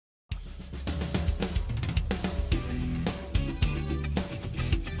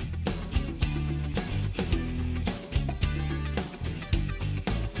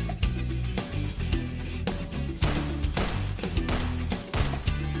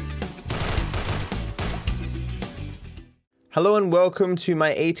Hello and welcome to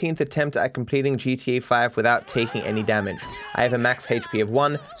my 18th attempt at completing GTA 5 without taking any damage. I have a max HP of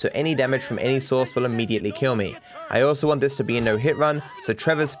 1, so any damage from any source will immediately kill me. I also want this to be a no-hit run, so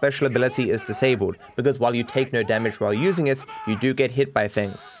Trevor's special ability is disabled, because while you take no damage while using it, you do get hit by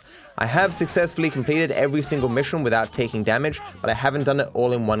things. I have successfully completed every single mission without taking damage, but I haven't done it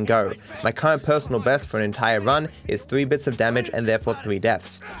all in one go. My current personal best for an entire run is 3 bits of damage and therefore 3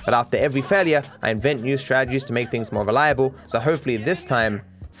 deaths. But after every failure, I invent new strategies to make things more reliable, so hopefully this time,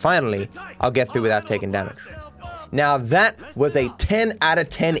 finally, I'll get through without taking damage. Now that was a 10 out of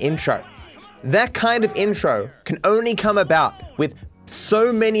 10 intro. That kind of intro can only come about with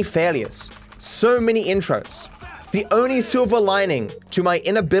so many failures, so many intros. The only silver lining to my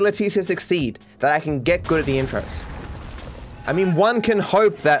inability to succeed that I can get good at the intros. I mean, one can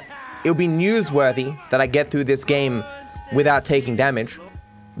hope that it'll be newsworthy that I get through this game without taking damage,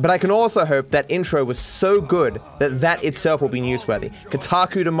 but I can also hope that intro was so good that that itself will be newsworthy.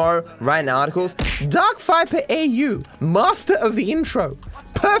 Kotaku tomorrow, writing articles, DarkViperAU, master of the intro,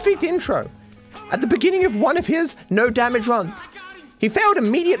 perfect intro. At the beginning of one of his no damage runs. He failed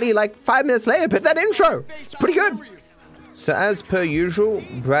immediately like 5 minutes later, but that intro, it's pretty good. So as per usual,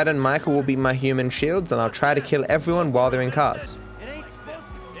 Brad and Michael will be my human shields and I'll try to kill everyone while they're in cars.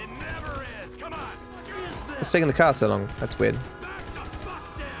 What's taking the car so long? That's weird.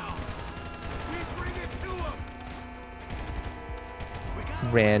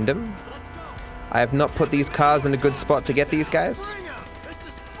 Random. I have not put these cars in a good spot to get these guys.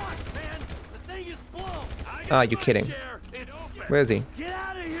 Ah, you're kidding. Where is he?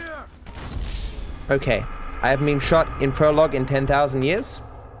 Okay, I haven't been shot in prologue in 10,000 years.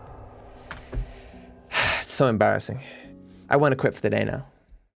 It's so embarrassing. I want to quit for the day now.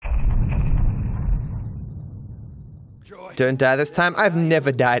 Don't die this time. I've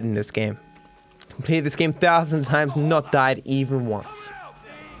never died in this game. Completed this game thousands of times, not died even once.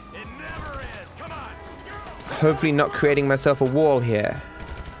 Hopefully not creating myself a wall here.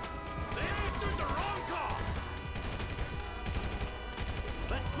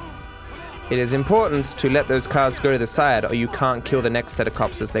 It is important to let those cars go to the side or you can't kill the next set of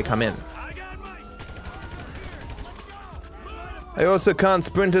cops as they come in. I also can't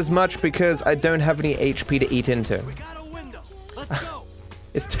sprint as much because I don't have any HP to eat into.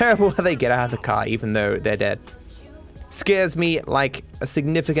 It's terrible how they get out of the car even though they're dead. Scares me like a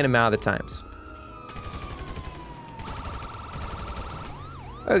significant amount of the times.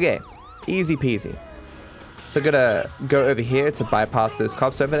 Okay, easy peasy. So I gotta go over here to bypass those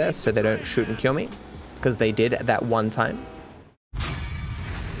cops over there so they don't shoot and kill me. Because they did at that one time.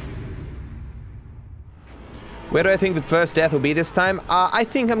 Where do I think the first death will be this time? I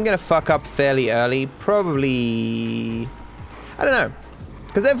think I'm gonna fuck up fairly early. Probably... I don't know.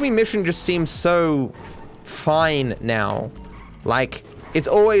 Because every mission just seems so fine now. Like, it's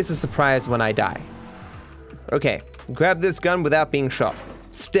always a surprise when I die. Okay, grab this gun without being shot.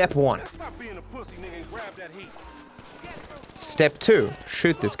 Step 1. Step 2,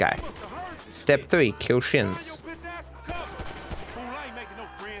 shoot this guy. Step 3, kill Shins.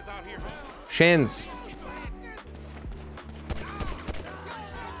 Shins.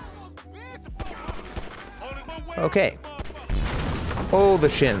 Okay. All the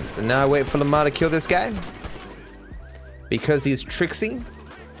Shins. And now I wait for Lamar to kill this guy. Because he's tricksy.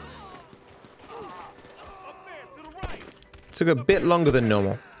 Took a bit longer than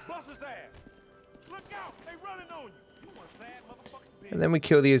normal. And then we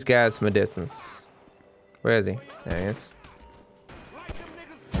kill these guys from a distance. Where is he? There he is.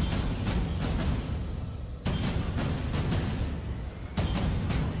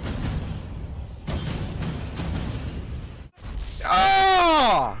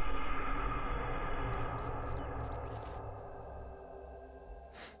 Oh!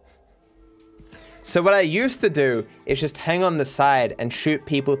 So what I used to do is just hang on the side and shoot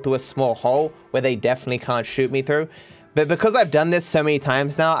people through a small hole where they definitely can't shoot me through. But because I've done this so many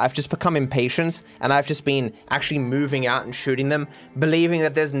times now, I've just become impatient and I've just been actually moving out and shooting them, believing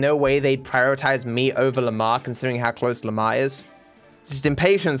that there's no way they'd prioritize me over Lamar considering how close Lamar is. It's just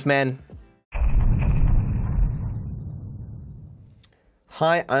impatience, man.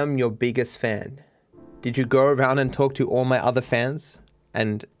 Hi, I'm your biggest fan. Did you go around and talk to all my other fans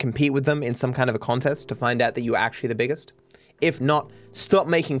and compete with them in some kind of a contest to find out that you're actually the biggest? If not, stop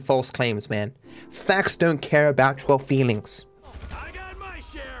making false claims, man. Facts don't care about your feelings. I got my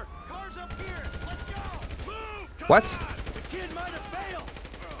share. Cars up here. Let's go. Move. What? The kid might have failed.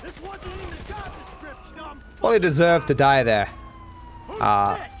 This wasn't in the job description. Well, he deserved to die there.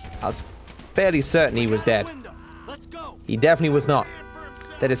 I was fairly certain he was dead. He definitely was not.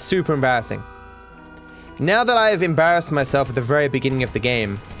 That is super embarrassing. Now that I've embarrassed myself at the very beginning of the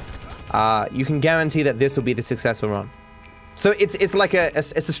game, you can guarantee that this will be the successful run. So it's like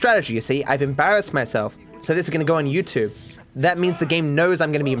it's a strategy, you see. I've embarrassed myself, so this is going to go on YouTube. That means the game knows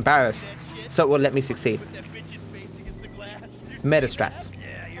I'm going to be embarrassed, so it will let me succeed. Meta strats.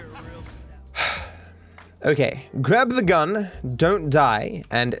 Okay, grab the gun, don't die,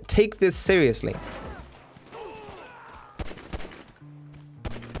 and take this seriously.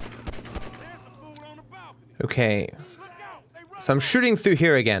 Okay, so I'm shooting through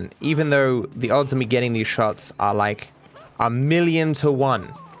here again, even though the odds of me getting these shots are like 1,000,000 to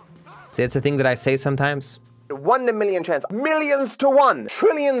 1. See, it's a thing that I say sometimes. 1 in a million chance, millions to 1,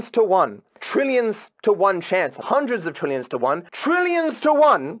 trillions to 1, trillions to 1 chance, hundreds of trillions to 1, trillions to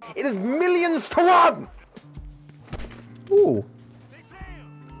 1, it is millions to 1! Ooh.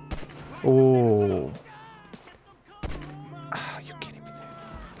 Ooh. You're kidding me,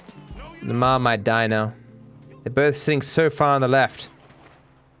 dude. The mom might die now. They're both sitting so far on the left.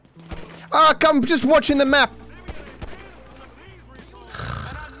 Ah, I'm just watching the map.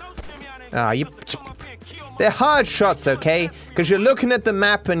 They're hard shots, okay? Because you're looking at the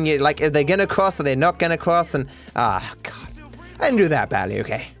map and you're like, are they gonna cross? Are they not gonna cross? And God, I didn't do that badly,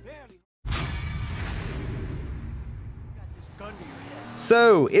 okay?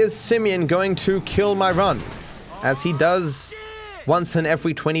 So, is Simeon going to kill my run? As he does once in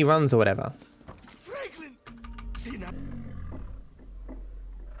every 20 runs or whatever.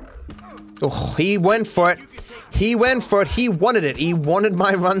 Oh, he went for it. He went for it. He wanted it. He wanted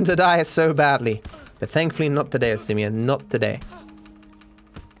my run to die so badly. But thankfully not today, Simeon. Not today.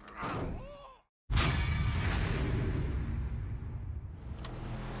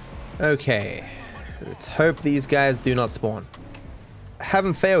 Okay. Let's hope these guys do not spawn. I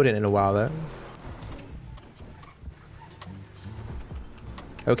haven't failed in a while, though.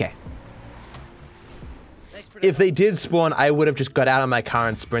 Okay. If they did spawn, I would have just got out of my car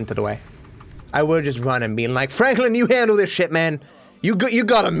and sprinted away. I would have just run and been like, Franklin, you handle this shit, man. You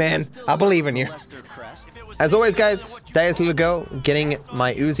got him, man. I believe in you. As always, guys, Daya's little girl getting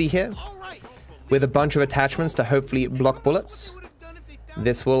my Uzi here with a bunch of attachments to hopefully block bullets.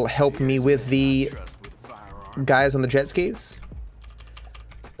 This will help me with the guys on the jet skis.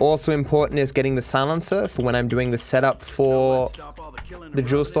 Also important is getting the silencer for when I'm doing the setup for the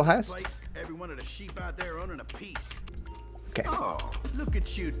jewel store heist. Okay. Oh, look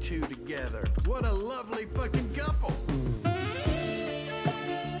at you two together. What a lovely fucking couple.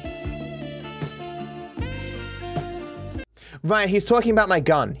 Right, he's talking about my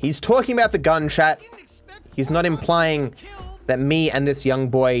gun. He's talking about the gun, chat. He's not implying that me and this young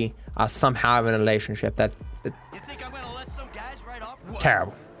boy are somehow in a relationship. That You think I'm gonna let some guys right off?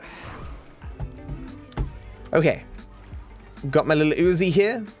 terrible. Okay. Got my little Uzi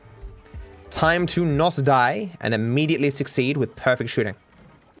here. Time to not die and immediately succeed with perfect shooting.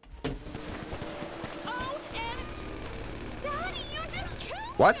 Oh, and Daddy, you just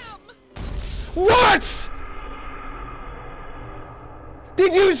killed What? him. What?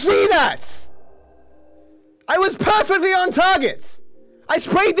 Did you see that? I was perfectly on target. I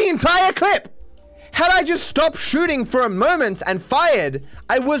sprayed the entire clip. Had I just stopped shooting for a moment and fired,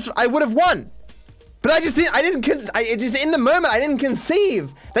 I would have won. But I just in the moment, I didn't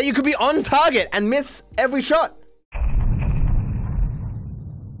conceive that you could be on target and miss every shot.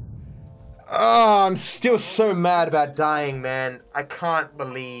 Oh, I'm still so mad about dying, man. I can't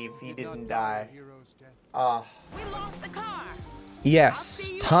believe he didn't die. Oh. We lost the car.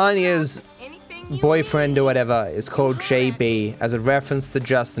 Yes, Tanya's boyfriend or whatever is called JB as a reference to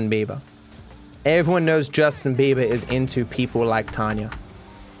Justin Bieber. Everyone knows Justin Bieber is into people like Tanya.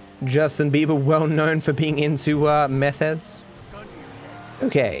 Justin Bieber, well known for being into meth heads.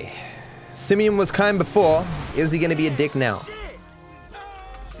 Okay. Simeon was kind before. Is he gonna be a dick now?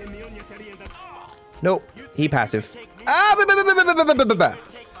 Nope. He passive. Ah, ba ba ba ba ba ba ba ba ba.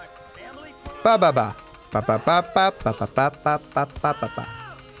 Ba ba ba. Ba ba ba ba ba ba ba ba ba ba ba ba.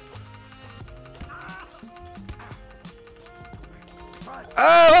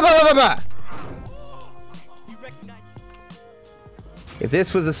 Oh, ba ba ba ba ba. If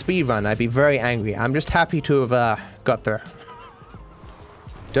this was a speed run, I'd be very angry. I'm just happy to have got there.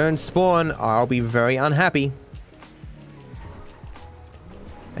 Don't spawn, or I'll be very unhappy.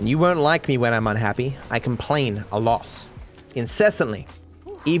 And you won't like me when I'm unhappy. I complain a lot. Incessantly.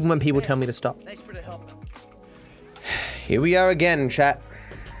 Even when people tell me to stop. Thanks for the help. Here we are again, chat.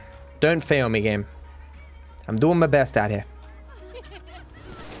 Don't fail me, game. I'm doing my best out here.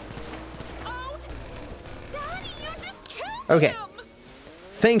 Oh, Daddy, you just killed Okay. him.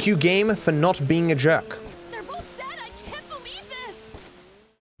 Thank you, game, for not being a jerk. They're both dead. I can't believe this.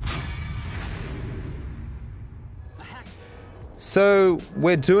 So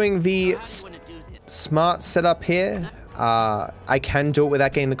we're doing the smart setup here. I can do it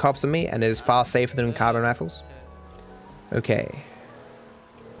without getting the cops on me, and it is far safer than carbon rifles. Okay.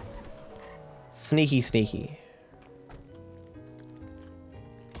 Sneaky, sneaky.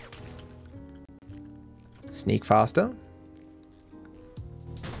 Sneak faster.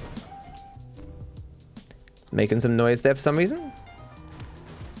 It's making some noise there for some reason.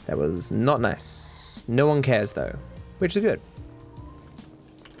 That was not nice. No one cares though, which is good.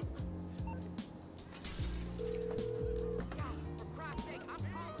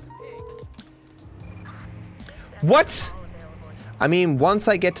 What? I mean, once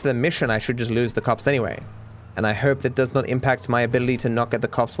I get to the mission, I should just lose the cops anyway. And I hope that does not impact my ability to not get the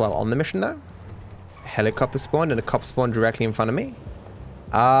cops while on the mission though. A helicopter spawned and a cop spawned directly in front of me.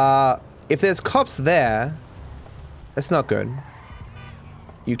 If there's cops there, that's not good.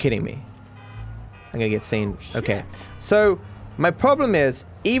 You kidding me? I'm gonna get seen. Okay. So, my problem is,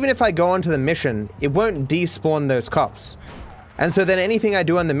 even if I go onto the mission, it won't despawn those cops. And so then anything I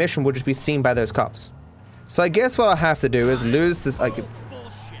do on the mission will just be seen by those cops. So I guess what I'll have to do is lose this, like...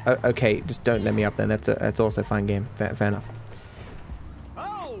 okay, just don't let me up then. That's also a fine game. Fair enough.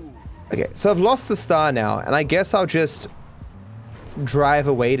 Okay, so I've lost the star now, and I guess I'll just drive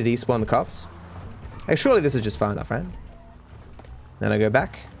away to despawn the cops. Hey, surely this is just far enough, right? Then I go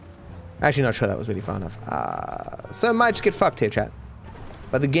back. Actually, not sure that was really far enough. So I might just get fucked here, chat.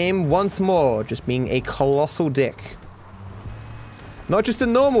 But the game, once more, just being a colossal dick. Not just a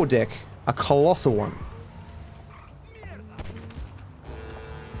normal dick, a colossal one.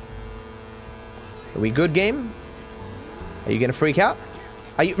 Are we good, game? Are you gonna freak out?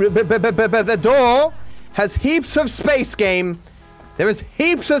 Are you... The door has heaps of space, game. There is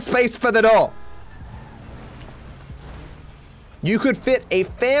heaps of space for the door. You could fit a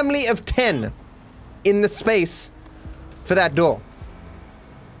family of 10 in the space for that door.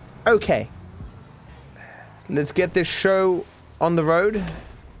 Okay. Let's get this show on the road.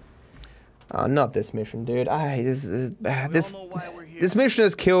 Not this mission, dude. This mission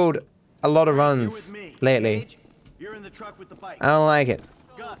has killed a lot of runs lately. You're in the truck with the bike. I don't like it.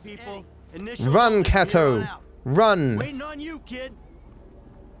 Gus, people. Run, Kato. Run. Waiting on you, kid.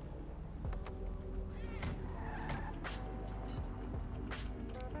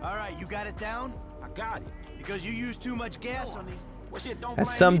 All right, you got it down? I got it. Because you use too much gas on these. Well, shit, don't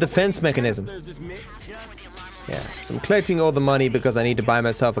That's blame some me. defense mechanism. Yeah, so I'm collecting all the money because I need to buy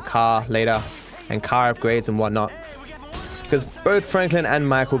myself a car later and car upgrades and whatnot. Because both Franklin and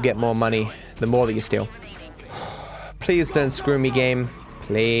Mike will get more money the more that you steal. Please don't screw me, game.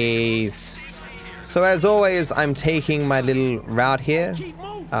 Please. So as always, I'm taking my little route here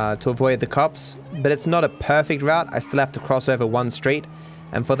to avoid the cops. But it's not a perfect route. I still have to cross over one street.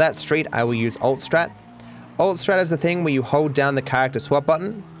 And for that street, I will use Alt Strat. Alt Strat is the thing where you hold down the character swap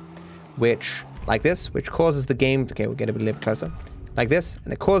button, which, like this, which causes the game to... Okay, we'll get a little bit closer. Like this,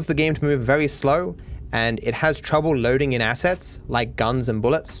 and it causes the game to move very slow, and it has trouble loading in assets, like guns and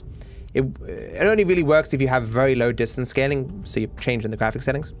bullets. It only really works if you have very low distance scaling, so you're changing the graphic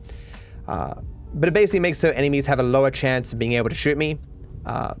settings. But it basically makes so enemies have a lower chance of being able to shoot me.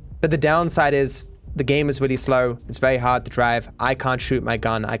 But the downside is, the game is really slow, it's very hard to drive, I can't shoot my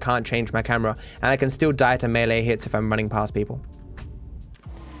gun, I can't change my camera, and I can still die to melee hits if I'm running past people.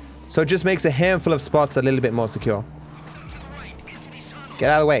 So it just makes a handful of spots a little bit more secure. Get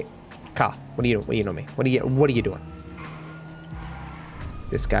out of the way. Car, what are you doing me? What are you doing?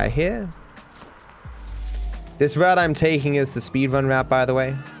 This guy here. This route I'm taking is the speedrun route, by the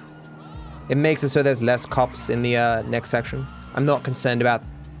way. It makes it so there's less cops in the next section. I'm not concerned about...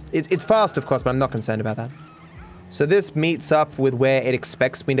 It's fast, of course, but I'm not concerned about that. So this meets up with where it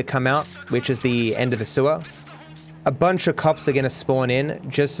expects me to come out, which is the end of the sewer. A bunch of cops are going to spawn in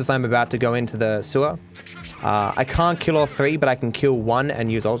just as I'm about to go into the sewer. I can't kill all three, but I can kill one and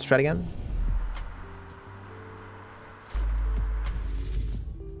use Alt Strat again.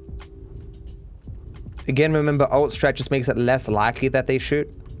 Again, remember, Alt Strat just makes it less likely that they shoot.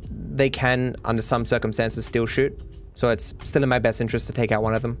 They can, under some circumstances, still shoot. So it's still in my best interest to take out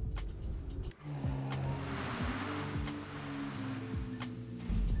one of them.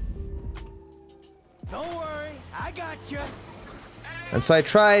 Don't worry, I got you. And so I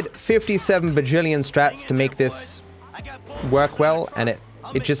tried 57 bajillion strats to make this work well, and it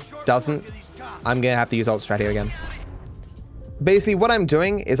just doesn't. I'm gonna have to use Alt Strat here again. Basically, what I'm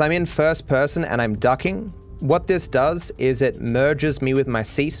doing is I'm in first person and I'm ducking. What this does is it merges me with my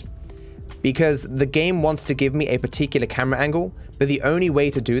seat, because the game wants to give me a particular camera angle, but the only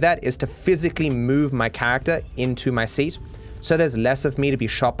way to do that is to physically move my character into my seat, so there's less of me to be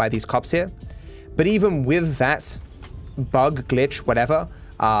shot by these cops here. But even with that, bug, glitch, whatever,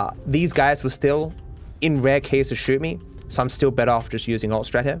 these guys will still, in rare cases, shoot me. So I'm still better off just using alt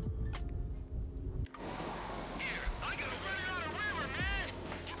strat here.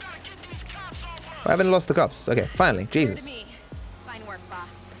 I haven't lost the cops. Okay, finally. Jesus. Fine work, boss.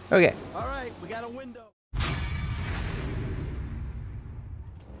 Okay. All right, we got a window.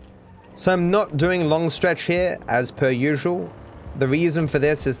 So I'm not doing long stretch here, as per usual. The reason for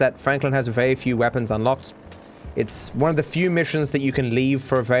this is that Franklin has very few weapons unlocked. It's one of the few missions that you can leave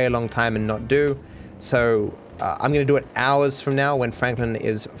for a very long time and not do. So I'm going to do it hours from now when Franklin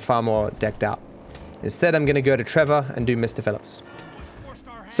is far more decked out. Instead, I'm going to go to Trevor and do Mr. Phillips.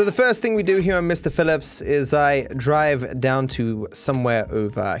 So the first thing we do here on Mr. Phillips is I drive down to somewhere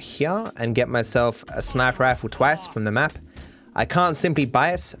over here and get myself a sniper rifle twice from the map. I can't simply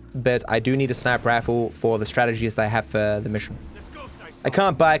buy it, but I do need a sniper rifle for the strategies that I have for the mission. I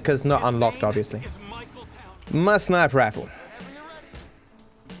can't buy it because not unlocked, obviously. My sniper rifle.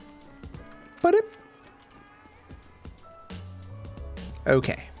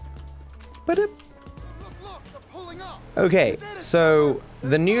 Okay. Okay, so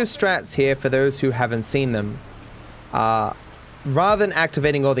the new strats here, for those who haven't seen them, are rather than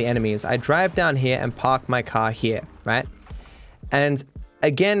activating all the enemies, I drive down here and park my car here, right? And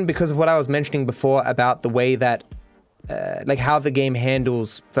again, because of what I was mentioning before about the way that, like how the game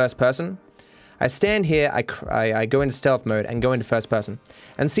handles first person, I stand here, I go into stealth mode and go into first person.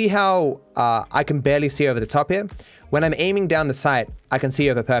 And see how I can barely see over the top here? When I'm aiming down the sight, I can see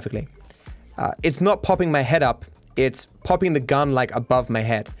over perfectly. It's not popping my head up, it's popping the gun like above my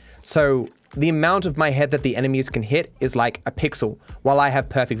head. So the amount of my head that the enemies can hit is like a pixel, while I have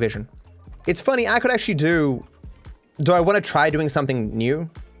perfect vision. It's funny, I could actually do I want to try doing something new?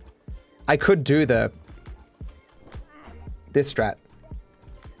 I could do this strat.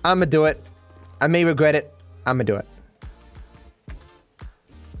 I'ma do it. I may regret it. I'ma do it.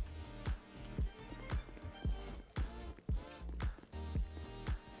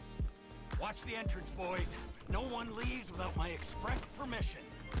 Watch the entrance, boys. No one leaves without my express permission.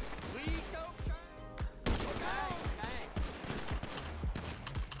 Please don't try.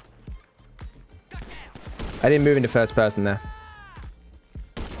 Okay. I didn't move into first person there.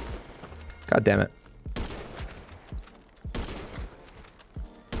 God damn it.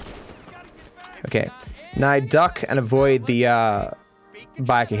 Okay. Now I duck and avoid the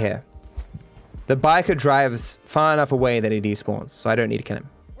biker here. The biker drives far enough away that he despawns, so I don't need to kill him.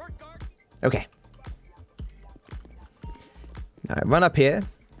 Okay. Now I run up here.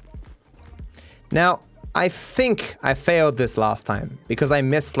 Now, I think I failed this last time because I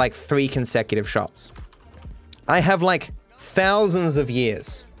missed like 3 consecutive shots. I have like thousands of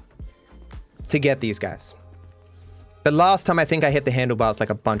years to get these guys. But last time I think I hit the handlebars like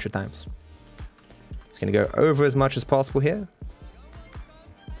a bunch of times. Just gonna go over as much as possible here.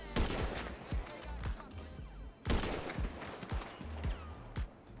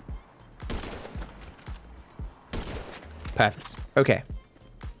 Perfect. Okay.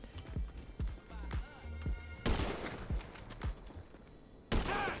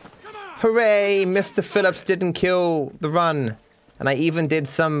 Hooray! Mr. Phillips didn't kill the run. And I even did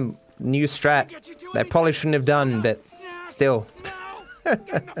some new strat that I probably shouldn't have done, but still.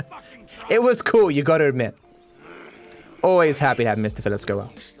 It was cool, you gotta admit. Always happy to have Mr. Phillips go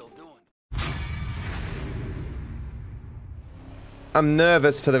well. I'm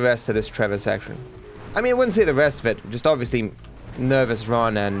nervous for the rest of this Trevor section. I mean, I wouldn't say the rest of it, just obviously nervous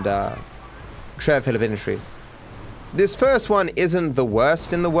Ron and Trevor Phillip Industries. This first one isn't the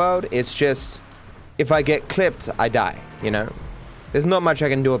worst in the world, it's just, if I get clipped, I die, you know? There's not much I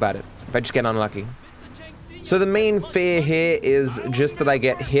can do about it, if I just get unlucky. So the main fear here is just that I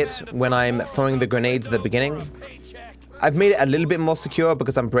get hit when I'm throwing the grenades at the beginning. I've made it a little bit more secure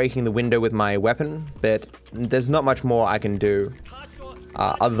because I'm breaking the window with my weapon, but there's not much more I can do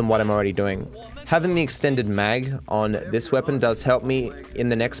other than what I'm already doing. Having the extended mag on this weapon does help me in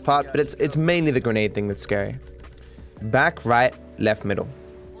the next part, but it's mainly the grenade thing that's scary. Back, right, left, middle.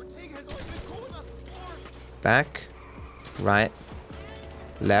 Back, right,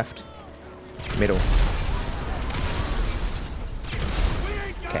 left, middle.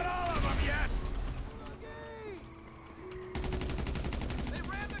 Okay.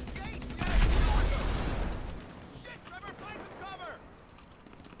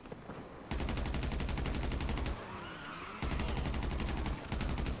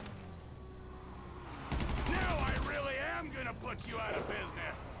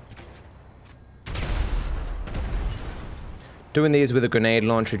 Doing these with a grenade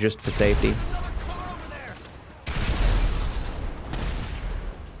launcher just for safety.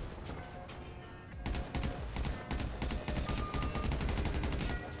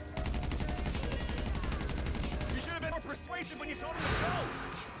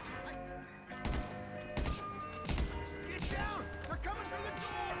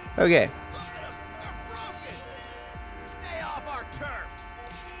 Okay. Stay off our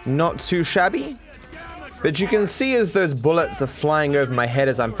turf. Not too shabby. But you can see as those bullets are flying over my head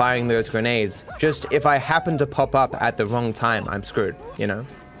as I'm firing those grenades. Just if I happen to pop up at the wrong time, I'm screwed, you know?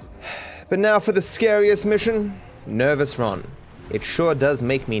 But now for the scariest mission, Nervous Ron. It sure does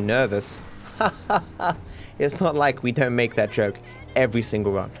make me nervous. It's not like we don't make that joke every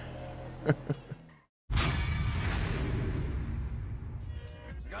single run.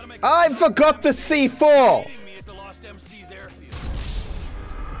 I forgot the C4!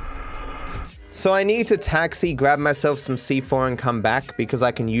 So I need to taxi, grab myself some C4 and come back because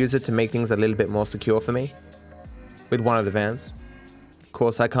I can use it to make things a little bit more secure for me with one of the vans. Of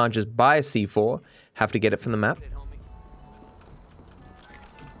course, I can't just buy a C4, have to get it from the map.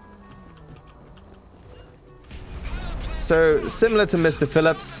 So, similar to Mr.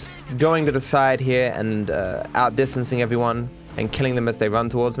 Phillips, going to the side here and outdistancing everyone and killing them as they run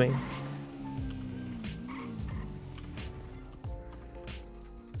towards me.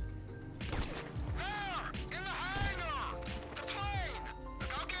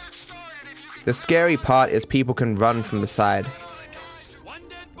 The scary part is people can run from the side. One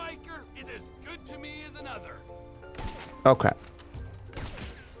dead biker is as good to me as another. Oh crap.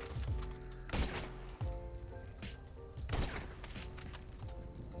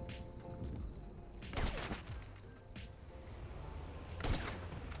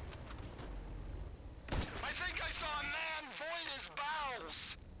 I think I saw a man void his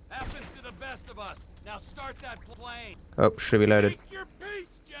bowels. Happens to the best of us. Now start that plane. Oh, should be loaded. Take your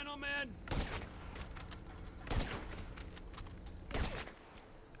piece, gentlemen.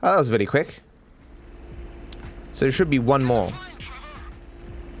 Oh, that was really quick. So there should be one more.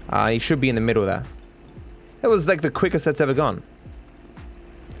 He should be in the middle there. That was like the quickest that's ever gone.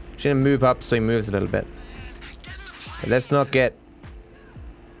 Should gonna move up so he moves a little bit. But let's not get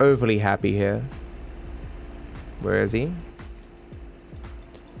overly happy here. Where is he?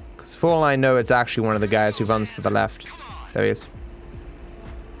 Because for all I know, it's actually one of the guys who runs to the left. There he is.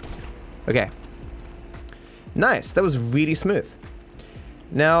 Okay. Nice. That was really smooth.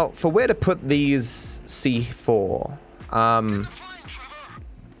 Now, for where to put these C4,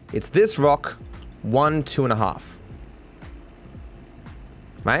 it's this rock, 1, 2.5.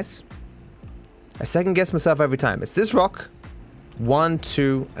 Nice. I second guess myself every time. It's this rock, 1,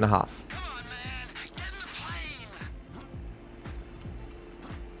 2.5.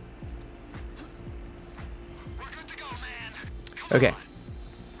 Okay.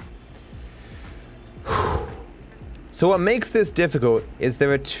 So what makes this difficult is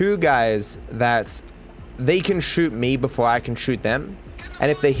there are two guys that they can shoot me before I can shoot them.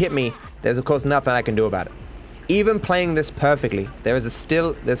 And if they hit me, there's of course nothing I can do about it. Even playing this perfectly, there's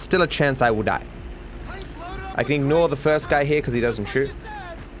still a chance I will die. I can ignore the first guy here because he doesn't shoot.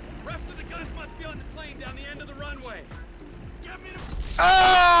 Rest of the guns must be on the plane down the end of the runway. Get me to...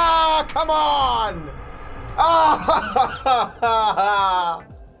 Oh, come on! Oh,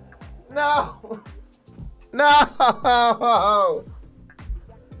 no! No!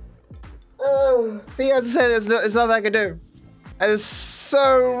 Oh, see, as I said, there's nothing I can do. And it's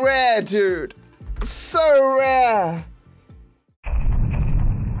so rare, dude. So rare.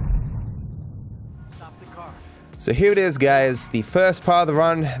 Stop the car. So here it is, guys. The first part of the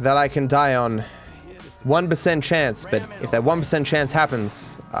run that I can die on. 1% chance, but if that 1% chance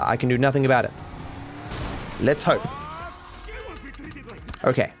happens, I can do nothing about it. Let's hope.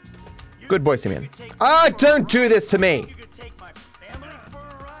 Okay. Good boy, Simeon. Ah, don't do this to me!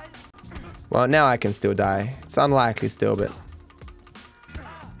 Well, now I can still die. It's unlikely still, but...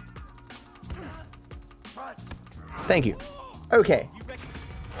 Thank you. Okay.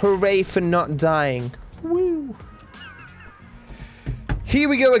 Hooray for not dying. Woo! Here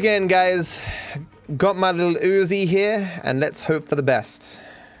we go again, guys. Got my little Uzi here, and let's hope for the best.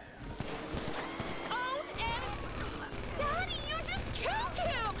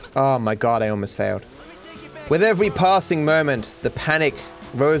 Oh my god, I almost failed. With every passing moment, the panic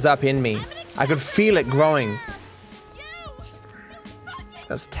rose up in me. I could feel it growing.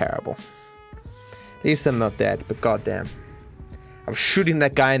 That's terrible. At least I'm not dead, but goddamn. I was shooting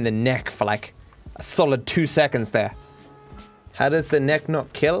that guy in the neck for like a solid 2 seconds there. How does the neck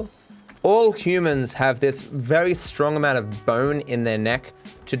not kill? All humans have this very strong amount of bone in their neck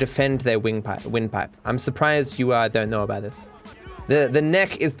to defend their windpipe. I'm surprised you don't know about this. The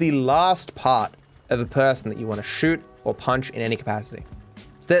neck is the last part of a person that you want to shoot or punch in any capacity.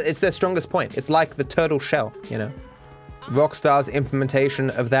 It's their strongest point. It's like the turtle shell, you know. Rockstar's implementation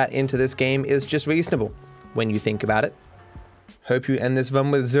of that into this game is just reasonable when you think about it. Hope you end this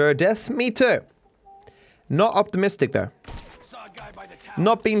run with 0 deaths. Me too. Not optimistic though. Saw a guy by the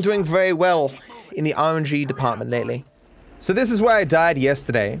not been doing very well in the RNG department lately. So this is where I died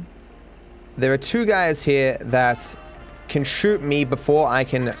yesterday. There are two guys here that can shoot me before I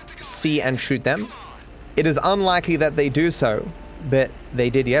can see and shoot them. It is unlikely that they do so, but they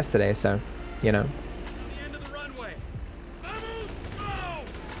did yesterday, so, you know.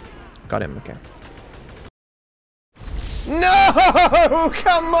 Got him, okay. No!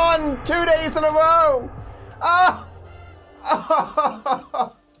 Come on! 2 days in a row! Oh!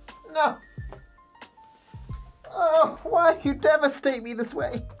 Oh! No! Oh, why you devastate me this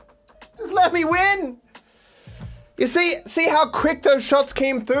way? Just let me win! You see how quick those shots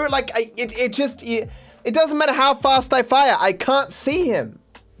came through? Like, it doesn't matter how fast I fire, I can't see him.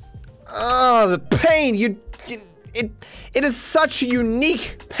 Oh, the pain, it is such a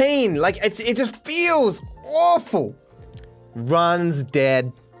unique pain. Like, it just feels awful. Runs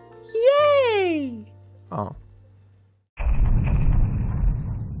dead. Yay! Oh.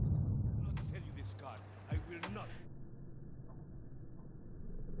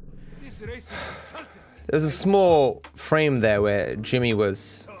 There's a small frame there where Jimmy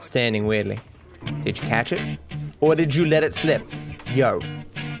was standing weirdly. Did you catch it? Or did you let it slip? Yo.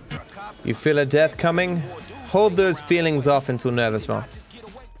 You feel a death coming? Hold those feelings off until nervous roll.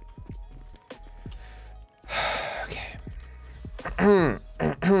 Okay.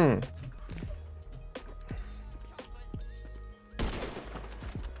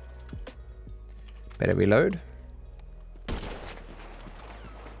 Better reload.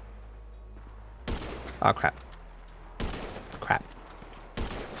 Oh crap. Crap.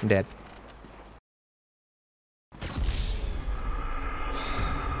 I'm dead.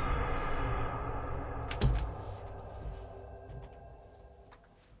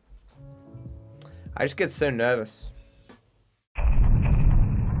 I just get so nervous.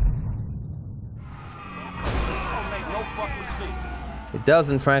 It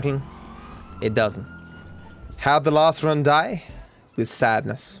doesn't, Franklin. It doesn't. How'd the last run die? With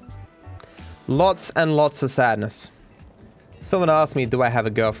sadness. Lots and lots of sadness. Someone asked me, do I have a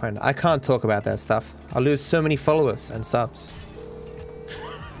girlfriend? I can't talk about that stuff. I'll lose so many followers and subs.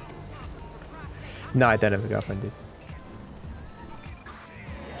 No, I don't have a girlfriend, dude.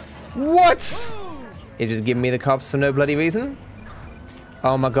 What? You just give me the cops for no bloody reason?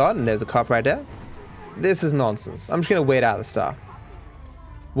 Oh my god, and there's a cop right there. This is nonsense. I'm just gonna wait out the star.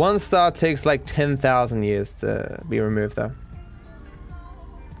 One star takes like 10,000 years to be removed though.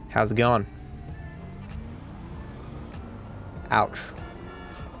 How's it going? Ouch.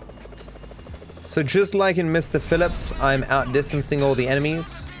 So just like in Mr. Phillips, I'm outdistancing all the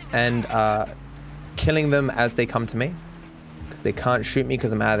enemies and killing them as they come to me. Because they can't shoot me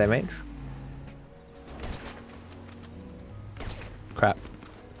because I'm out of their range. Crap.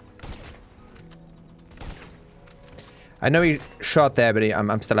 I know he shot there, but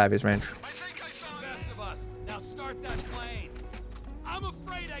I'm still out of his range. Now start that plane. I'm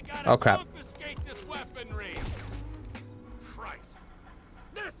afraid I gotta Oh crap. confiscate this weaponry. Christ.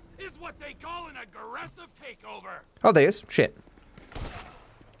 This is what they call an aggressive takeover. Oh, there he is. Shit.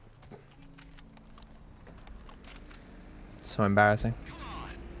 So embarrassing.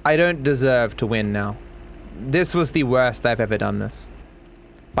 I don't deserve to win now. This was the worst I've ever done this.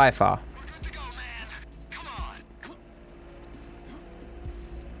 By far.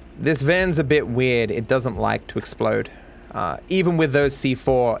 This van's a bit weird. It doesn't like to explode. Even with those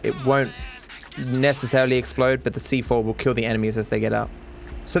C4, it won't necessarily explode, but the C4 will kill the enemies as they get out.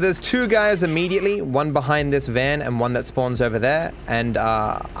 So there's two guys immediately, one behind this van and one that spawns over there, and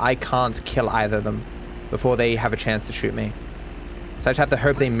I can't kill either of them before they have a chance to shoot me. So I just have to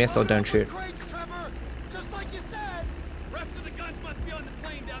hope they miss or don't shoot. Just like you said. Rest of the guns must be on the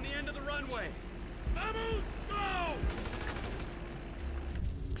plane down the end of the runway. Vamos, go!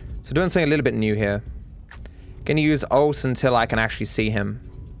 So doing something a little bit new here. Gonna use ult until I can actually see him.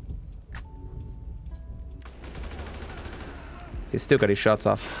 He's still got his shots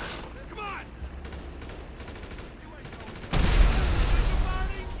off. Come on.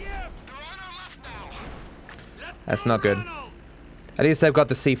 That's not good. At least they've got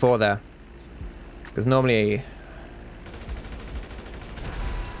the C4 there. Because normally...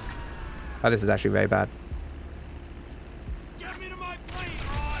 Oh, this is actually very bad. Get me to my plane,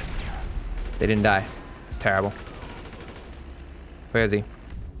 Rod. They didn't die. It's terrible. Where is he?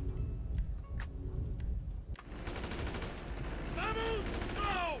 Vamos,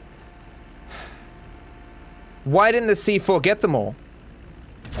 go! Why didn't the C4 get them all?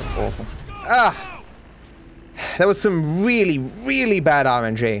 That's awful. Ah! That was some really, really bad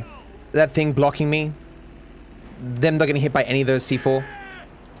RNG. That thing blocking me. Them not getting hit by any of those C4.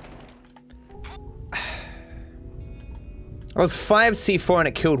 I was 5 C4 and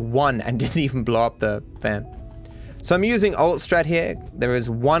it killed 1 and didn't even blow up the van. So I'm using alt strat here. There is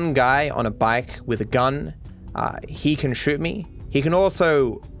one guy on a bike with a gun. He can shoot me. He can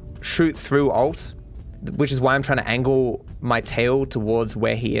also shoot through alt, which is why I'm trying to angle my tail towards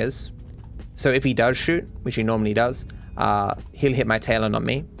where he is. So if he does shoot, which he normally does, he'll hit my tail and not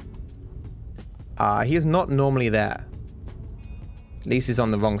me. He is not normally there. At least he's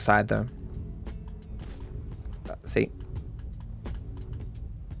on the wrong side though. See?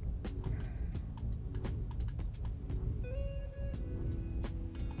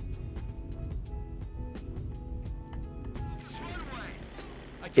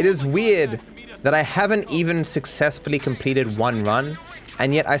 It is weird that I haven't even successfully completed one run,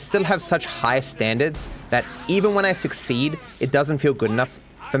 and yet I still have such high standards that even when I succeed, it doesn't feel good enough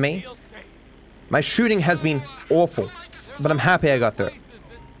for me. My shooting has been awful, but I'm happy I got through it.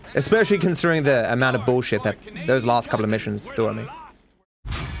 Especially considering the amount of bullshit that those last couple of missions threw at me.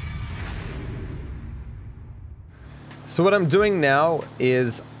 So what I'm doing now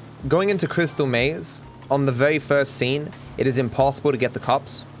is going into Crystal Maze. On the very first scene, it is impossible to get the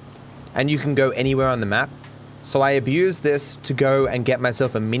cops, and you can go anywhere on the map. So I abuse this to go and get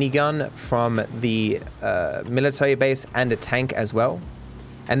myself a minigun from the military base and a tank as well.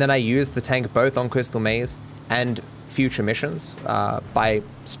 And then I use the tank both on Crystal Maze and future missions by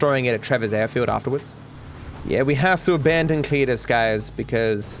storing it at Trevor's airfield afterwards. Yeah, we have to abandon Cletus, guys,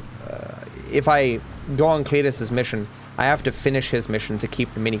 because if I go on Cletus's mission, I have to finish his mission to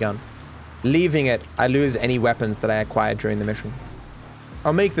keep the minigun. Leaving it, I lose any weapons that I acquired during the mission.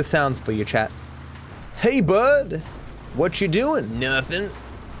 I'll make the sounds for you, chat. Hey, bud! What you doing? Nothing.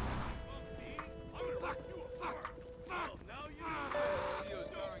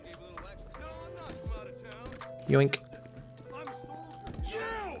 Yoink.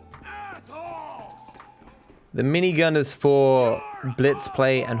 The minigun is for Blitz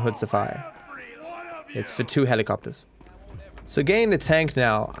Play and Hood Safari. It's for 2 helicopters. So getting the tank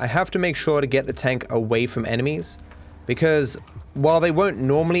now, I have to make sure to get the tank away from enemies, because while they won't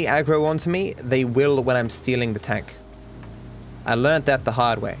normally aggro onto me, they will when I'm stealing the tank. I learned that the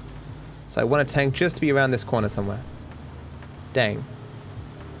hard way. So I want a tank just to be around this corner somewhere. Dang.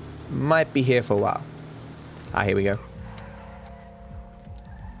 Might be here for a while. Ah, here we go.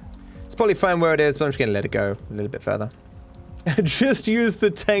 It's probably fine where it is, but I'm just gonna let it go a little bit further. Just use the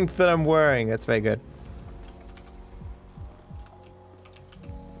tank that I'm wearing. That's very good.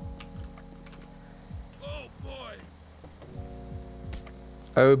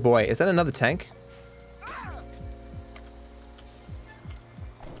 Oh boy, is that another tank?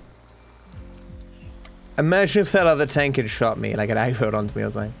 Imagine if that other tank had shot me, like it aggroed onto me or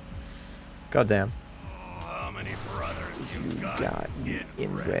something. God damn. How many brothers You got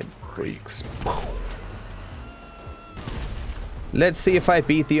inbred freaks. Let's see if I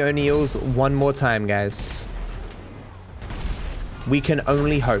beat the O'Neills one more time, guys. We can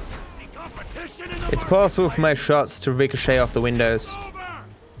only hope. It's possible for my shots to ricochet off the windows,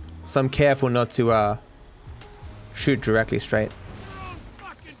 so I'm careful not to shoot directly straight.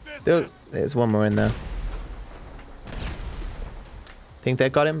 There's one more in there. Think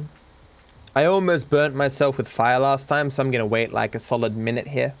that got him? I almost burnt myself with fire last time, so I'm gonna wait like a solid minute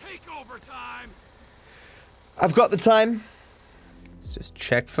here. I've got the time. Let's just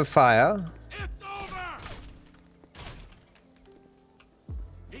check for fire.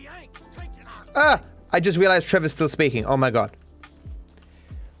 Ah! I just realized Trevor's still speaking. Oh my god.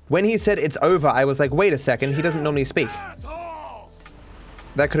 When he said it's over, I was like, wait a second, he doesn't normally speak.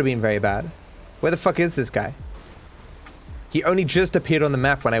 That could have been very bad. Where the fuck is this guy? He only just appeared on the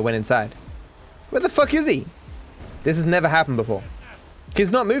map when I went inside. Where the fuck is he? This has never happened before. He's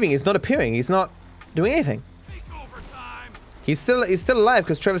not moving, he's not appearing, he's not doing anything. He's still alive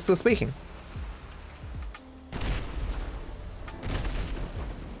because Trevor's still speaking.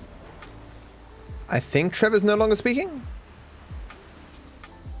 I think Trevor's no longer speaking?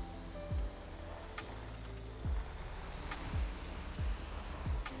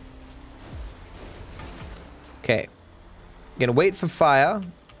 Okay. Gonna wait for fire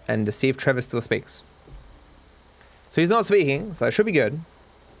and to see if Trevor still speaks. So he's not speaking, so it should be good.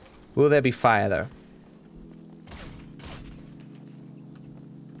 Will there be fire though?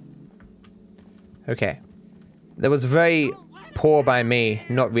 Okay. That was very poor by me,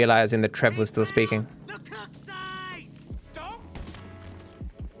 not realizing that Trev was still speaking. At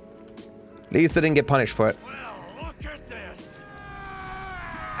least I didn't get punished for it. Well, look at this.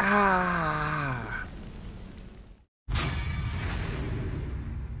 Ah.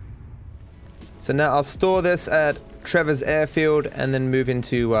 So now I'll store this at Trevor's airfield and then move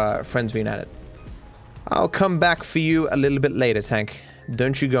into Friends Reunited. I'll come back for you a little bit later, tank.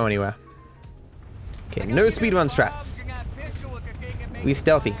 Don't you go anywhere. Okay, no speedrun strats. We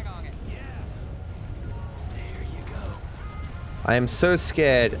stealthy. I am so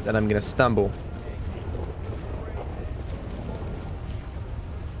scared that I'm gonna stumble.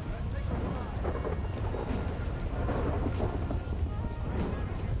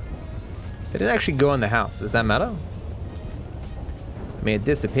 They didn't actually go in the house. Does that matter? I mean, it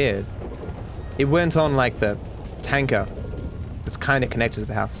disappeared. It went on like the tanker that's kind of connected to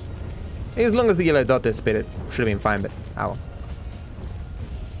the house. As long as the yellow dot disappeared, it should have been fine, but ow.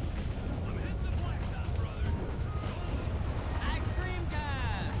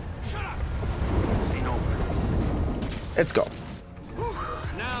 Let's go.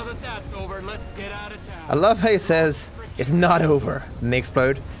 Now that that's over, let's get out of town. I love how he says, it's not over. And they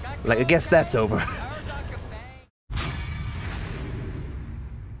explode. Like, I guess that's over.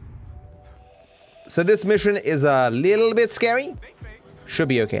 So this mission is a little bit scary. Should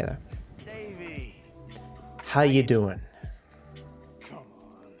be okay though. How you doing?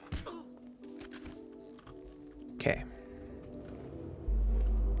 Okay.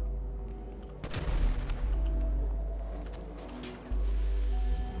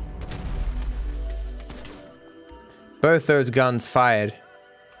 Both those guns fired,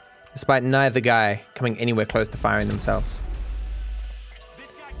 despite neither guy coming anywhere close to firing themselves.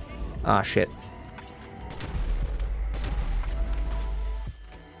 Ah, shit.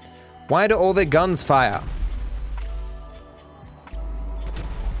 Why do all their guns fire?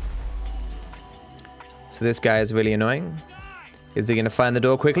 So this guy is really annoying. Is he gonna find the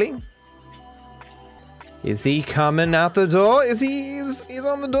door quickly? Is he coming out the door? He's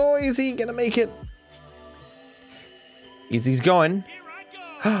on the door? Is he gonna make it? He's going.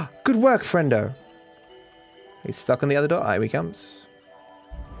 Good work, friendo. He's stuck on the other door. Here he comes.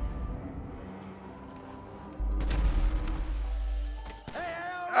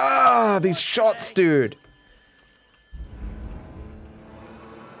 Ah, these shots, dude.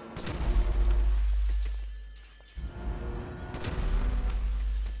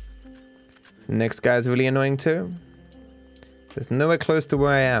 This next guy's really annoying too. There's nowhere close to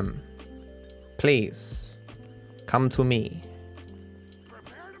where I am. Please, come to me.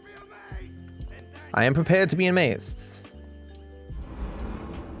 I am prepared to be amazed.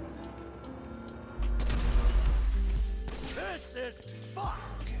 This is fuck.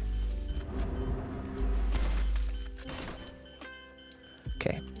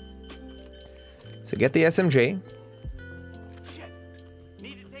 Okay. So get the SMG. Shit.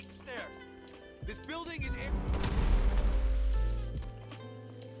 Need to take the stairs. This building is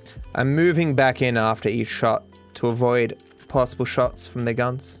I'm moving back in after each shot to avoid possible shots from their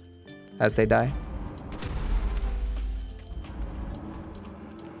guns as they die.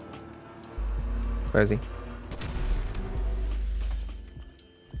 Where is he?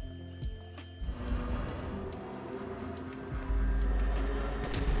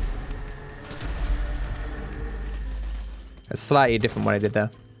 That's slightly different what I did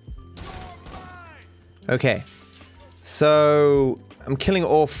there. Okay. So I'm killing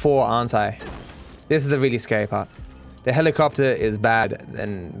all four, aren't I? This is the really scary part. The helicopter is bad,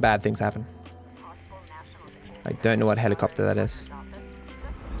 and bad things happen. I don't know what helicopter that is.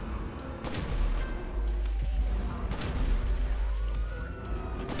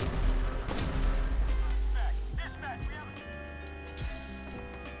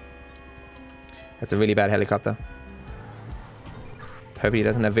 That's a really bad helicopter. Hope he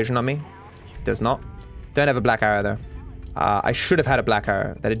doesn't have vision on me. He does not. Don't have a black arrow though. I should have had a black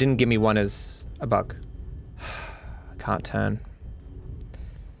arrow. That it didn't give me one is a bug. I can't turn.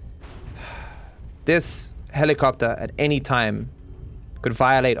 This helicopter at any time could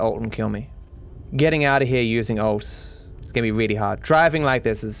violate ult and kill me. Getting out of here using ult is gonna be really hard. Driving like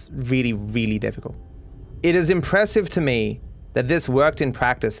this is really, really difficult. It is impressive to me that this worked in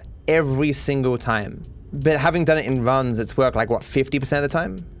practice every single time. But having done it in runs, it's worked like, what, 50% of the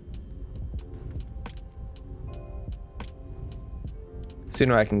time?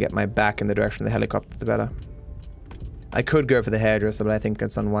 Sooner I can get my back in the direction of the helicopter, the better. I could go for the hairdresser, but I think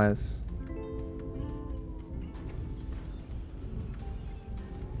that's unwise.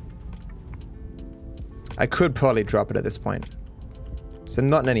 I could probably drop it at this point. So I'm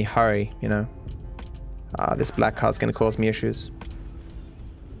not in any hurry, you know. This black car's gonna cause me issues.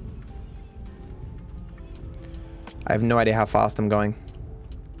 I have no idea how fast I'm going.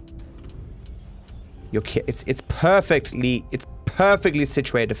 It's perfectly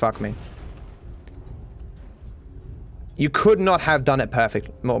situated to fuck me. You could not have done it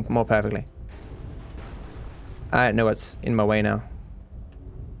more perfectly. I know it's in my way now.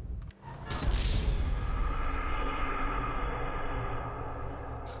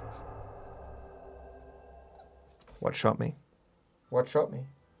 What shot me? What shot me?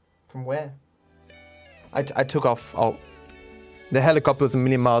 From where? I took off. Oh. The helicopter was a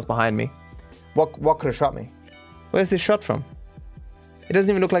million miles behind me. What could have shot me? Where's this shot from? It doesn't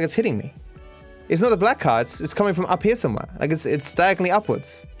even look like it's hitting me. It's not the black car, it's coming from up here somewhere. Like it's diagonally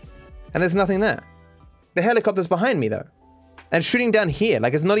upwards. And there's nothing there. The helicopter's behind me though. And it's shooting down here,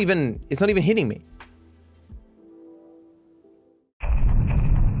 like it's not even hitting me.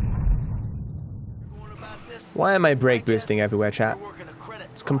 Why am I brake boosting everywhere, chat?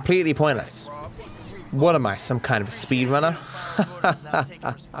 It's completely pointless. What am I, some kind of a speedrunner?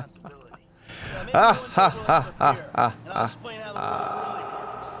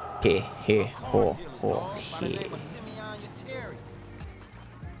 He, ho, ho, he.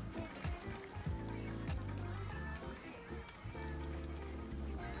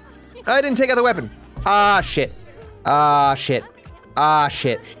 I didn't take out the weapon. Ah, shit. Ah, shit. Ah,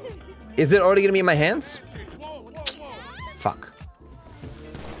 shit. Is it already gonna be in my hands? Fuck.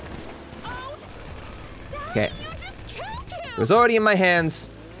 Okay. It was already in my hands.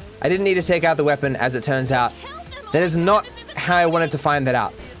 I didn't need to take out the weapon, as it turns out. That is not how I wanted to find that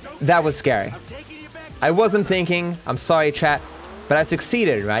out. That was scary. I wasn't thinking. I'm sorry, chat. But I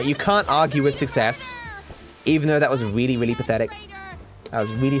succeeded, right? You can't argue with success. Even though that was really, really pathetic. That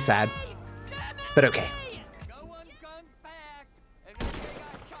was really sad. But okay.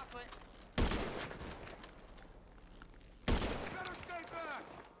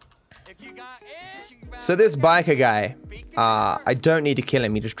 So this biker guy, I don't need to kill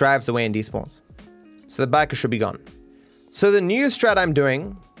him. He just drives away and despawns. So the biker should be gone. So the new strat I'm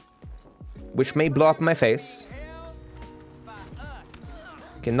doing, which may blow up in my face.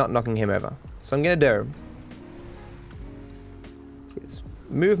 Okay, not knocking him over. So I'm gonna do is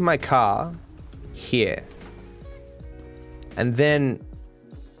move my car here. And then,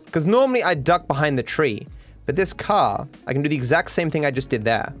 because normally I duck behind the tree, but this car, I can do the exact same thing I just did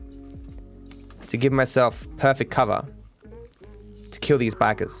there. To give myself perfect cover to kill these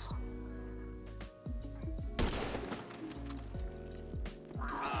bikers.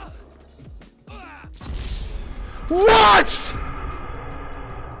 What?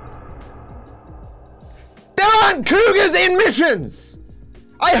 There aren't cougars in missions.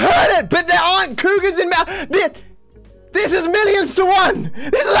 I heard it, but there aren't cougars in This is millions to one.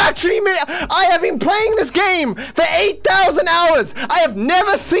 This is actually I have been playing this game for 8,000 hours. I have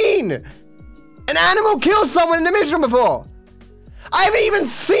never seen an animal kill someone in a mission before. I haven't even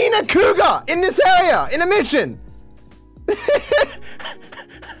seen a cougar in this area in a mission.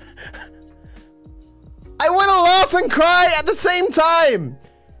 I want to laugh and cry at the same time.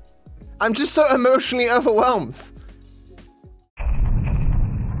 I'm just so emotionally overwhelmed.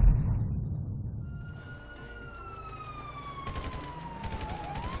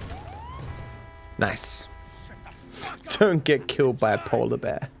 Nice. Don't get killed by a polar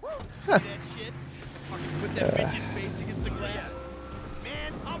bear. Put that bitch's face against the glass.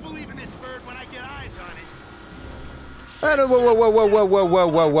 Man, I'll believe in this bird when I get eyes on it. Whoa, whoa, whoa, whoa, whoa, whoa,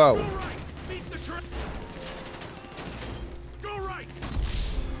 whoa, whoa. Go right. Beat the train. Go right.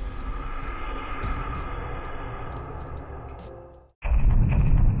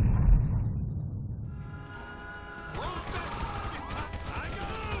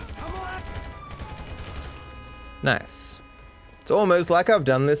 Nice. It's almost like I've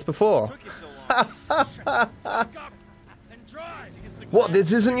done this before. What,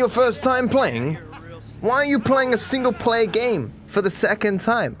 this isn't your first time playing? Why are you playing a single player game for the second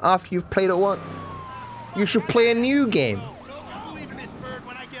time after you've played it once? You should play a new game.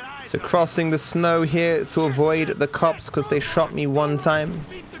 So crossing the snow here to avoid the cops because they shot me one time.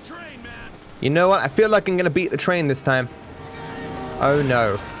 You know what? I feel like I'm gonna beat the train this time. Oh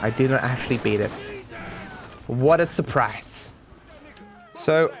no, I didn't actually beat it. What a surprise.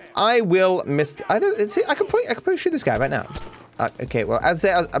 So I will miss. I can probably shoot this guy right now. Okay, well, as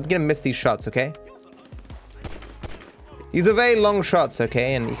I say, I'm gonna miss these shots. Okay. These are very long shots.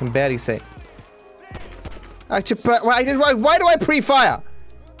 Okay, and you can barely see. Why do I pre-fire?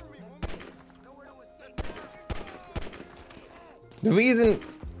 The reason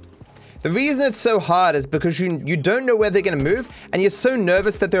it's so hard is because you don't know where they're gonna move, and you're so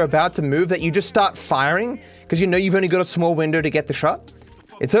nervous that they're about to move that you just start firing because you know you've only got a small window to get the shot.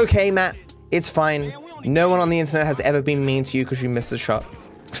 It's okay, Matt. It's fine. No one on the internet has ever been mean to you because you missed a shot.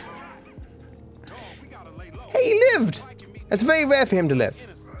 Hey, he lived! It's very rare for him to live.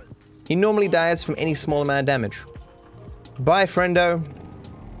 He normally dies from any small amount of damage. Bye, friendo.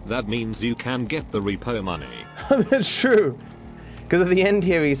 That means you can get the repo money. That's true. Because at the end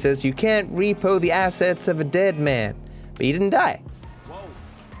here he says, you can't repo the assets of a dead man. But he didn't die.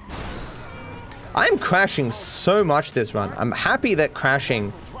 I'm crashing so much this run. I'm happy that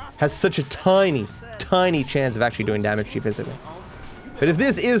crashing has such a tiny, tiny chance of actually doing damage to you physically. But if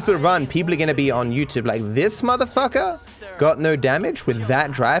this is the run, people are going to be on YouTube like, this motherfucker got no damage with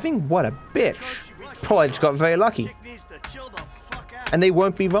that driving? What a bitch. Probably just got very lucky. And they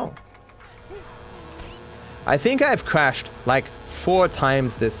won't be wrong. I think I've crashed like 4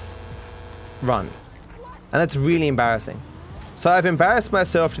 times this run. And that's really embarrassing. So I've embarrassed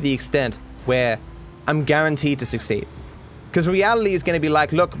myself to the extent where I'm guaranteed to succeed. Because reality is going to be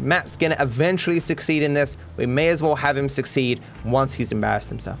like, look, Matt's going to eventually succeed in this. We may as well have him succeed once he's embarrassed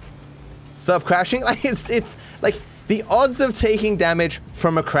himself. Stop crashing. Like it's like the odds of taking damage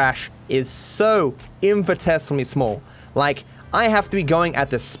from a crash is so infinitesimally small. Like I have to be going at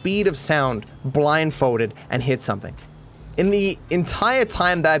the speed of sound, blindfolded, and hit something. In the entire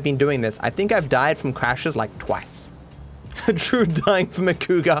time that I've been doing this, I think I've died from crashes like twice. True, dying from a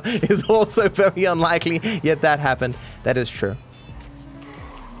cougar is also very unlikely, yet that happened. That is true.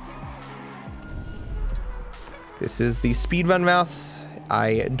 This is the speedrun route.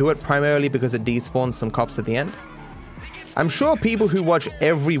 I do it primarily because it despawns some cops at the end. I'm sure people who watch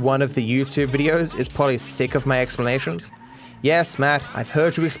every one of the YouTube videos is probably sick of my explanations. Yes, Matt, I've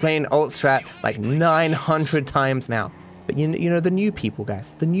heard you explain alt strat like 900 times now. But you know, the new people,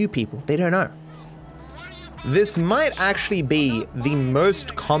 guys, the new people, they don't know. This might actually be the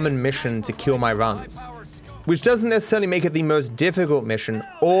most common mission to kill my runs, which doesn't necessarily make it the most difficult mission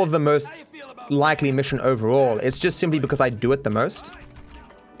or the most likely mission overall. It's just simply because I do it the most.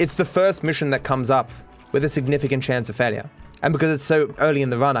 It's the first mission that comes up with a significant chance of failure. And because it's so early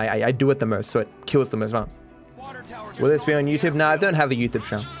in the run, I do it the most, so it kills the most runs. Will this be on YouTube? No, I don't have a YouTube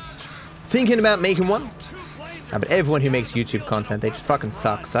channel. Thinking about making one? No, but everyone who makes YouTube content, they just fucking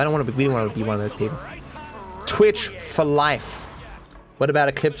suck, so I don't want to be, really want to be one of those people. Twitch for life. What about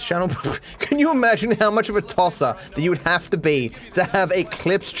a clips channel? Can you imagine how much of a tosser that you would have to be to have a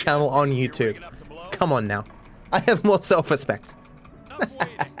clips channel on YouTube? Come on now. I have more self-respect.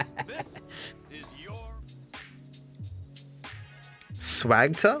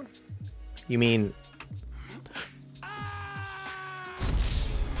 Swagter? You mean...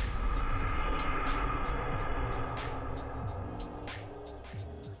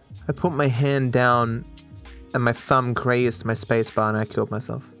 I put my hand down and my thumb grazed my spacebar and I killed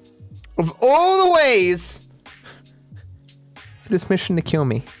myself. Of all the ways for this mission to kill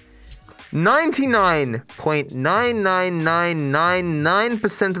me,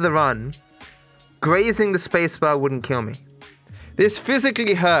 99.99999% of the run, grazing the spacebar wouldn't kill me. This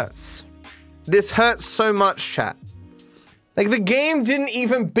physically hurts. This hurts so much, chat. Like, the game didn't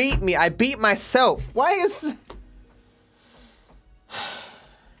even beat me. I beat myself. Why is...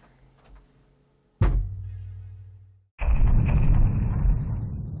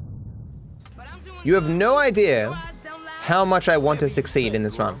 You have no idea how much I want to succeed in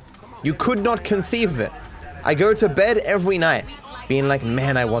this run. You could not conceive of it. I go to bed every night being like,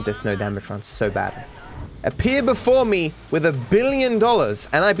 man, I want this no damage run so badly. Appear before me with $1 billion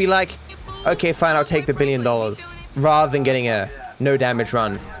and I'd be like, okay, fine, I'll take the $1 billion rather than getting a no damage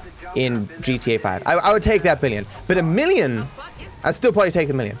run in GTA 5. I would take that billion. But $1 million, I'd still probably take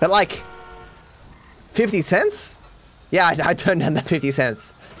the $1 million. But like, 50 cents? Yeah, I'd turn down that 50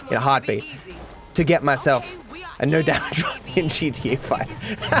 cents in a heartbeat to get myself a no damage run in GTA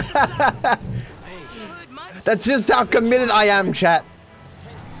 5. That's just how committed I am, chat.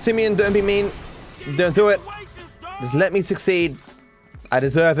 Simeon, don't be mean. Don't do it. Just let me succeed. I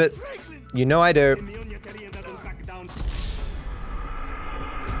deserve it. You know I do.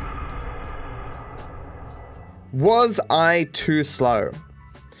 Was I too slow?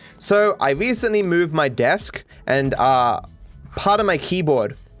 So I recently moved my desk and part of my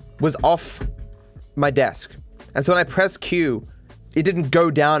keyboard was off my desk. And so when I pressed Q, it didn't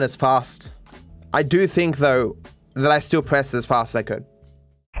go down as fast. I do think though that I still pressed as fast as I could.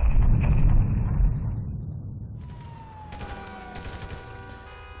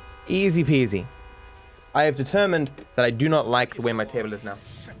 Easy peasy. I have determined that I do not like the way my table is now.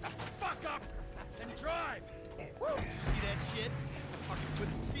 Shut the fuck up and drive. See that shit? Fucking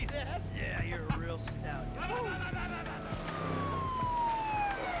couldn't see that? Yeah, you're a real stout.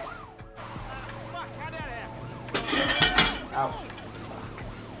 Fuck, how'd that happen? Ouch.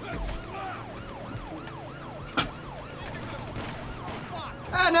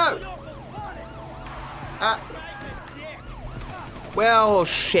 Ah, no! Well,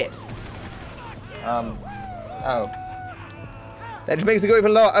 shit. Oh. That just makes it go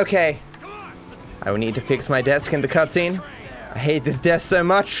even lower. Okay. I will need to fix my desk in the cutscene. I hate this desk so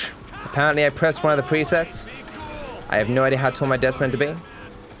much. Apparently I pressed one of the presets. I have no idea how tall my desk's meant to be.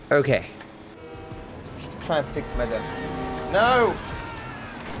 Okay. try and fix my desk. No!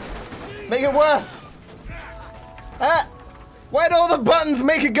 Make it worse! Ah! Why'd all the buttons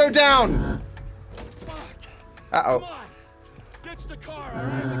make it go down? Uh-oh. Come on. Ditch the car, all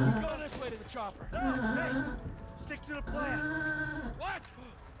right? We can go this way to the chopper. Hey, stick to the plan. What?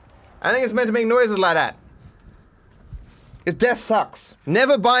 I think it's meant to make noises like that. His desk sucks.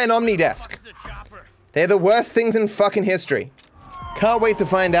 Never buy an Omni desk. Fuck's the chopper. They're the worst things in fucking history. Can't wait to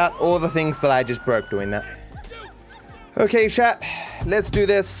find out all the things that I just broke doing that. Okay, chat. Let's do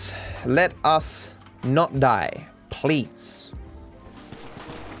this. Let us not die. Please.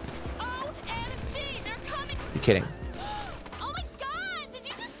 OMG, they're coming. You're kidding. Oh my god, did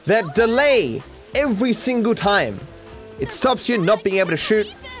you just That delay every single time. It stops you not being able to shoot.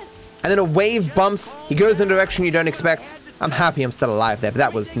 And then a wave bumps. He goes in a direction you don't expect. I'm happy I'm still alive there, but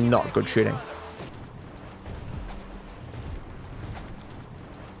that was not good shooting.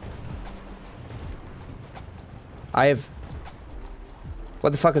 I have... What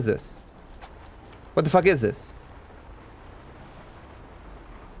the fuck is this? What the fuck is this?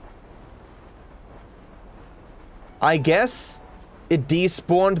 I guess it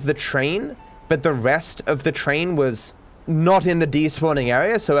despawned the train, but the rest of the train was not in the despawning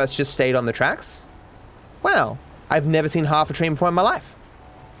area, so it's just stayed on the tracks? Wow, I've never seen half a train before in my life.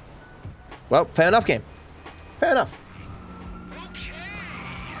 Well, fair enough, game. Fair enough.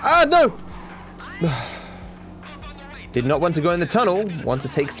 Ah, no! Did not want to go in the tunnel, want to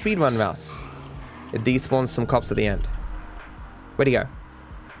take speedrun routes. It despawns some cops at the end. Where'd he go?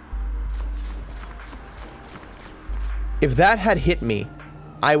 If that had hit me,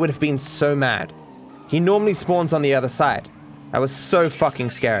 I would have been so mad. He normally spawns on the other side. That was so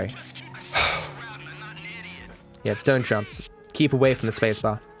fucking scary. Yeah, don't jump. Keep away from the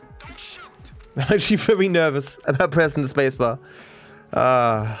spacebar. I'm actually very nervous about pressing the spacebar.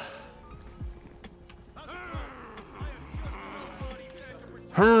 Blah.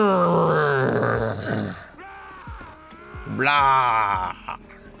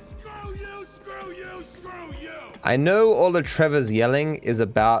 Screw you, screw you, screw you! I know all of Trevor's yelling is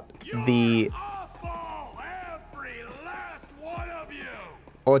about the Awful, every last one of you!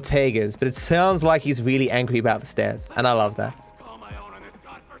 Ortegas, but it sounds like he's really angry about the stairs, and I love that. Call my own on this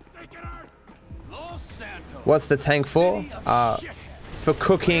godforsaken earth! Los Santos. What's the tank for? For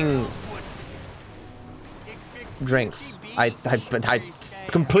cooking drinks. I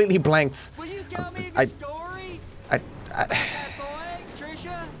completely blanked.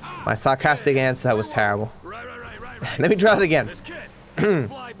 My sarcastic answer was terrible. Let me try it again.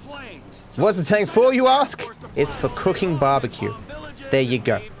 What's the tank for, you ask? It's for cooking barbecue. There you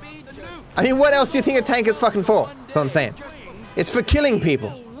go. I mean, what else do you think a tank is fucking for? That's what I'm saying. It's for killing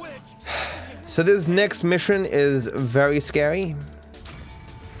people. So this next mission is very scary.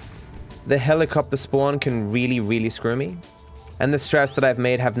 The helicopter spawn can really screw me. And the strats that I've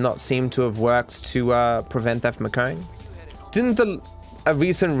made have not seemed to have worked to prevent that from occurring. Didn't a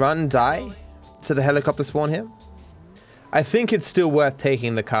recent run die to the helicopter spawn here? I think it's still worth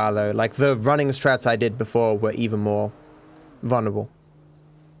taking the car though. Like the running strats I did before were even more vulnerable.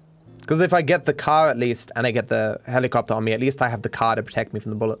 Because if I get the car at least, and I get the helicopter on me, at least I have the car to protect me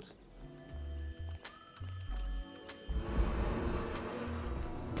from the bullets.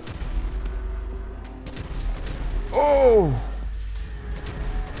 Oh!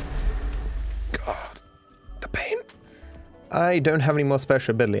 God. The pain. I don't have any more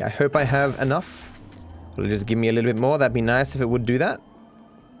special ability. I hope I have enough. Will it just give me a little bit more? That'd be nice if it would do that.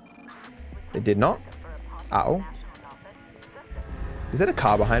 It did not. Uh-oh. Is that a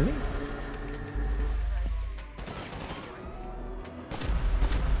car behind me?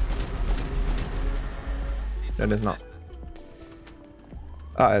 No, there's not.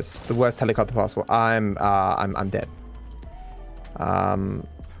 Oh, it's the worst helicopter possible. I'm dead. I'm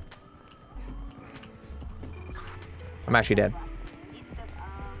actually dead.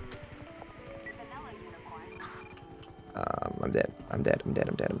 I'm dead. I'm dead. I'm dead.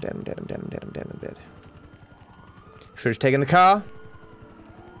 I'm dead. I'm dead. I'm dead. I'm dead. I'm dead. I'm dead. I'm dead. Should have just taken the car.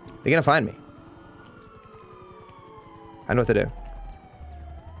 They're gonna find me. I know what to do.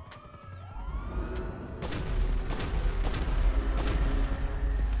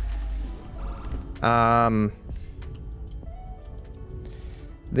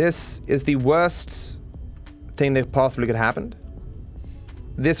 This is the worst thing that possibly could happen.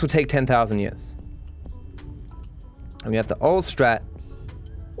 This would take 10,000 years. And we have the old strat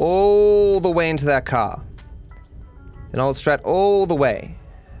all the way into that car. An old strat all the way.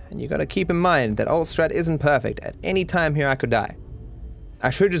 And you gotta keep in mind that old strat isn't perfect. At any time here I could die. I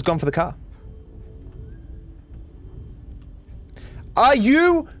should have just gone for the car. Are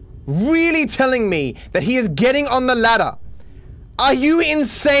you really telling me that he is getting on the ladder? Are you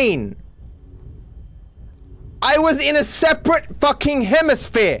insane? I was in a separate fucking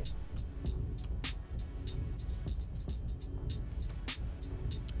hemisphere.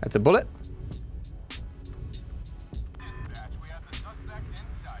 That's a bullet.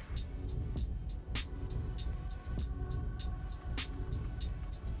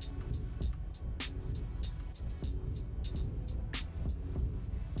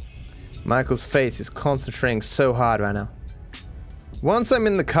 Michael's face is concentrating so hard right now. Once I'm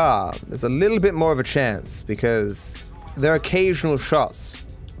in the car, there's a little bit more of a chance because their occasional shots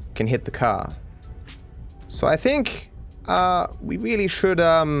can hit the car. So I think we really should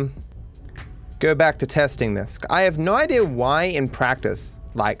go back to testing this. I have no idea why in practice,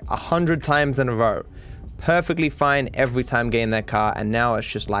 like 100 times in a row, perfectly fine every time getting that car, and now it's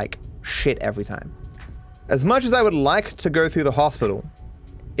just like shit every time. As much as I would like to go through the hospital,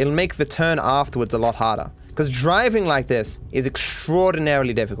 it'll make the turn afterwards a lot harder. Because driving like this is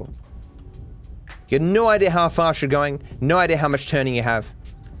extraordinarily difficult. You have no idea how fast you're going, no idea how much turning you have.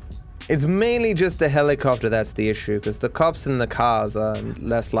 It's mainly just the helicopter that's the issue, because the cops in the cars are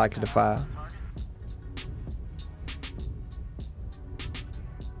less likely to fire.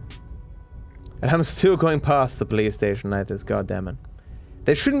 And I'm still going past the police station like this, goddammit.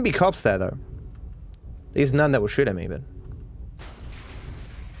 There shouldn't be cops there though. There's none that will shoot at me, but...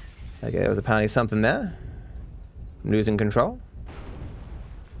 Okay, there was apparently something there. I'm losing control.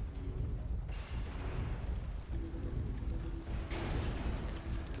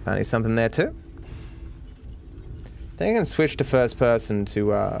 There's apparently something there too. I think I can switch to first person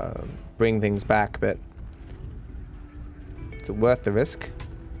to bring things back, but is it worth the risk?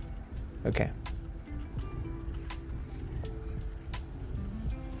 Okay.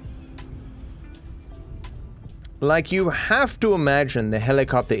 Like, you have to imagine the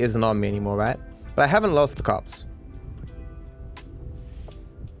helicopter isn't on me anymore, right? But I haven't lost the cops.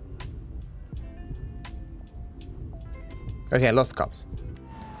 Okay, I lost the cops.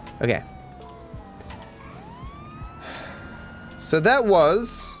 Okay. So that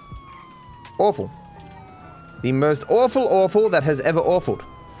was awful. The most awful that has ever awfuled.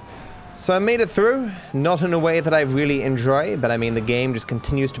 So I made it through, not in a way that I really enjoy, but I mean the game just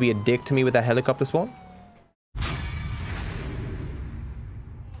continues to be a dick to me with that helicopter spawn.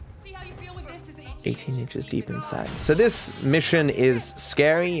 18 inches deep inside. So this mission is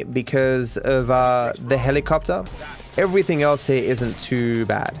scary because of the helicopter. Everything else here isn't too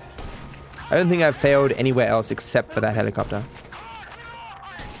bad. I don't think I've failed anywhere else except for that helicopter.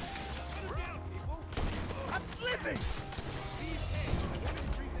 I'm slipping.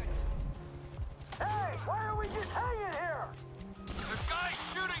 Hey, why are we just hanging here? The guy's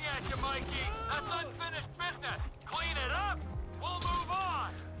shooting at you, Mikey. That's unfinished business. Clean it up. We'll move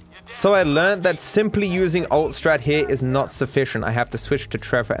on. So I learned that simply using alt strat here is not sufficient. I have to switch to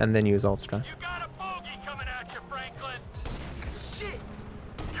Trevor and then use alt strat. You got a bogey coming at you, Franklin. Shit.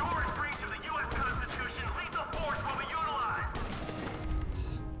 You're in breach of the U.S. Constitution. Lethal force will be utilized.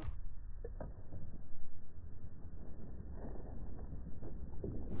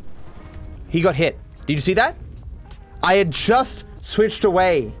 He got hit. Did you see that? I had just switched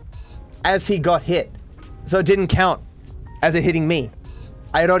away as he got hit. So it didn't count as it hitting me.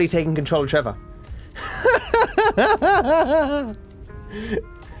 I had already taken control of Trevor.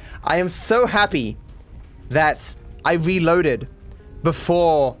 I am so happy that I reloaded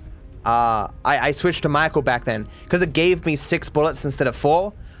before I switched to Michael back then, because it gave me 6 bullets instead of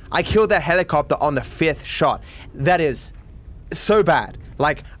 4. I killed that helicopter on the 5th shot. That is so bad.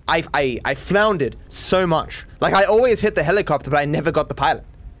 Like, I floundered so much. Like, I always hit the helicopter, but I never got the pilot.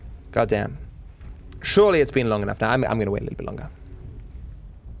 Goddamn. Surely it's been long enough now. I'm gonna wait a little bit longer.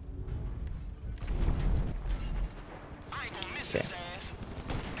 Yeah.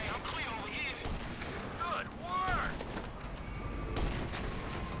 Good work.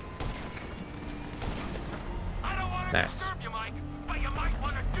 I don't want to Nice. disturb you, Mike, but you might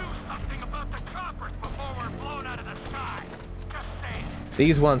want to do something about the choppers before we're blown out of the sky. Just saying.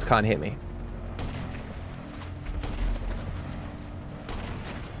 These ones can't hit me.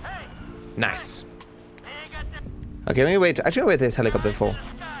 Hey, Nice. they ain't got this Okay, let me wait. Actually, wait this helicopter fall. in the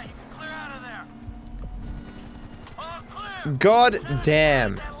sky. You can clear out of there. All clear. God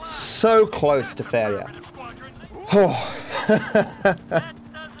damn. So close to failure. Squadron. Oh. That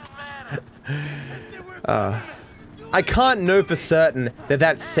doesn't matter. I can't know for certain that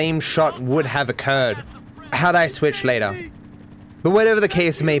that same shot would have occurred had I switched later. But whatever the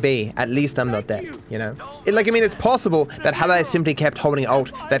case may be, at least I'm not dead, you know? Like, I mean, it's possible that had I simply kept holding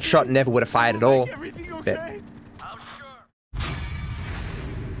alt, that shot never would have fired at all. Everything But okay? I'm sure.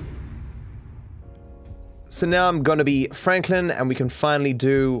 So now I'm gonna be Franklin, and we can finally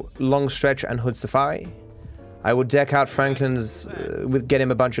do Long Stretch and Hood Safari. I will deck out Franklin's, get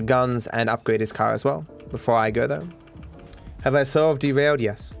him a bunch of guns and upgrade his car as well, before I go though. Have I solved derailed?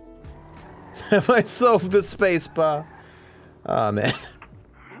 Yes. Have I solved the space bar? Oh man.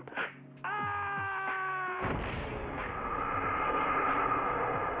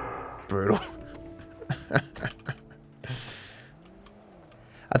 Brutal.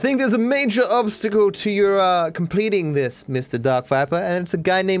 I think there's a major obstacle to your completing this, Mr. DarkViper, and it's a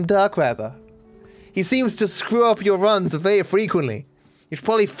guy named DarkViper. He seems to screw up your runs very frequently. You should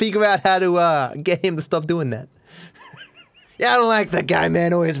probably figure out how to get him to stop doing that. Yeah, I don't like that guy,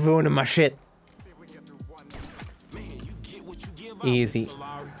 man. Always ruining my shit. Easy.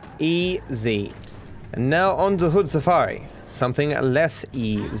 Easy. And now on to Hood Safari. Something less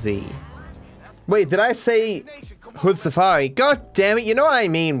easy. Wait, did I say Hood Safari? God damn it, you know what I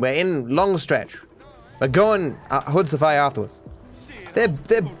mean. We're in Long Stretch. We're going Hood Safari afterwards. They're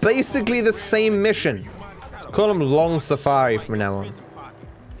basically the same mission. Call them Long Safari from now on.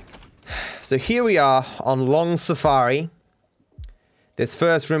 So here we are on Long Safari. This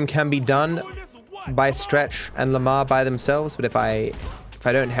first room can be done by Stretch and Lamar by themselves, but if I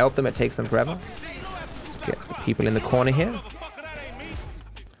don't help them, it takes them forever. Let's get the people in the corner here.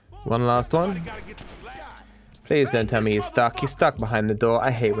 One last one. Please don't tell me he's stuck. He's stuck behind the door. I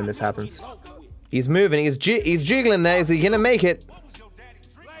hate when this happens. He's moving. He's jiggling there. Is he gonna make it?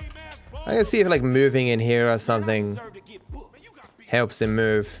 I can see if like moving in here or something helps him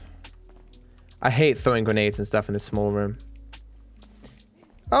move. I hate throwing grenades and stuff in this small room.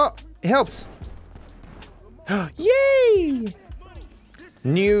 Oh, it helps. Yay!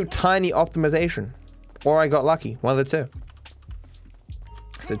 New tiny optimization. Or I got lucky. One of the two.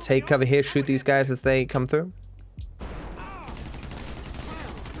 So take cover here, shoot these guys as they come through.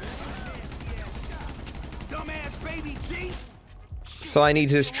 So I need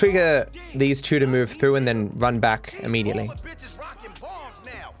to just trigger these two to move through and then run back immediately.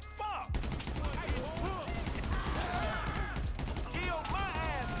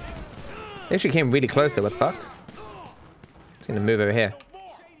 They actually came really close there, what the fuck? Just gonna move over here.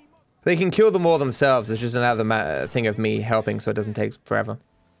 They can kill them all themselves, it's just another thing of me helping so it doesn't take forever.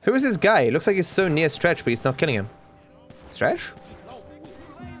 Who is this guy? It looks like he's so near Stretch, but he's not killing him. Stretch?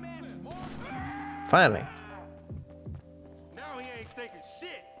 Finally.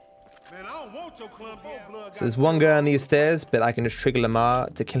 So there's one guy on these stairs, but I can just trigger Lamar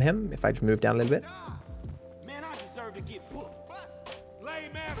to kill him if I just move down a little bit.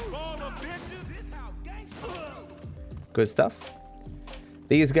 Good stuff.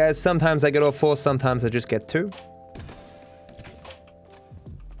 These guys, sometimes I get all four, sometimes I just get two.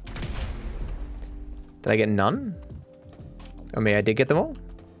 Did I get none? I mean, I did get them all.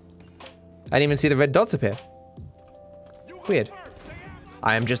 I didn't even see the red dots appear. Weird.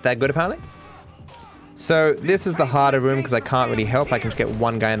 I am just that good, apparently. So, this is the harder room because I can't really help. I can just get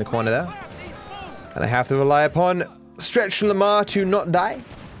one guy in the corner there. And I have to rely upon Stretch and Lamar to not die,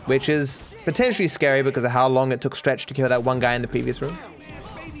 which is potentially scary because of how long it took Stretch to kill that one guy in the previous room.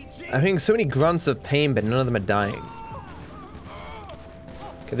 I'm hearing so many grunts of pain, but none of them are dying.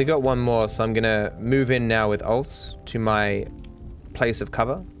 Okay, they got one more, so I'm gonna move in now with ults to my place of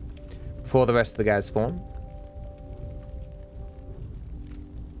cover before the rest of the guys spawn.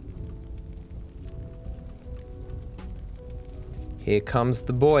 Here comes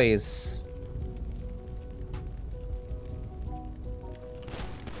the boys.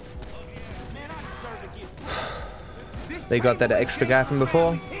 They got that extra guy from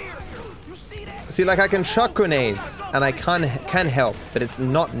before. See, like I can chuck grenades, and I can help, but it's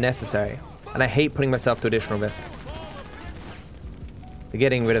not necessary. And I hate putting myself to additional risk. They're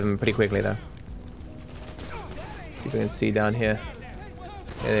getting rid of them pretty quickly, though. See if we can see down here. Yeah,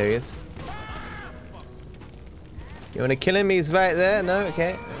 there he is. You want to kill him? He's right there. No?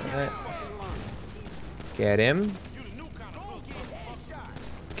 Okay. Right. Get him.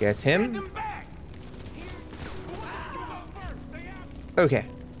 Get him. Okay.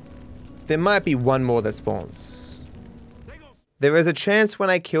 There might be one more that spawns. There is a chance when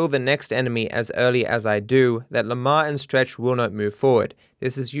I kill the next enemy as early as I do that Lamar and Stretch will not move forward.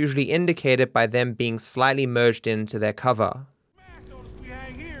 This is usually indicated by them being slightly merged into their cover.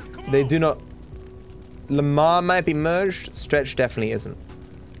 They do not... Lamar might be merged, Stretch definitely isn't.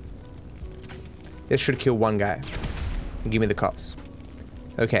 This should kill one guy. And give me the cops.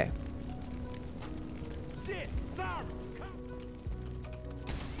 Okay.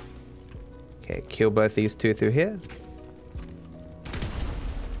 Okay, kill both these two through here.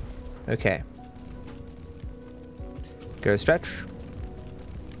 Okay. Go Stretch.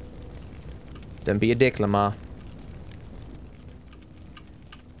 Don't be a dick, Lamar.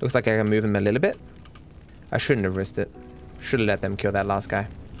 Looks like I can move him a little bit. I shouldn't have risked it. Should have let them kill that last guy.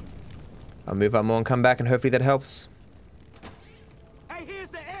 I'll move up more and come back, and hopefully that helps. Hey, here's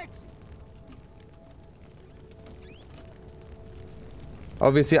the X.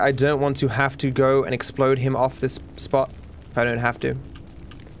 Obviously, I don't want to have to go and explode him off this spot if I don't have to.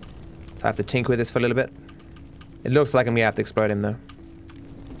 So I have to tinker with this for a little bit. It looks like I'm gonna have to explode him though.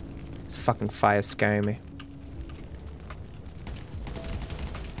 This fucking fire's scaring me.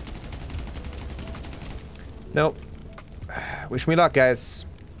 Nope. Wish me luck, guys.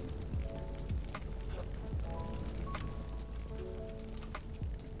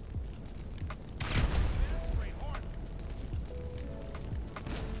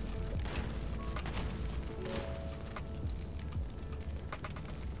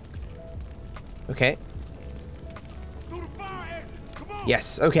 Okay.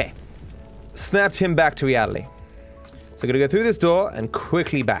 Yes, okay. Snapped him back to reality. So I'm gonna go through this door and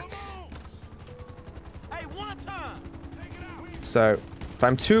quickly back. So, if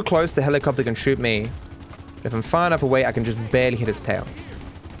I'm too close, the helicopter can shoot me. If I'm far enough away, I can just barely hit its tail.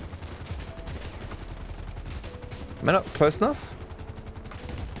 Am I not close enough?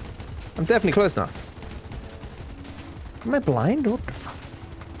 I'm definitely close enough. Am I blind? What the fuck?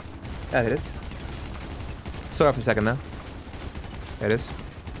 There it is. Saw it for a second there. There it is.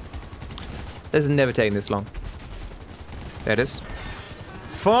 This is never taking this long. There it is.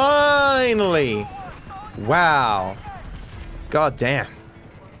 Finally! Wow. God damn.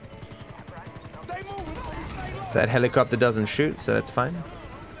 So that helicopter doesn't shoot, so that's fine.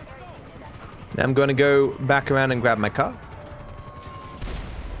 Now I'm going to go back around and grab my car.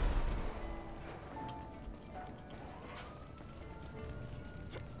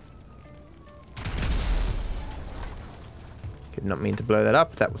 Did not mean to blow that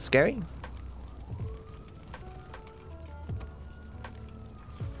up. That was scary.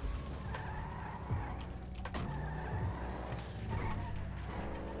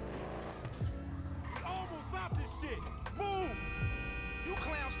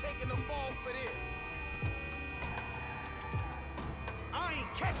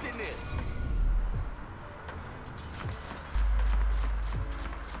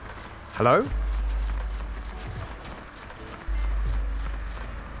 Hello?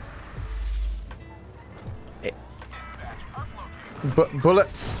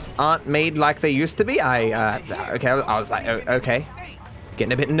 Bullets aren't made like they used to be? Okay, I was like, okay.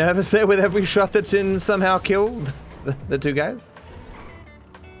 Getting a bit nervous there with every shot that's in somehow killed the two guys.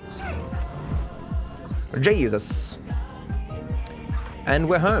 Jesus. And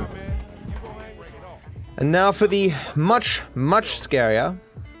we're home. And now for the much, much scarier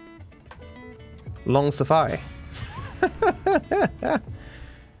long safari.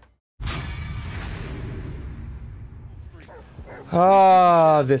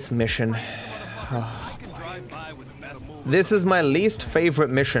 Ah, this mission. Oh. This is my least favorite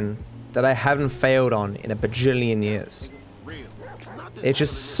mission that I haven't failed on in a bajillion years. It's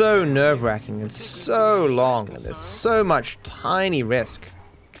just so nerve-wracking and so long, and there's so much tiny risk.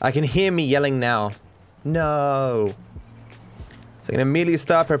 I can hear me yelling now. No. So I'm gonna immediately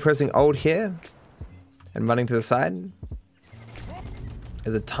start by pressing Alt here and running to the side.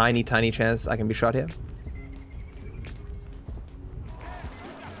 There's a tiny, tiny chance I can be shot here.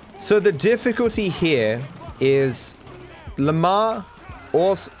 So the difficulty here is Lamar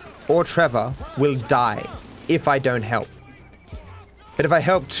or Trevor will die if I don't help. But if I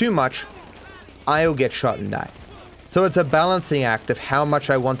help too much, I'll get shot and die. So it's a balancing act of how much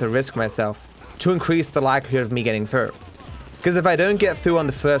I want to risk myself to increase the likelihood of me getting through. Because if I don't get through on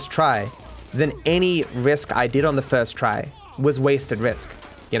the first try, then any risk I did on the first try was wasted risk,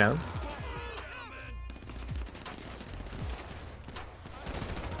 you know?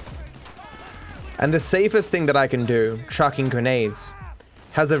 And the safest thing that I can do, chucking grenades,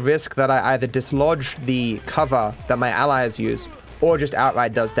 has a risk that I either dislodge the cover that my allies use, or just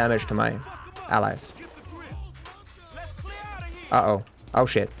outright does damage to my allies. Uh-oh. Oh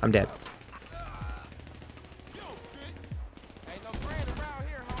shit, I'm dead.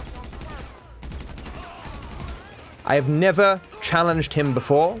 I have never challenged him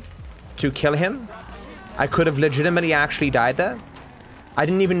before to kill him. I could have legitimately actually died there. I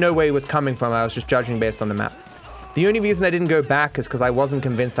didn't even know where he was coming from. I was just judging based on the map. The only reason I didn't go back is because I wasn't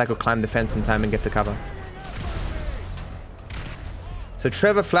convinced I could climb the fence in time and get to cover. So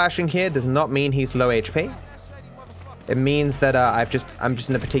Trevor flashing here does not mean he's low HP. It means that I'm just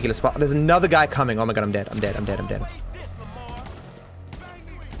in a particular spot. There's another guy coming. Oh my god, I'm dead. I'm dead. I'm dead. I'm dead.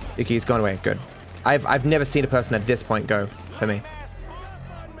 Okay, he's gone away. Good. I've never seen a person at this point go for me.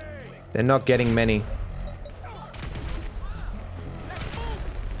 They're not getting many.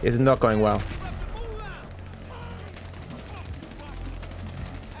 It's not going well.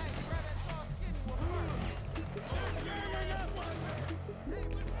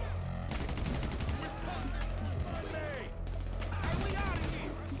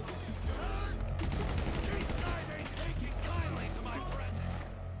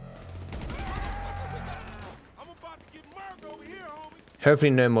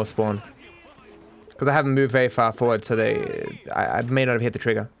 Hopefully no more spawn. Because I haven't moved very far forward, so I may not have hit the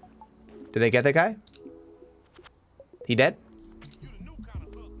trigger. Did they get that guy? He dead?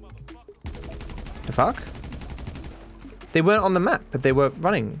 The fuck? They weren't on the map, but they were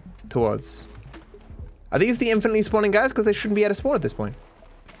running towards. Are these the infinitely spawning guys? Because they shouldn't be able to spawn at this point.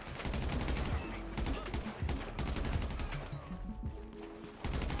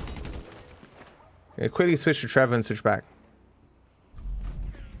 Okay, quickly switch to Trevor and switch back.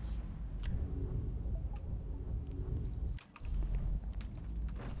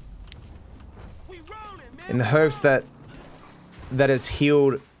 In the hopes that that has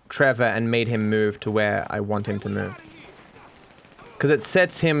healed Trevor and made him move to where I want him to move. Because it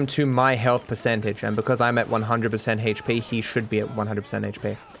sets him to my health percentage, and because I'm at 100% HP, he should be at 100%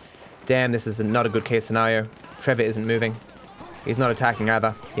 HP. Damn, this is not a good case scenario. Trevor isn't moving. He's not attacking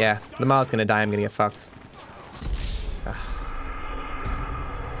either. Yeah, Lamar's gonna die, I'm gonna get fucked.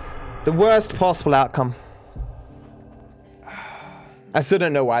 The worst possible outcome. I still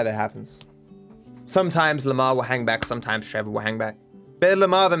don't know why that happens. Sometimes Lamar will hang back, sometimes Trevor will hang back. Better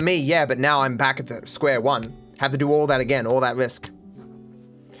Lamar than me, yeah, but now I'm back at the square one. Have to do all that again, all that risk.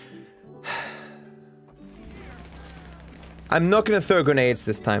 I'm not gonna throw grenades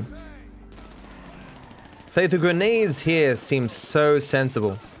this time. So the grenades here seem so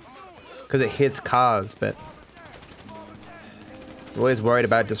sensible. Because it hits cars, but... I'm always worried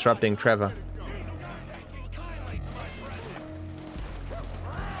about disrupting Trevor.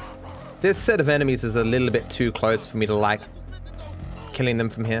 This set of enemies is a little bit too close for me to like killing them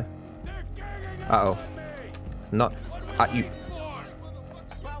from here. Uh-oh. It's not... you...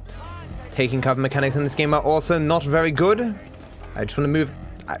 Taking cover mechanics in this game are also not very good. I just want to move...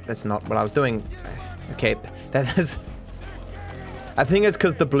 that's not what I was doing. Okay, that is... I think it's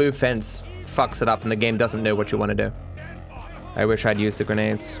because the blue fence fucks it up and the game doesn't know what you want to do. I wish I'd used the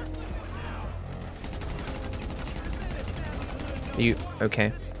grenades. Are you...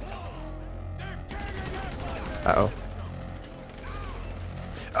 okay. Uh-oh.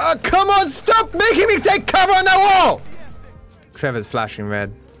 Oh, come on! Stop making me take cover on that wall! Trevor's flashing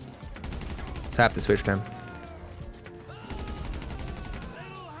red. So I have to switch to him.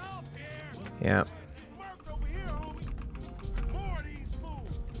 Yeah.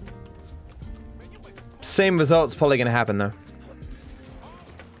 Same result's probably gonna happen though.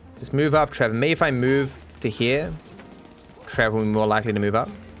 Just move up, Trevor. Maybe if I move to here, Trevor will be more likely to move up.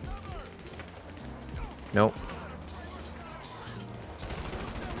 Nope.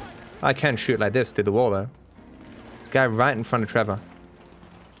 I can shoot like this through the wall though. This guy right in front of Trevor.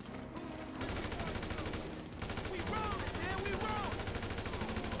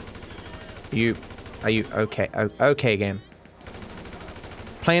 Are you okay? Okay, game.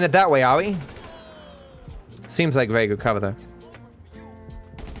 Playing it that way, are we? Seems like very good cover though.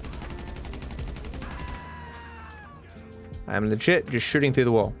 I'm legit just shooting through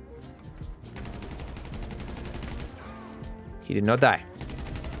the wall. He did not die.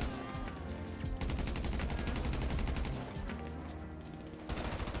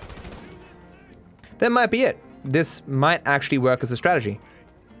 That might be it. This might actually work as a strategy.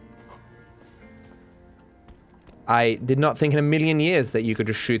 I did not think in a million years that you could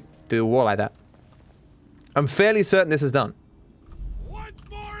just shoot through the wall like that. I'm fairly certain this is done. Once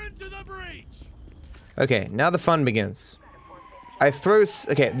more into the breach. Okay, now the fun begins. I throw...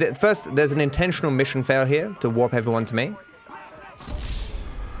 okay, first there's an intentional mission fail here to warp everyone to me.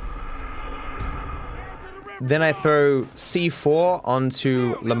 Then I throw C4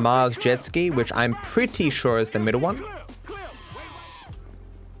 onto Lamar's jet ski, which I'm pretty sure is the middle one.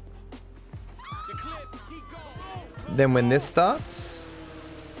 Then when this starts,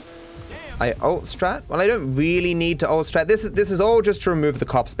 I ult strat. Well, I don't really need to ult strat. This is all just to remove the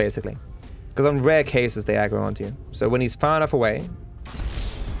cops, basically. Because on rare cases, they aggro onto you. So when he's far enough away,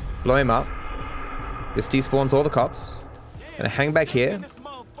 blow him up. This despawns all the cops. And I hang back here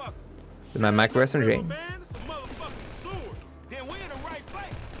with my micro SMG.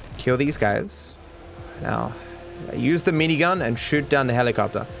 Kill these guys. Now, I use the minigun and shoot down the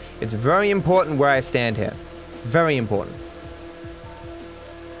helicopter. It's very important where I stand here. Very important.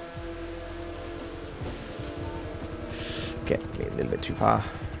 Okay, maybe a little bit too far.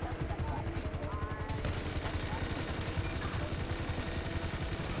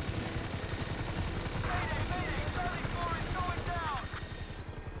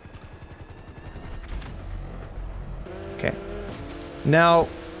 Now,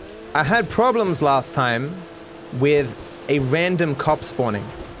 I had problems last time with a random cop spawning.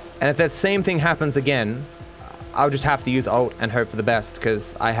 And if that same thing happens again, I'll just have to use ult and hope for the best,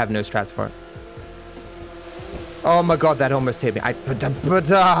 because I have no strats for it. Oh my god, that almost hit me.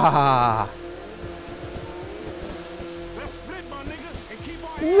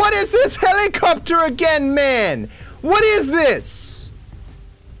 What is this helicopter again, man? What is this?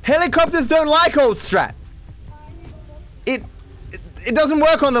 Helicopters don't like ult strat. It doesn't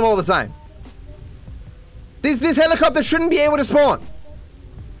work on them all the time. This helicopter shouldn't be able to spawn.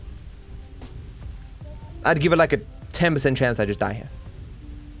 I'd give it like a 10% chance I just die here.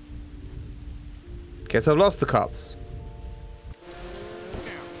 Okay, so I've lost the cops.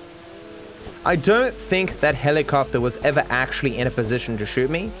 I don't think that helicopter was ever actually in a position to shoot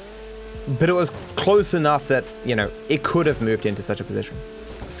me, but it was close enough that, you know, it could have moved into such a position.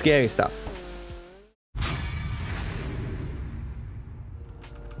 Scary stuff.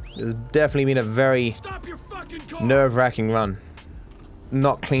 This has definitely been a very nerve-wracking run.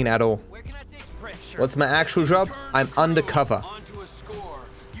 Not clean at all. What's my actual job? I'm undercover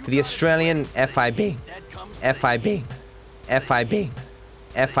for the Australian FIB. FIB. FIB.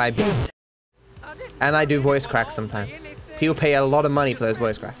 FIB. And I do voice cracks sometimes. People pay a lot of money for those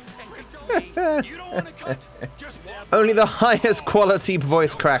voice cracks. Only the highest quality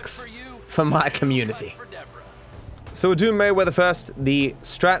voice cracks for my community. So we'll do Merryweather first. The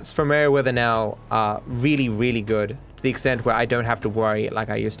strats for Merryweather now are really, really good, to the extent where I don't have to worry like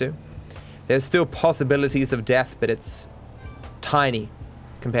I used to. There's still possibilities of death, but it's tiny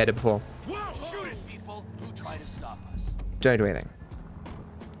compared to before. Don't do anything.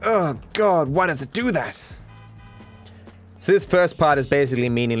 Oh god, why does it do that? So this first part is basically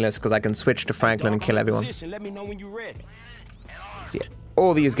meaningless because I can switch to Franklin and kill everyone. See,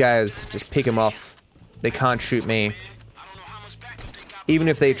 all these guys, just pick them off. They can't shoot me. Even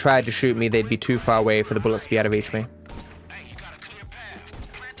if they tried to shoot me, they'd be too far away for the bullets to be able to reach me.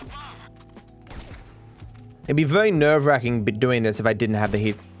 It'd be very nerve-wracking doing this if I didn't have the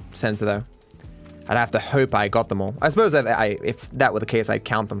heat sensor, though. I'd have to hope I got them all. I suppose if that were the case, I'd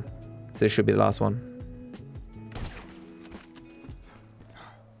count them. This should be the last one.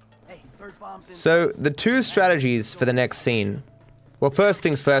 So, the two strategies for the next scene. Well, first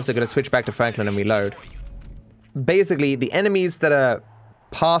things first, I'm going to switch back to Franklin and reload. Basically, the enemies that are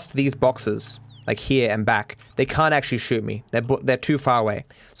past these boxes, like here and back, they can't actually shoot me. They're too far away.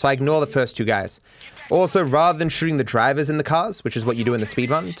 So I ignore the first two guys. Also, rather than shooting the drivers in the cars, which is what you do in the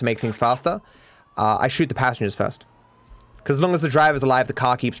speedrun to make things faster, I shoot the passengers first. Because as long as the driver's alive, the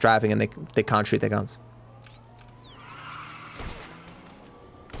car keeps driving and they can't shoot their guns.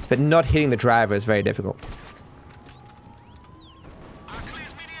 But not hitting the driver is very difficult.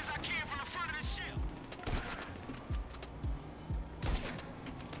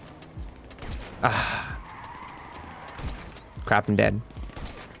 Ah. Crap, I'm dead.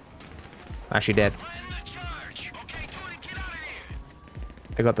 Actually dead.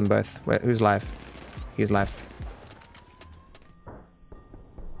 I got them both. Wait, who's live? He's live.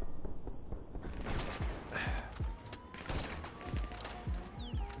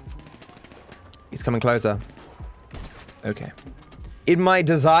 He's coming closer. Okay. In my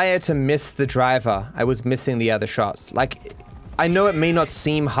desire to miss the driver, I was missing the other shots. Like, I know it may not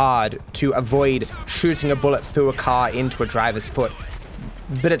seem hard to avoid shooting a bullet through a car into a driver's foot,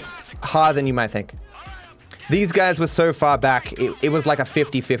 but it's harder than you might think. These guys were so far back, it was like a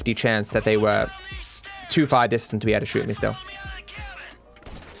 50-50 chance that they were too far distant to be able to shoot me still.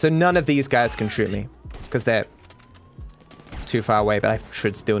 So none of these guys can shoot me, because they're too far away, but I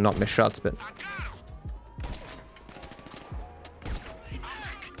should still not miss shots, but...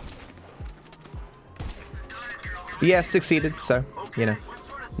 But yeah, succeeded, so, you know.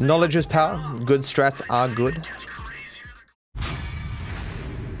 Knowledge is power, good strats are good.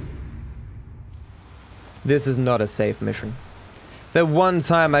 This is not a safe mission. The one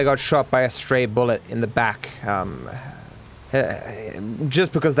time I got shot by a stray bullet in the back,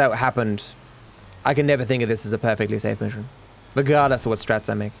 just because that happened, I can never think of this as a perfectly safe mission. Regardless of what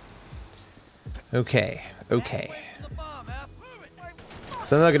strats I make. Okay, okay.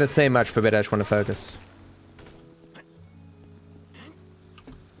 So I'm not gonna say much for a bit, I just want to focus.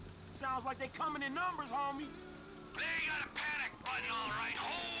 Sounds like they coming in numbers, homie. They got a panic button, all right.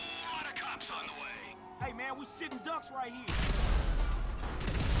 Whole lot of cops on the way. Hey, man, we sitting ducks right here.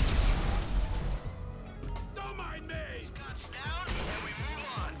 Don't mind me! Guns down, and we move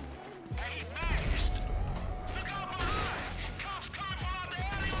on. Hey, next. Look out behind. Cops coming from out the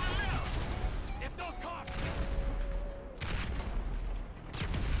alley on the left. If those cops...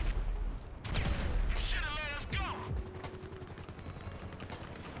 You should have let us go.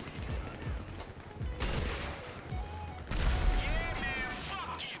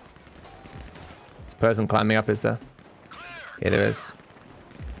 person climbing up, is there? Yeah, there is.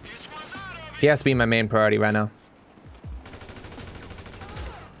 He has to be my main priority right now.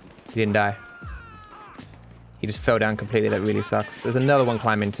 He didn't die. He just fell down completely. That really sucks. There's another one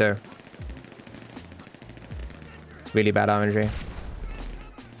climbing too. It's really bad RNG.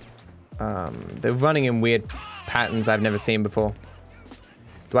 They're running in weird patterns I've never seen before.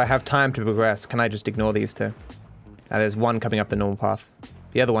 Do I have time to progress? Can I just ignore these two? There's one coming up the normal path.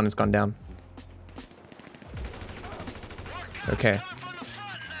 The other one has gone down. Okay.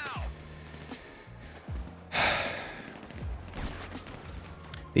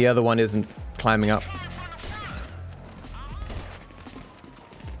 The other one isn't climbing up.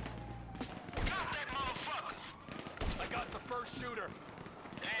 I got the first shooter.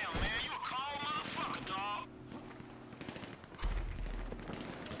 Damn, man, you a cold motherfucker, dog.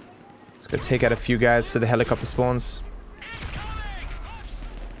 Let's go take out a few guys so the helicopter spawns.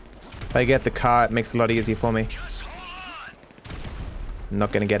 If I get the car, it makes it a lot easier for me. I'm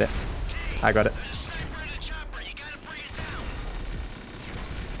not gonna get it. I got it.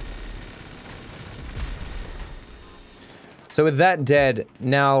 So with that dead,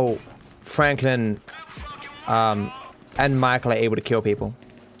 now Franklin and Michael are able to kill people.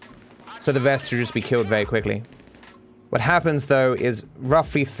 So the rest should just be killed very quickly. What happens though is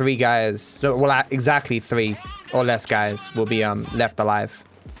roughly 3 guys, well exactly 3 or less guys will be left alive.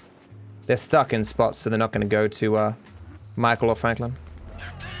 They're stuck in spots, so they're not going to go to Michael or Franklin.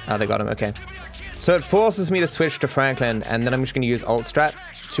 Oh, they got him, okay. So it forces me to switch to Franklin, and then I'm just going to use alt strat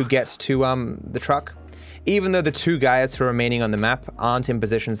to get to the truck. Even though the 2 guys who are remaining on the map aren't in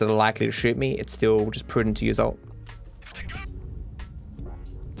positions that are likely to shoot me, it's still just prudent to use alt.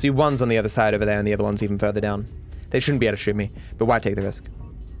 See, one's on the other side over there, and the other one's even further down. They shouldn't be able to shoot me, but why take the risk?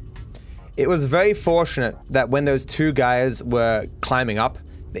 It was very fortunate that when those 2 guys were climbing up,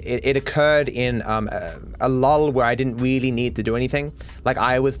 it occurred in a lull where I didn't really need to do anything. Like,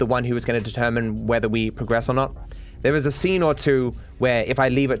 I was the one who was going to determine whether we progress or not. There was a scene or two where if I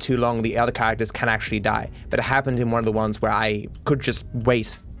leave it too long, the other characters can actually die. But it happened in one of the ones where I could just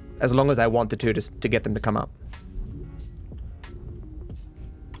wait as long as I wanted to get them to come up.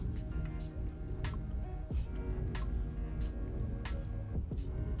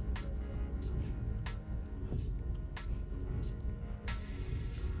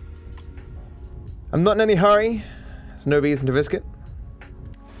 I'm not in any hurry. There's no reason to risk it.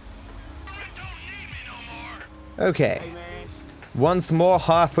 Okay. Once more,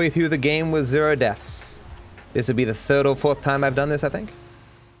 halfway through the game with 0 deaths. This would be the 3rd or 4th time I've done this, I think.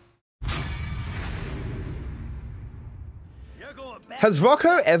 Has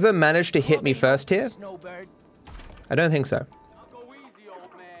Rocco ever managed to hit me first here? I don't think so.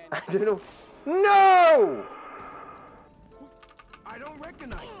 I don't know. No! I don't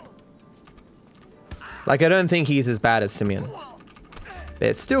recognize him. Like, I don't think he's as bad as Simeon. But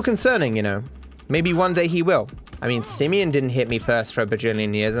it's still concerning, you know. Maybe one day he will. I mean, Simeon didn't hit me first for a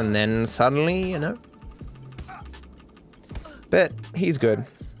bajillion years, and then suddenly, you know. But he's good.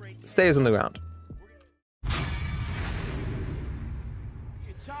 Stays on the ground.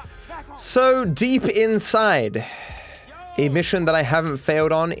 So, deep inside. A mission that I haven't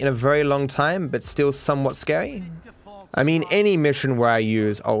failed on in a very long time, but still somewhat scary. I mean, any mission where I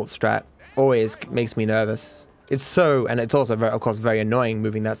use alt strat always makes me nervous. It's so, and it's also, of course, very annoying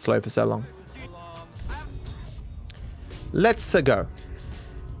moving that slow for so long. Let's go.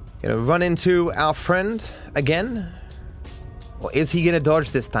 Gonna run into our friend again. Or is he gonna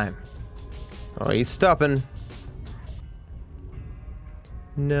dodge this time? Oh, he's stopping.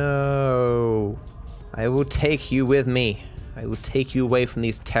 No. I will take you with me. I will take you away from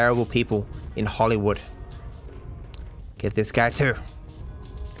these terrible people in Hollywood. Get this guy too.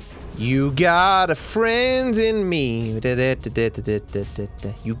 You got a friend in me. You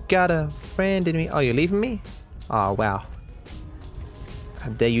got a friend in me. Oh, you're leaving me? Oh, wow. How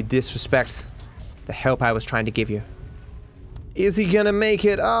dare you disrespect the help I was trying to give you. Is he gonna make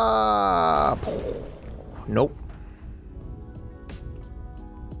it? Ah, nope.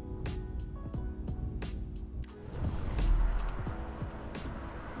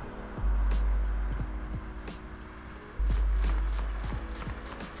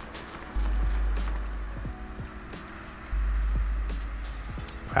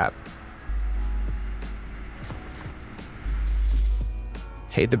 Crap.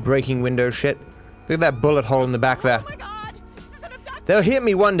 Hate the breaking window shit. Look at that bullet hole in the back there. Oh my God! This is an abduction! They'll hit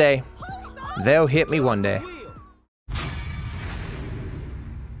me one day. Hold on! They'll hit me one day.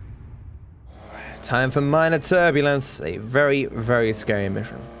 Time for minor turbulence. A very, very scary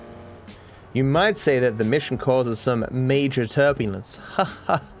mission. You might say that the mission causes some major turbulence. Ha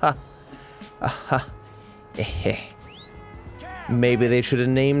ha ha. Maybe they should have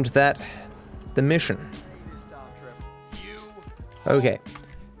named that the mission. Okay.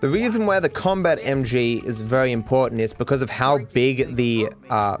 The reason why the combat MG is very important is because of how big the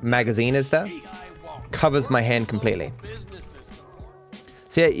magazine is there. Covers my hand completely.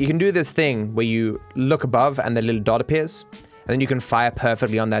 So yeah, you can do this thing where you look above and the little dot appears, and then you can fire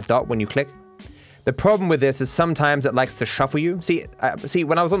perfectly on that dot when you click. The problem with this is sometimes it likes to shuffle you. See,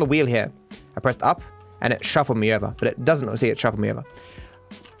 when I was on the wheel here, I pressed up and it shuffled me over, but it doesn't see it shuffled me over.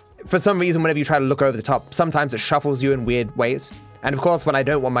 For some reason, whenever you try to look over the top, sometimes it shuffles you in weird ways. And of course, when I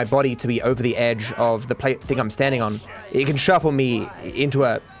don't want my body to be over the edge of the thing I'm standing on, it can shuffle me into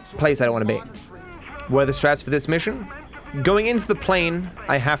a place I don't want to be. What are the strats for this mission? Going into the plane,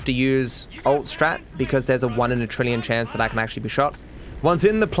 I have to use alt strat because there's a 1 in a trillion chance that I can actually be shot. Once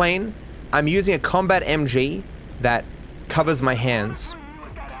in the plane, I'm using a combat MG that covers my hands.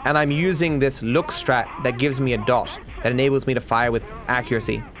 And I'm using this look strat that gives me a dot that enables me to fire with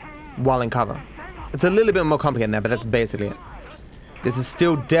accuracy while in cover. It's a little bit more complicated than that, but that's basically it. This is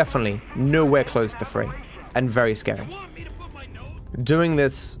still definitely nowhere close to free, and very scary. Doing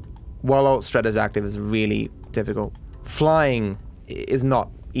this while alt strat is active is really difficult. Flying is not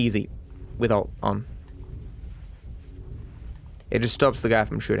easy with alt on. It just stops the guy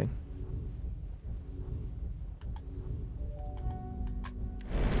from shooting.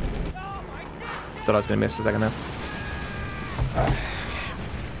 Thought I was gonna miss for a second there.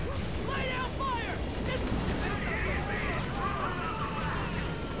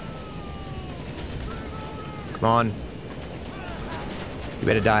 Come on. You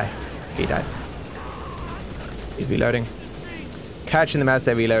better die. He died. He's reloading. Catching them as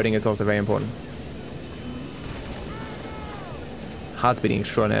they're reloading is also very important. Heart's beating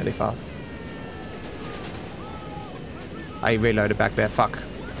extraordinarily fast. I reloaded back there. Fuck.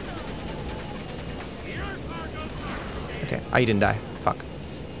 Okay. Oh, you didn't die. Fuck.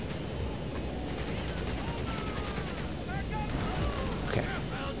 Okay.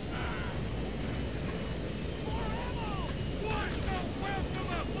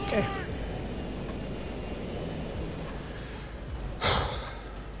 Okay.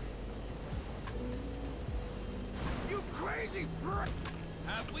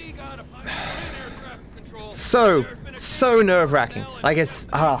 So nerve-wracking. Like it's,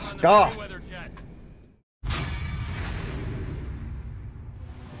 God.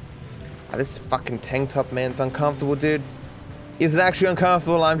 This fucking tank top, man's uncomfortable, dude. Is it actually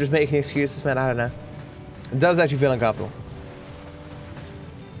uncomfortable? I'm just making excuses, man. I don't know. It does actually feel uncomfortable.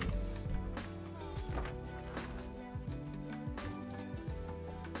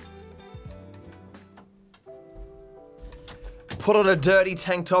 Put on a dirty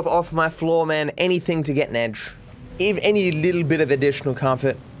tank top off my floor, man. Anything to get an edge. Even any little bit of additional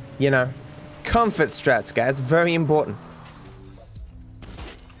comfort, you know. Comfort strats, guys. Very important.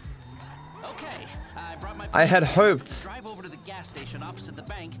 Okay, I brought my I had hoped. Drive over to the gas station opposite the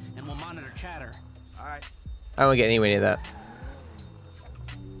bank and we'll monitor chatter. All right. I won't get anywhere near that.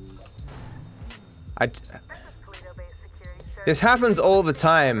 This happens all the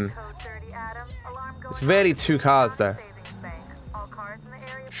time. It's rarely 2 cars, though.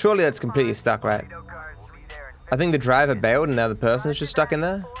 Surely that's completely stuck, right? I think the driver bailed and the other person's just stuck in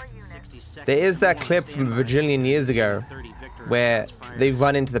there. There is that clip from a bajillion years ago where they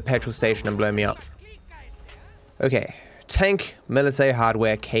run into the petrol station and blow me up. Okay. Tank, military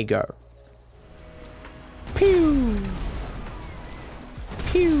hardware, K-Go. Pew!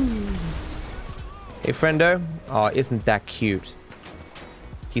 Pew! Hey, friendo. Oh, isn't that cute?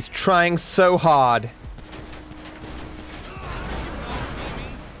 He's trying so hard.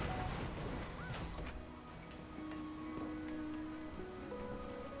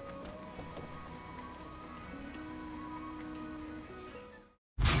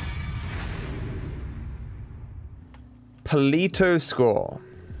 Polito score.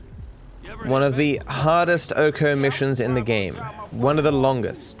 One of the hardest Oko missions in the game. One of the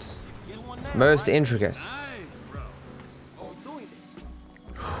longest. Most intricate.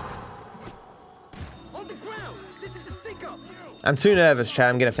 I'm too nervous, Chad.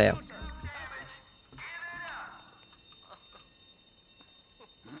 I'm gonna fail.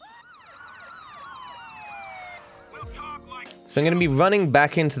 So I'm gonna be running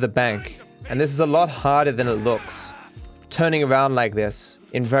back into the bank. And this is a lot harder than it looks. Turning around like this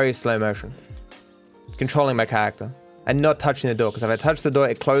in very slow motion. Controlling my character. And not touching the door, because if I touch the door,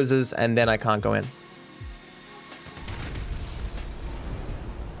 it closes and then I can't go in.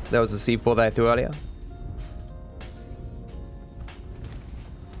 That was the C4 that I threw earlier.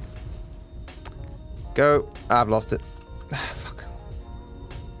 Go. I've lost it. Fuck.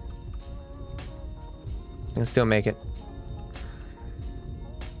 can still make it.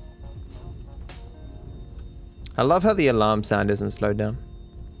 I love how the alarm sound isn't slowed down.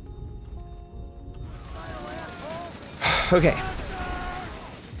 Okay.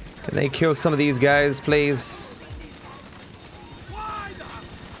 Can they kill some of these guys, please? Why the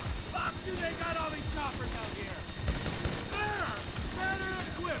fuck do they got all these choppers out here? They're better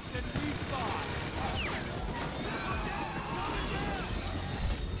equipped than we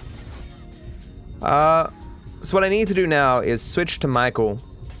thought. So what I need to do now is switch to Michael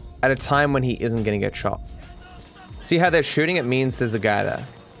at a time when he isn't gonna get shot. See how they're shooting? It means there's a guy there.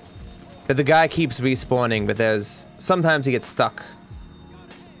 But the guy keeps respawning, but there's... sometimes he gets stuck.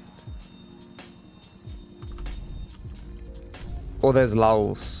 Or there's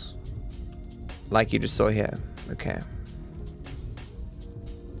lulls. Like you just saw here. Okay.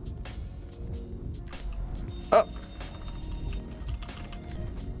 Oh!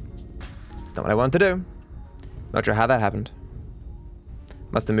 It's not what I want to do. Not sure how that happened.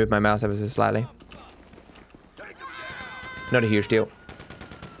 Must have moved my mouse ever so slightly. Not a huge deal.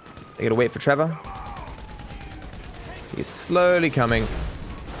 I gotta wait for Trevor. He's slowly coming.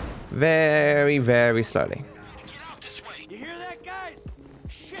 Very, very slowly. You hear that, guys?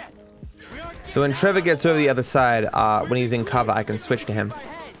 Shit. So when Trevor gets over the other side, when he's in cover, I can switch to him.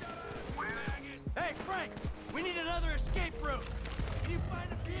 Hey, Frank, we need another escape route. Can you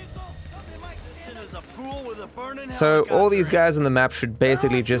find a vehicle? Something like this is a pool with a burning So all these guys on the map should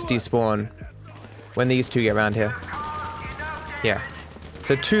basically just despawn when these two get around here. Yeah.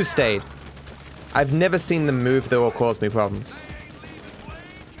 So 2 stayed. I've never seen them move though or cause me problems.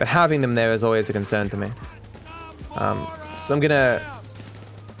 But having them there is always a concern to me. So I'm gonna...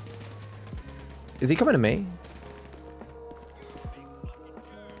 Is he coming to me?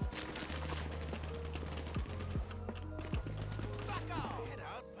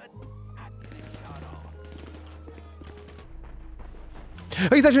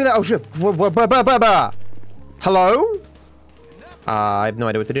 Oh, he's actually there. Oh shit. Hello? I have no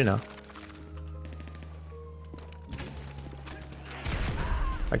idea what to do now.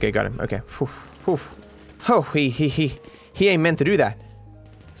 Okay, got him. Okay. Whew, whew. Oh, he ain't meant to do that.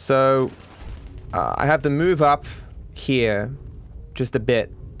 So, I have to move up here just a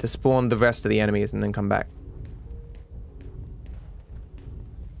bit to spawn the rest of the enemies and then come back.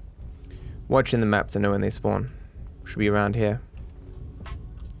 Watching the map to know when they spawn. Should be around here.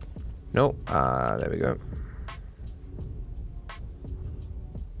 Nope. There we go.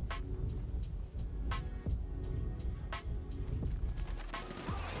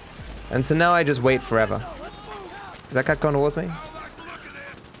 And so now I just wait forever. Is that guy coming towards me?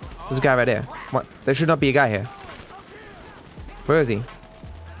 There's a guy right there. What? There should not be a guy here. Where is he?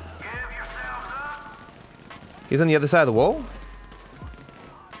 He's on the other side of the wall?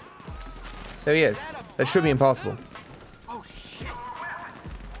 There he is. That should be impossible.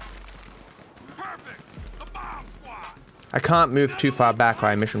 I can't move too far back or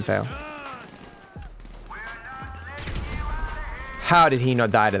I mission fail. How did he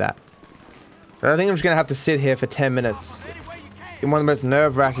not die to that? I think I'm just gonna have to sit here for 10 minutes in one of the most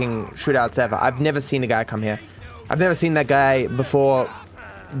nerve-wracking shootouts ever. I've never seen a guy come here. I've never seen that guy before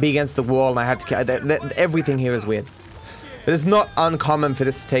be against the wall and I had to kill. Everything here is weird. But it's not uncommon for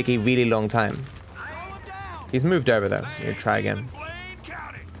this to take a really long time. He's moved over though. I'm gonna try again.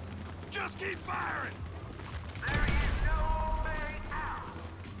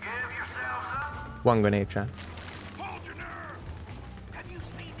 One grenade, Chan.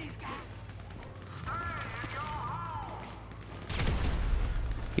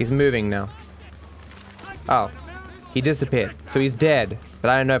 He's moving now. Oh. He disappeared. So he's dead. But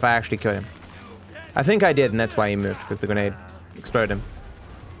I don't know if I actually killed him. I think I did, and that's why he moved, because the grenade exploded him.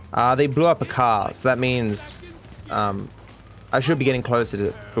 They blew up a car, so that means I should be getting closer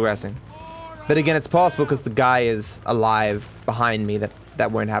to progressing. But again, it's possible because the guy is alive behind me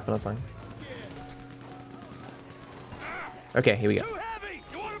that won't happen or something. Okay, here we go.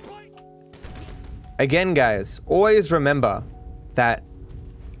 Again, guys, always remember that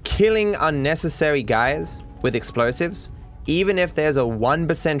killing unnecessary guys with explosives, even if there's a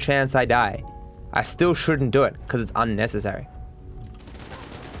 1% chance I die, I still shouldn't do it because it's unnecessary.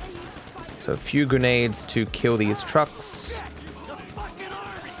 So a few grenades to kill these trucks.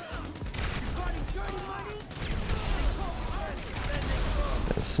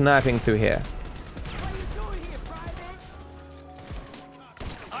 And sniping through here.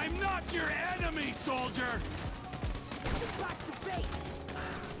 I'm not your enemy, soldier.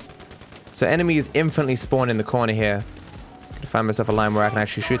 So enemies infinitely spawn in the corner here. Gotta find myself a line where I can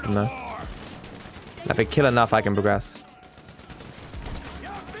actually shoot them though. If I kill enough, I can progress.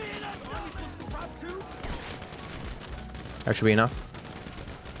 That should be enough.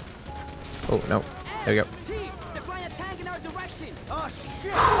 Oh, no. There we go. Team, they're flying a tank in our direction. Oh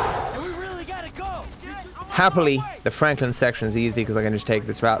shit! And we really gotta go. Happily, the Franklin section is easy because I can just take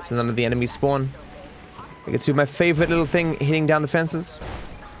this route so none of the enemies spawn. I get to do my favorite little thing, hitting down the fences.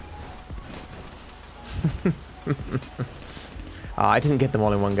 I didn't get them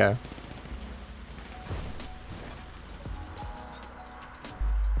all in one go.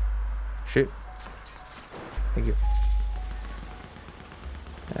 Shoot. Thank you.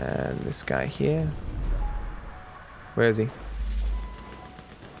 And this guy here. Where is he? Is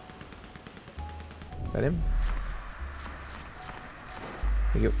that him?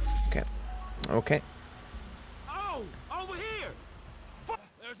 Thank you. Okay. Okay. Oh, over here.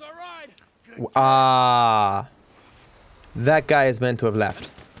 There's our ride. Ah. That guy is meant to have left.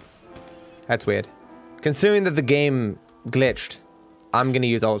 That's weird. Considering that the game glitched, I'm gonna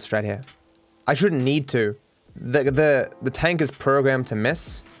use alt strat here. I shouldn't need to. The tank is programmed to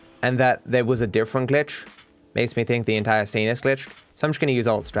miss, and that there was a different glitch makes me think the entire scene is glitched. So I'm just gonna use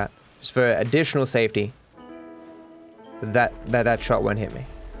alt strat, just for additional safety. That shot won't hit me.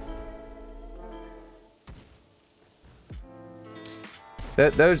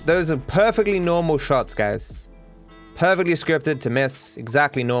 Those are perfectly normal shots, guys. Perfectly scripted to miss,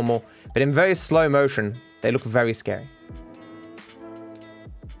 exactly normal, but in very slow motion, they look very scary.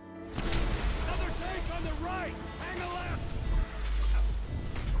 Another tank on the right. Hang a left.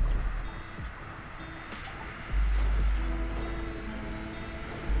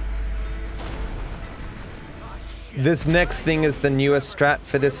 This next thing is the newest strat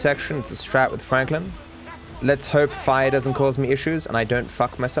for this section. It's a strat with Franklin. Let's hope fire doesn't cause me issues and I don't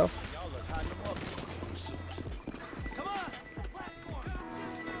fuck myself.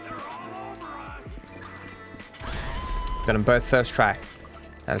 Got them both first try.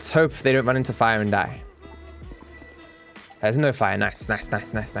 Now let's hope they don't run into fire and die. There's no fire. Nice, nice,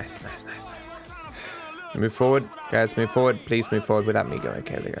 nice, nice, nice, nice, nice, nice, nice. Move forward. Guys, move forward. Please move forward without me going.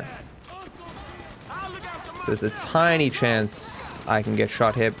 Okay, there you go. So there's a tiny chance I can get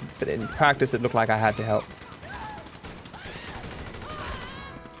shot here, but in practice it looked like I had to help.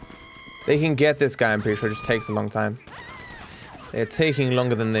 They can get this guy, I'm pretty sure, it just takes a long time. They're taking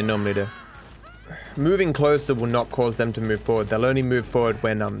longer than they normally do. Moving closer will not cause them to move forward. They'll only move forward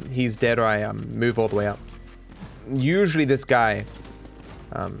when he's dead or I move all the way up. Usually this guy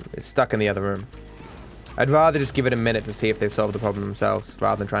is stuck in the other room. I'd rather just give it a minute to see if they solve the problem themselves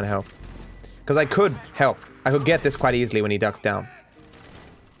rather than trying to help. Because I could help. I could get this quite easily when he ducks down.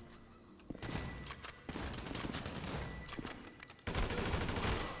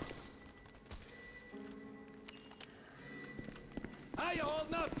 How you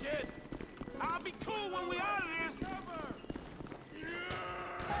holding up, kid? I'll be cool when we out of this.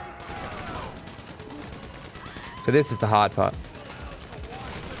 So this is the hard part.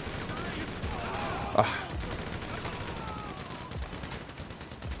 Oh.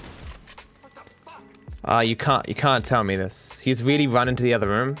 You can't tell me this. He's really run into the other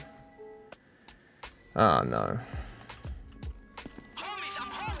room. Oh no. Homies, I'm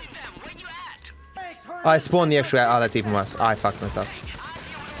holding them. Where you at? Thanks, Oh, I spawned the extra guy. Oh, that's even worse. I fucked myself.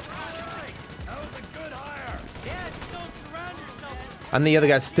 That was a good hire. Yeah, don't surround yourself. And the other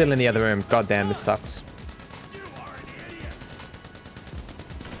guy's still in the other room. God damn, this sucks. You are an idiot.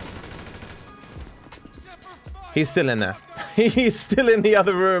 Except for fire. He's still in there. He's still in the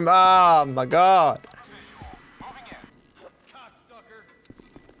other room. Oh my god. Cocksucker.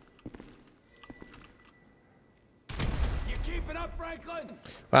 You keeping up, Franklin?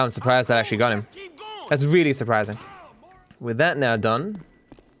 Wow, I'm surprised that actually got him. Keep going. That's really surprising. With that now done,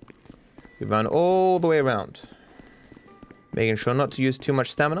 we run all the way around. Making sure not to use too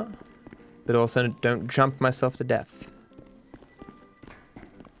much stamina, but also don't jump myself to death.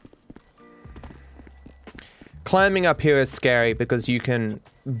 Climbing up here is scary because you can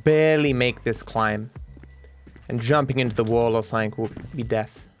barely make this climb. And jumping into the wall or something will be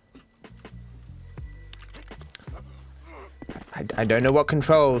death. I don't know what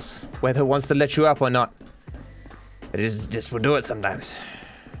controls, whether it wants to let you up or not. But it just will do it sometimes.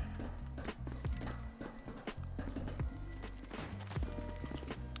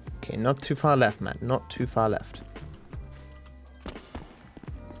 Okay, not too far left, man. Not too far left.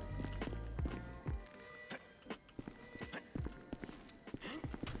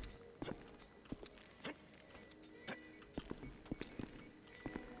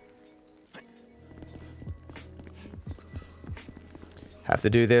 Have to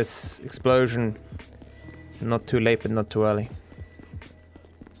do this explosion. Not too late, but not too early.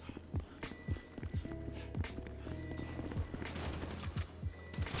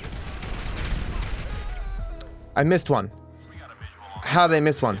 I missed one. How did they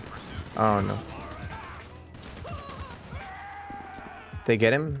miss one? Oh no. They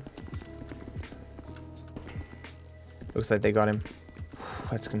get him? Looks like they got him.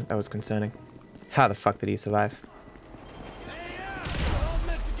 That was concerning. How the fuck did he survive?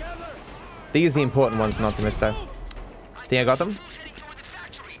 These are the important ones not to miss though. Think I got them?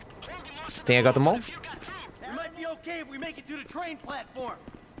 Think I got them all? We might be okay if we make it to the train platform.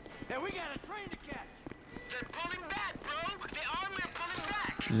 And we got a train to catch. They're pulling back, bro. The army are pulling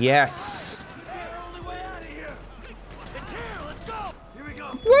back. Yes. It's our only way out of here. It's here. Let's go. Here we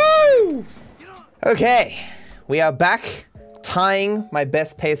go. Woo! Okay, we are back, tying my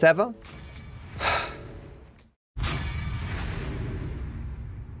best pace ever.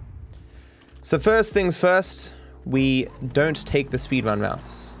 So first things first, we don't take the speedrun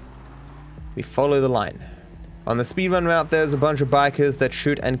routes. We follow the line. On the speedrun route, there's a bunch of bikers that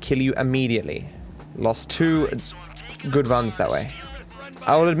shoot and kill you immediately. Lost 2 good runs that way.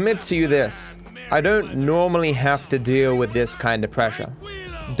 I will admit to you this, I don't normally have to deal with this kind of pressure.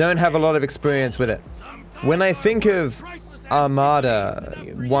 Don't have a lot of experience with it. When I think of Armada,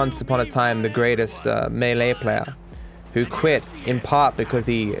 once upon a time the greatest melee player, who quit in part because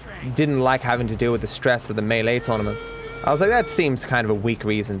he didn't like having to deal with the stress of the melee tournaments, I was like, that seems kind of a weak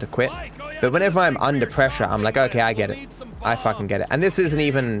reason to quit. But whenever I'm under pressure, I'm like, okay, I get it. I fucking get it. And this isn't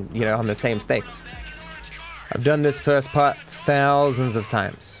even, you know, on the same stakes. I've done this first part thousands of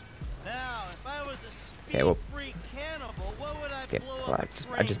times. Okay, well, okay, well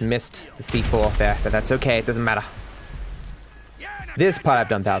I just missed the C4 off there, but that's okay, it doesn't matter. This part I've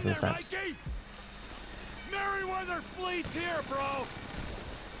done thousands of times. Here, bro.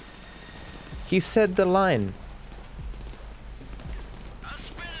 He said the line. I'm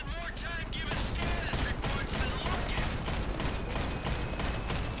spending more time giving status reports than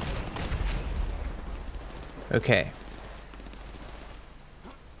looking. Okay.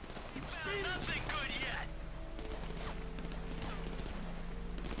 Nothing good yet.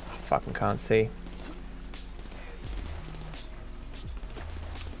 I fucking can't see.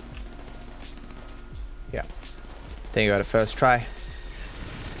 Yeah. Then you got a first try.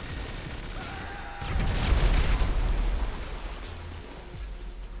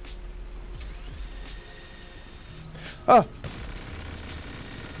 Oh!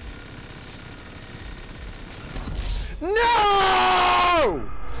 No!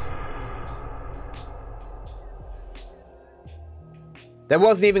 That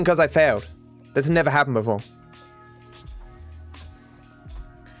wasn't even because I failed. That's never happened before.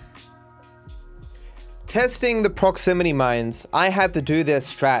 Testing the proximity mines, I had to do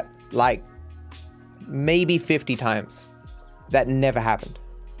this strat like maybe 50 times. That never happened.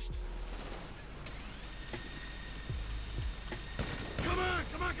 Come on,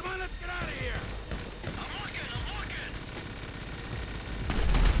 let's get out of here. I'm looking.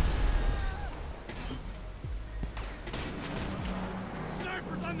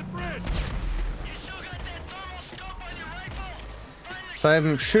 Snipers on the bridge. You still got that thermal scope on your rifle? So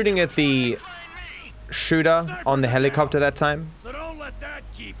I'm shooting at the shooter on the helicopter that time. So don't let that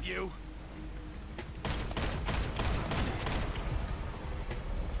keep you.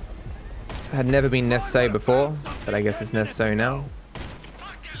 Had never been necessary before, but I guess it's necessary now.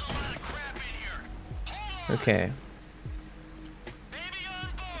 Fuck, there's a lot of crap in here. Hold on. Okay. Baby on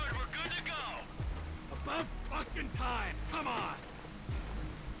board, we're good to go. About fucking time. Come on.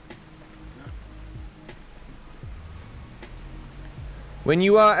 When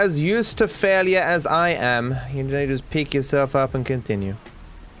you are as used to failure as I am, you just pick yourself up and continue.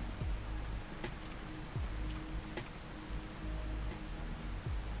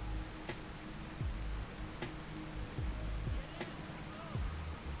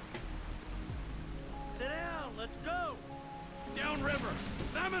 Sit down. Let's go. Downriver.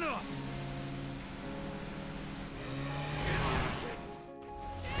 Stamina.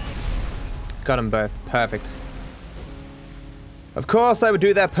 Got them both. Perfect. Of course I would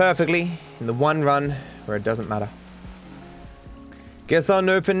do that perfectly in the one run where it doesn't matter. Guess I'll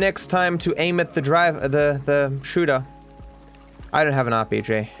know for next time to aim at the shooter. I don't have an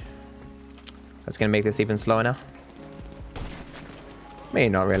RPG. That's gonna make this even slower now. Maybe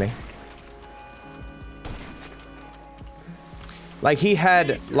not really. Like he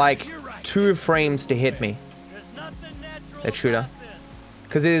had like 2 frames to hit me. There's nothing natural That shooter. about this.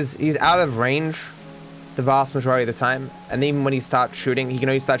 Because he's out of range the vast majority of the time, and even when he starts shooting, he can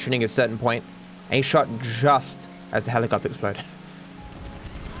only start shooting at a certain point, and he shot just as the helicopter exploded.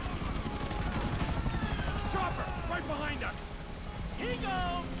 Chopper, right behind us. Here you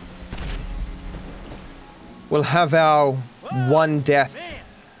go. We'll have our one death. Man,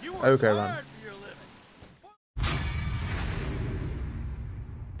 you work Okay, hard run. for your living.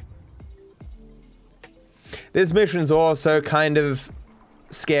 This mission's also kind of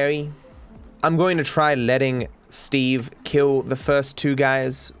scary. I'm going to try letting Steve kill the first 2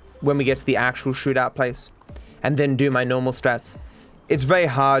 guys when we get to the actual shootout place, and then do my normal strats. It's very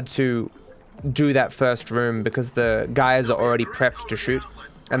hard to do that first room because the guys are already prepped to shoot,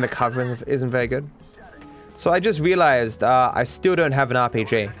 and the cover isn't very good. So I just realized I still don't have an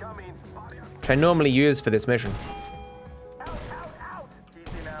RPG, which I normally use for this mission.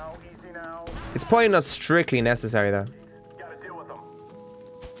 It's probably not strictly necessary though.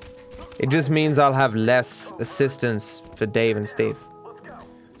 It just means I'll have less assistance for Dave and Steve.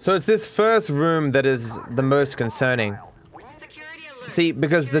 So it's this first room that is the most concerning. See,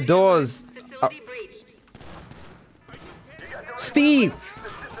 because the doors are... Steve!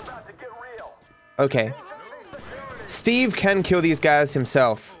 Okay. Steve can kill these guys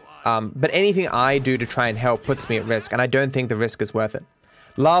himself, but anything I do to try and help puts me at risk, and I don't think the risk is worth it.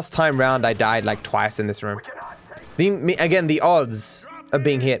 Last time round, I died like twice in this room. Again, the odds of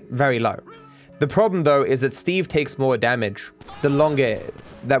being hit, very low. The problem, though, is that Steve takes more damage the longer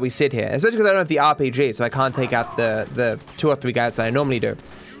that we sit here, especially because I don't have the RPG, so I can't take out the 2 or 3 guys that I normally do.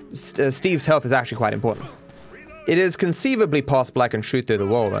 Steve's health is actually quite important. It is conceivably possible I can shoot through the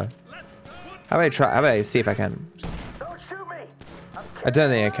wall, though. How about I see if I can? I don't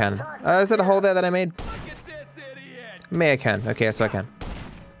think I can. Is that a hole there that I made? Maybe I can. Okay, so I can.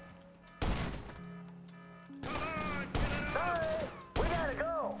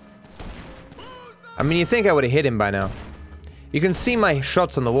 I mean, you think I would have hit him by now. You can see my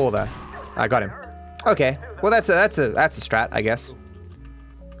shots on the wall there. I got him. Okay. Well, that's a strat, I guess.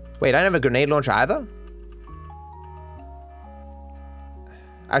 Wait, I don't have a grenade launcher either?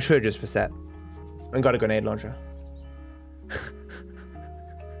 I should have just reset and got a grenade launcher.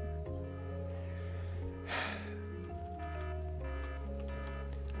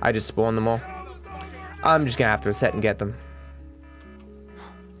 I just spawned them all. I'm just gonna have to reset and get them.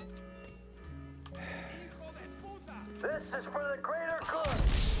 This is for the greater good.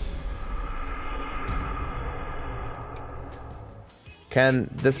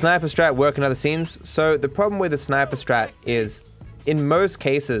 Can the sniper strat work in other scenes? So the problem with the sniper strat is, in most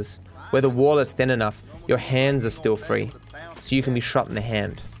cases where the wall is thin enough, your hands are still free, so you can be shot in the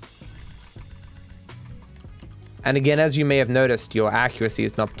hand. And again, as you may have noticed, your accuracy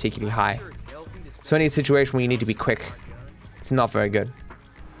is not particularly high. So any situation where you need to be quick, it's not very good.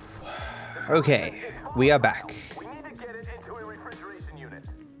 Okay, we are back. We need to get it into a refrigeration unit.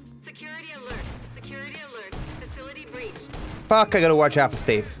 Security alert. Security alert. Facility breach. Fuck, I gotta watch out for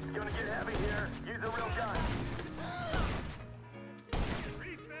Steve. It's gonna get heavy here. Use a real gun.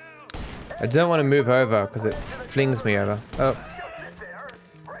 I don't want to move over because it flings me over. Oh.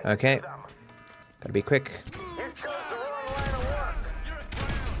 Okay. Gotta be quick. You chose the wrong line of work.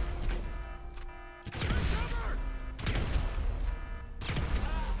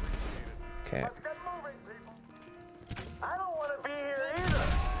 Okay. Let's get moving, people. I don't want to be here either.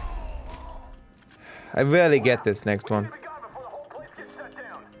 I rarely get this next one. Be gone before the whole place gets shut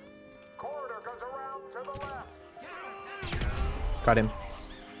down. Corridor goes around to the left. Got him.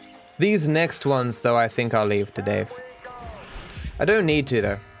 These next ones, though, I think I'll leave to Dave. I don't need to,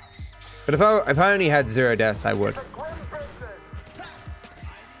 though. But if I only had 0 deaths, I would.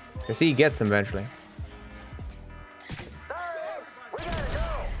 I see he gets them eventually. We gotta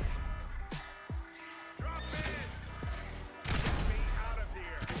go.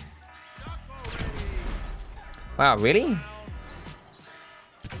 Wow, really?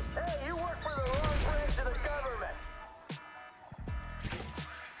 Hey, you work for the wrong branch of the government.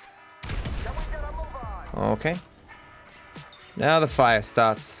 Then we gotta move on. Okay. Now the fire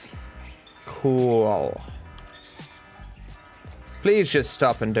starts. Cool. Please just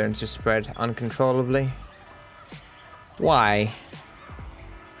stop and don't just spread uncontrollably. Why?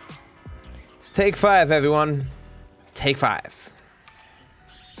 It's take 5, everyone. Take 5.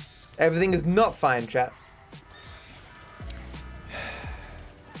 Everything is not fine, chat.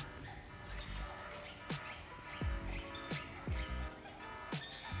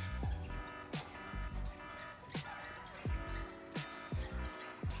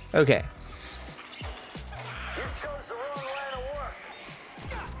 Okay. You chose the wrong line of work.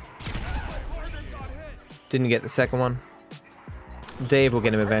 Didn't get the second one. Dave will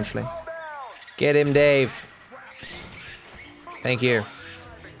get him eventually. Get him, Dave. Thank you.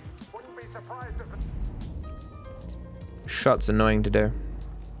 Wouldn't be surprised if Shot's annoying to do.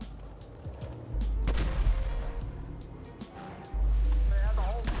 they had the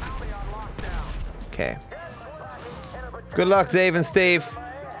whole county on lockdown. Okay. Good luck, Dave and Steve.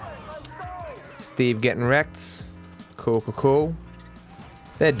 Steve getting wrecked. Cool, cool, cool.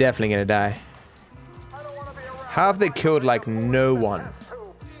 They're definitely gonna die. I don't want to be How have they killed, like, no one?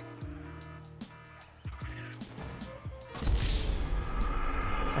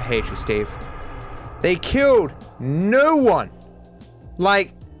 I hate you, Steve. They killed no one.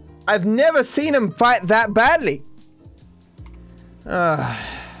 Like, I've never seen him fight that badly. So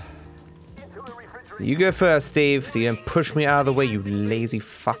you go first, Steve, so you don't push me out of the way, you lazy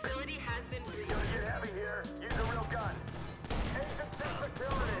fuck.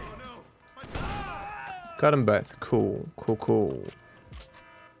 Got them both. Cool, cool, cool.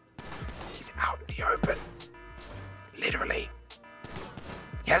 He's out in the open. Literally.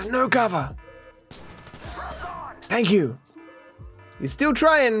 He has no cover. Thank you. He's still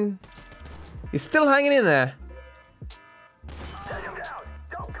trying. He's still hanging in there. Take him down.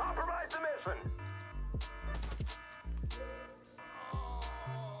 Don't compromise the mission.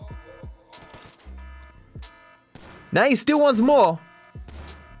 Now he still wants more.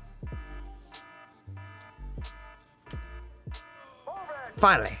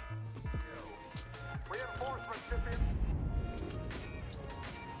 Finally. Reinforcements should be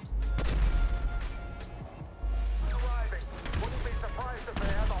arriving. Wouldn't be surprised if they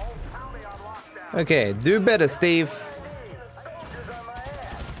had the whole county on lockdown. Okay, do better, Steve. Soldiers on my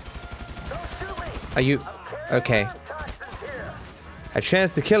ass. Don't shoot me. Are you okay? Toxins here. A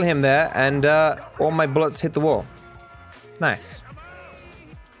chance to kill him there, and all my bullets hit the wall. Nice.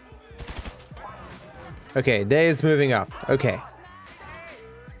 Okay, day is moving up. Okay.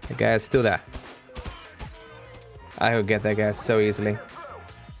 The guy's still there. I could get that guy so easily.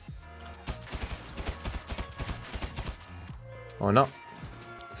 Or not.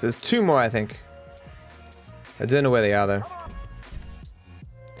 So there's two more, I think. I don't know where they are, though.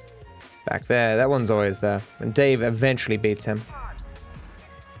 Back there. That one's always there. And Dave eventually beats him.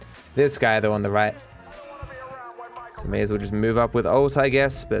 This guy, though, on the right. So may as well just move up with ult, I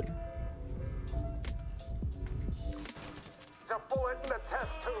guess, but... It's a bullet in the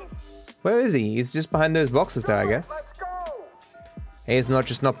test tube. Where is he? He's just behind those boxes there, I guess. Let's go. He's not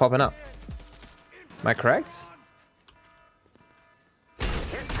just not popping up. Am I correct? You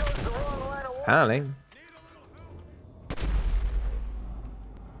chose the wrong line of work. Apparently.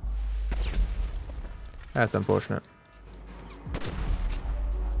 That's unfortunate.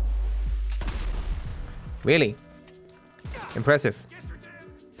 Really? Impressive.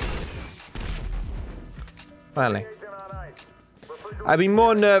 Finally. I'd be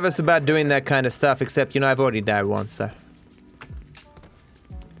more nervous about doing that kind of stuff, except, you know, I've already died once, so.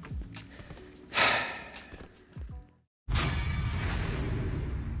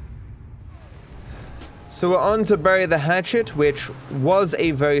 So we're on to bury the hatchet, which was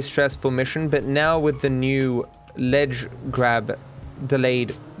a very stressful mission, but now with the new ledge grab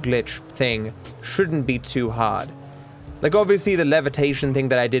delayed glitch thing, shouldn't be too hard. Like, obviously the levitation thing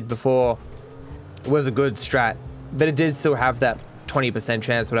that I did before was a good strat, but it did still have that 20%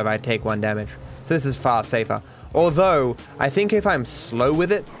 chance whenever I take 1 damage. So this is far safer. Although, I think if I'm slow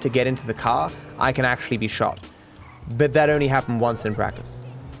with it to get into the car, I can actually be shot. But that only happened once in practice.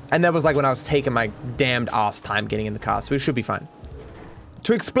 And that was like when I was taking my damned ass time getting in the car, so it should be fine.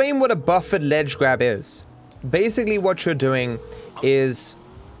 To explain what a buffered ledge grab is, basically what you're doing is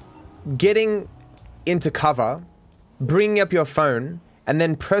getting into cover, bringing up your phone, and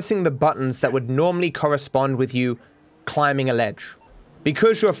then pressing the buttons that would normally correspond with you climbing a ledge.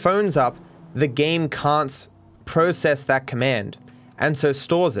 Because your phone's up, the game can't process that command, and so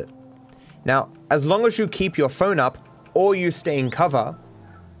stores it. Now, as long as you keep your phone up, or you stay in cover,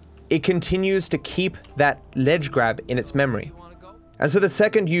 it continues to keep that ledge grab in its memory. And so the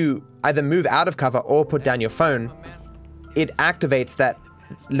second you either move out of cover or put down your phone, it activates that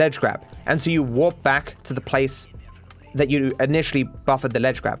ledge grab. And so you warp back to the place that you initially buffered the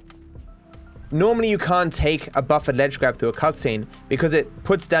ledge grab. Normally you can't take a buffered ledge grab through a cutscene because it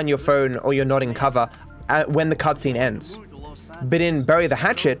puts down your phone or you're not in cover when the cutscene ends. But in Bury the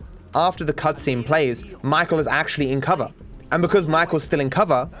Hatchet, after the cutscene plays, Michael is actually in cover. And because Michael's still in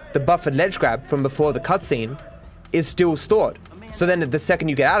cover, the buffered ledge grab from before the cutscene is still stored. So then the second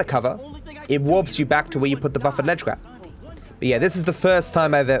you get out of cover, it warps you back to where you put the buffered ledge grab. But yeah, this is the first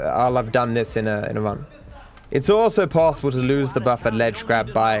time I've done this in a run. It's also possible to lose the buffered ledge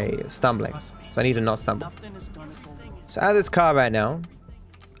grab by stumbling. So I need to not stumble. So out of this car right now,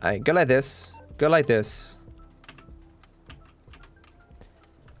 I go like this, go like this.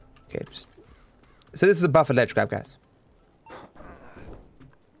 Okay, so this is a buffered ledge grab, guys.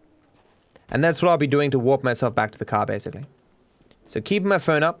 And that's what I'll be doing to warp myself back to the car, basically. So keeping my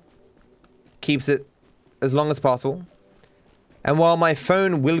phone up keeps it as long as possible. And while my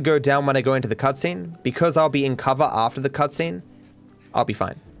phone will go down when I go into the cutscene, because I'll be in cover after the cutscene, I'll be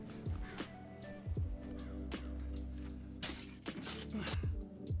fine.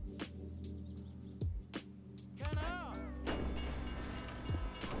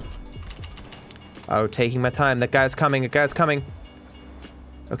 Oh, taking my time. That guy's coming. That guy's coming.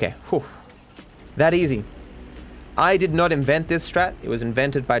 Okay. Whew. That easy. I did not invent this strat. It was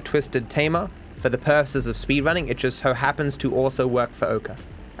invented by Twisted Tamer for the purposes of speedrunning. It just so happens to also work for Oka.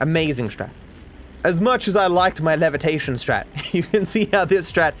 Amazing strat. As much as I liked my levitation strat, you can see how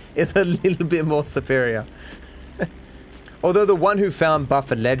this strat is a little bit more superior. Although the one who found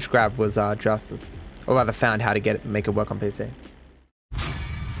buffered ledge grab was Justice. Or rather found how to make it work on PC.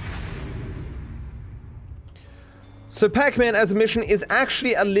 So Pac-Man as a mission is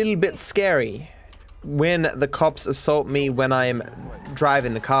actually a little bit scary. When the cops assault me when I'm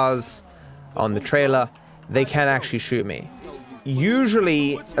driving the cars on the trailer, they can actually shoot me.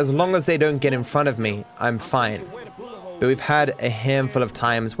 Usually, as long as they don't get in front of me, I'm fine. But we've had a handful of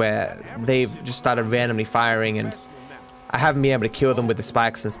times where they've just started randomly firing and I haven't been able to kill them with the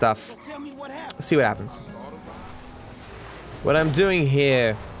spikes and stuff. We'll see what happens. What I'm doing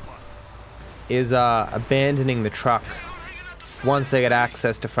here is abandoning the truck once they get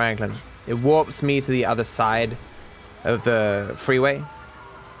access to Franklin. It warps me to the other side of the freeway,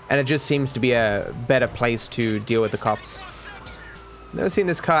 and it just seems to be a better place to deal with the cops. Never seen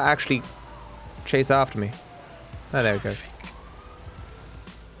this car actually chase after me. Oh, there it goes.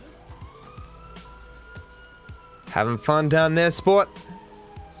 Having fun down there, sport?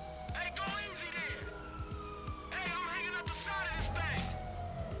 Hey, go easy there. Hey, I'm hanging up the side of this thing.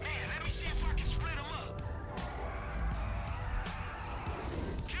 Man, let me see if I can split them up.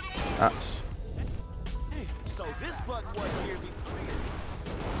 Get on. So this button wasn't here before.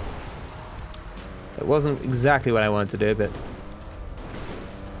 That wasn't exactly what I wanted to do, but...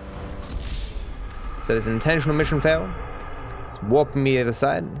 So there's an intentional mission fail. It's warping me to the other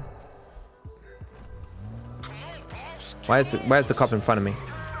side. Where's the cop in front of me?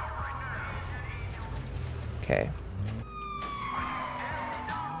 Okay.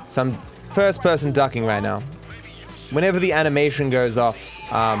 Some first person ducking right now. Whenever the animation goes off,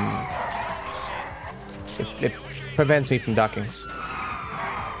 it prevents me from ducking.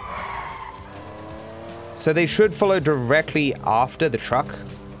 So they should follow directly after the truck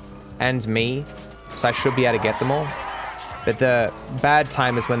and me, so I should be able to get them all. But the bad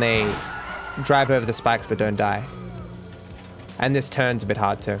time is when they drive over the spikes but don't die. And this turn's a bit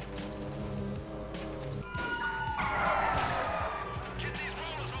hard too.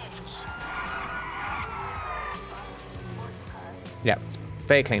 Yeah, it's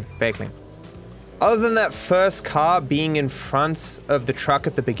very clean, very clean. Other than that first car being in front of the truck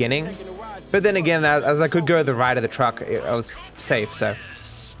at the beginning, but then again, as I could go to the right of the truck, I was safe, so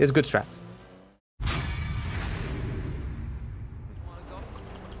it's good strats.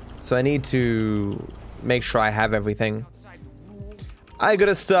 So I need to make sure I have everything. I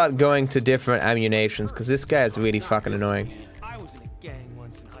gotta start going to different ammunitions, because this guy is really fucking annoying. I was in a gang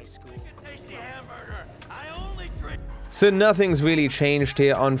once in high school. Tasty hamburger. I only drink. So nothing's really changed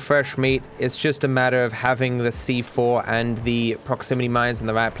here on Fresh Meat. It's just a matter of having the C4 and the proximity mines in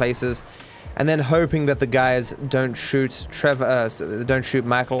the right places, and then hoping that the guys don't shoot don't shoot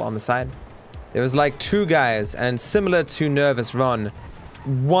Michael on the side. There was like 2 guys, and similar to Nervous Ron,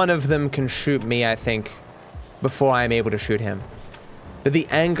 one of them can shoot me, I think, before I'm able to shoot him. But the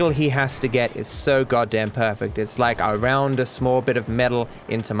angle he has to get is so goddamn perfect. It's like I round a small bit of metal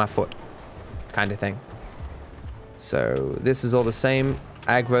into my foot, kind of thing. So this is all the same.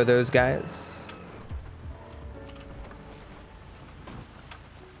 Aggro those guys.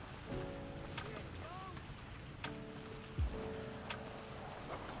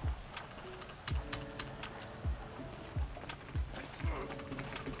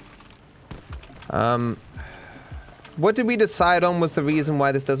 What did we decide on was the reason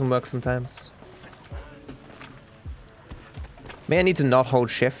why this doesn't work sometimes? May I need to not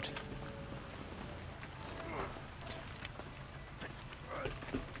hold shift?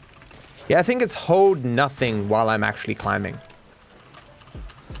 Yeah, I think it's hold nothing while I'm actually climbing.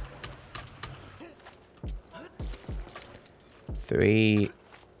 Three,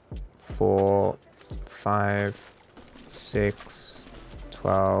 4, 5, 6,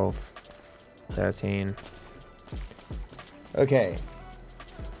 12, 13. Okay.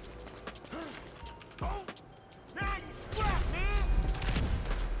 Now you scrap, man.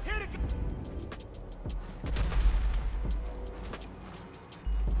 Hit it.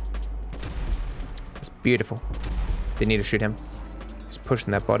 It's beautiful. Didn't need to shoot him. Just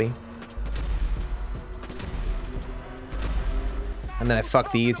pushing that body. And then I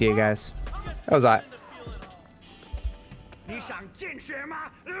fucked the easier guys. That was alright.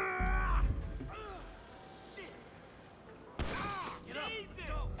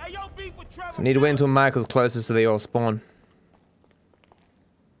 So I need to wait until Michael's closest so they all spawn.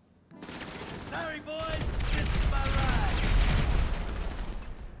 Sorry,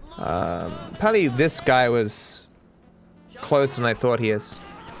 Apparently this guy was closer than I thought he is.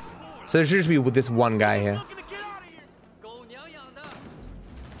 So there should just be with this one guy here.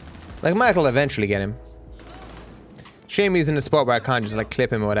 Like, Michael will eventually get him. Shame he's in a spot where I can't just, like,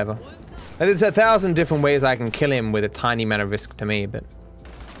 clip him or whatever. Like, there's 1,000 different ways I can kill him with a tiny amount of risk to me, but...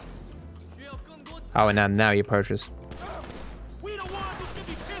 Oh, and now he approaches. We the ones who should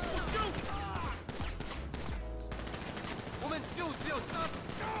be pissed with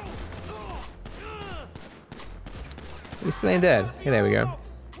you. He's still ain't dead. Yeah, there we go.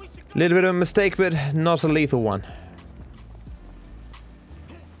 Little bit of a mistake, but not a lethal one.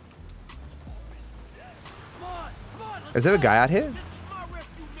 Is there a guy out here? This is my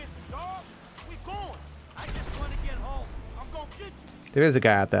rescue mission, dog. We going. I just want to get home. I'm gonna get you. There is a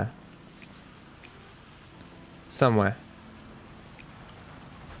guy out there. Somewhere.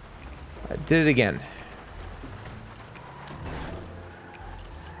 I did it again.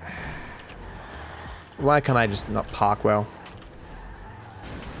 Why can't I just not park well?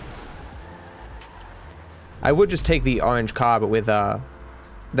 I would just take the orange car, but with that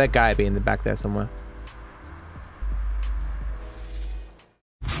guy being in the back there somewhere.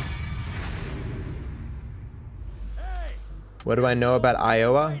 What do I know about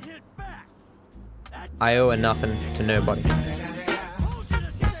Iowa? Iowa nothing to nobody.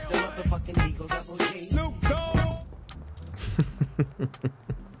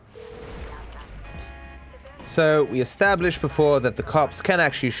 So we established before that the cops can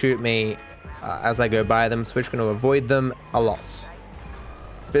actually shoot me as I go by them, so we're just going to avoid them a lot.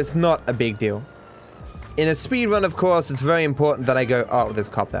 But it's not a big deal. In a speed run, of course, it's very important that I go... Oh, there's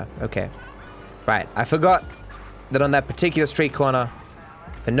a cop there. Okay. Right, I forgot that on that particular street corner,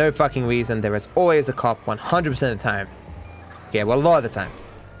 for no fucking reason, there is always a cop 100% of the time. Yeah, well, a lot of the time.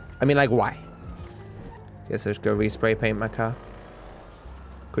 I mean, like, why? Guess I'll just go respray paint my car.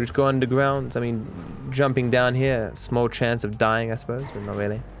 Could just go underground. I mean, jumping down here, small chance of dying, I suppose, but not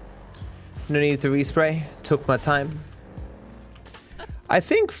really. No need to respray. Took my time. I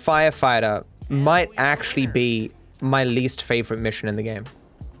think Firefighter might actually be my least favorite mission in the game.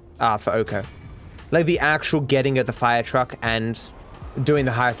 For Oko. Like the actual getting at the fire truck and doing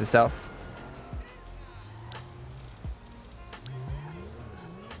the heist itself.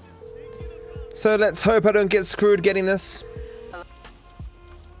 So let's hope I don't get screwed getting this.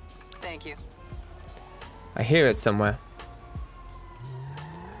 Thank you. I hear it somewhere.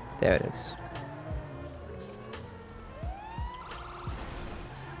 There it is.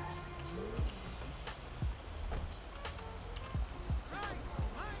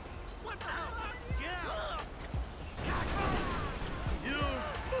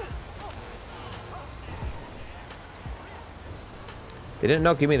 They didn't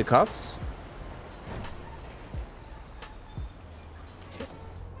not give me the cops?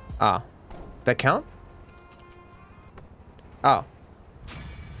 Ah. That count? Oh.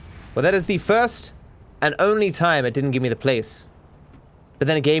 Well, that is the first and only time it didn't give me the place. But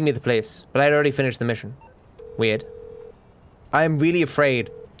then it gave me the place. But I'd already finished the mission. Weird. I'm really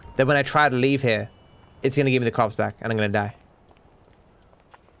afraid that when I try to leave here, it's gonna give me the cops back and I'm gonna die.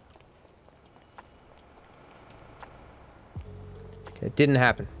 It didn't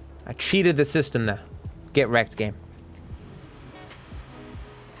happen. I cheated the system there. Get wrecked, game.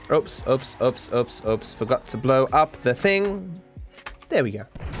 Oops, oops, oops, oops, oops. Forgot to blow up the thing. There we go.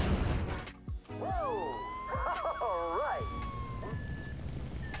 Whoa! All right.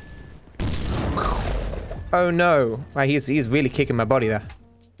 Oh no. Wow, he's really kicking my body there.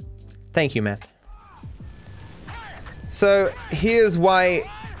 Thank you, man. So, here's why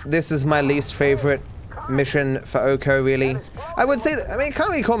this is my least favorite mission for Oko, really. I would say that, I mean, I can't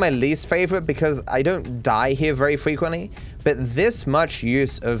really call it my least favorite because I don't die here very frequently, but this much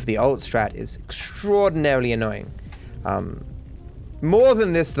use of the ult strat is extraordinarily annoying. More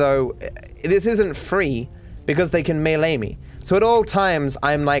than this, though, this isn't free because they can melee me. So at all times,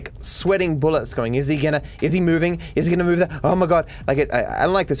 I'm like sweating bullets going, is he moving? Is he gonna move that? Oh my god. Like, I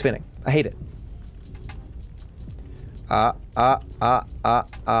don't like this feeling. I hate it.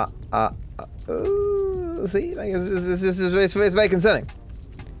 See, like, it's very concerning.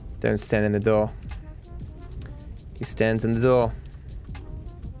 Don't stand in the door. He stands in the door.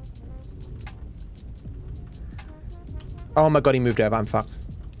 Oh my god, he moved over. I'm fucked.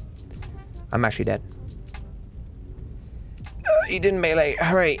 I'm actually dead. He didn't melee.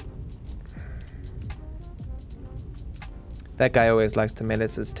 Hurry. That guy always likes to melee.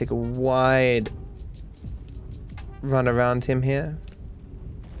 So let's take a wide run around him here.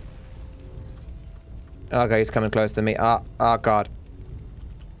 Okay, he's coming close to me. Oh god.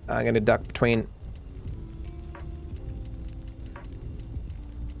 I'm gonna duck between.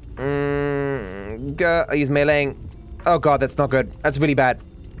 go. He's meleeing. Oh god, that's not good. That's really bad.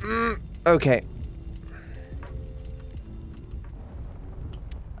 Okay.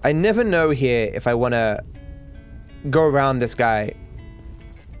 I never know here if I want to go around this guy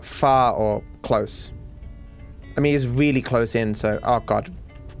far or close. I mean, he's really close in, so... Oh god.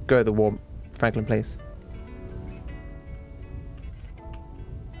 Go to the wall, Franklin, please.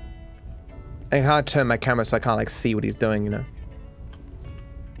 I can't turn my camera so I can't, like, see what he's doing, you know?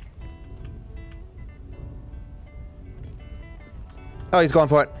 Oh, he's going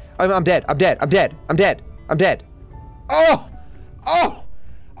for it. Oh, I'm dead. I'm dead. I'm dead. I'm dead. I'm dead. Oh! Oh!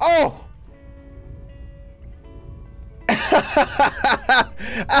 Oh!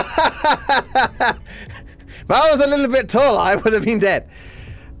 If I was a little bit taller, I would have been dead.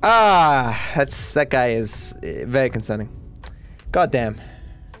 Ah, that guy is very concerning. God damn.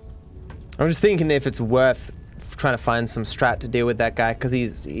 I'm just thinking if it's worth trying to find some strat to deal with that guy, because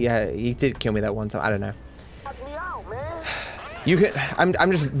he did kill me that one time. I don't know. You can,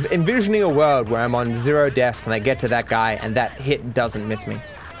 I'm just envisioning a world where I'm on 0 deaths and I get to that guy and that hit doesn't miss me.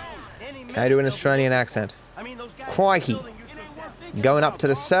 I do an Australian accent. Crikey. Going up to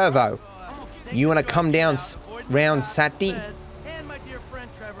the servo. You want to come down round Sati?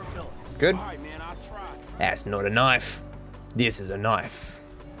 Good. That's not a knife. This is a knife.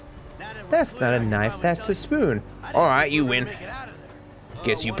 That's not a knife, that's a spoon. Alright, you win.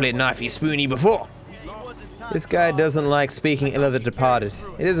 Guess you played knifey spoony before. This guy doesn't like speaking ill of the departed.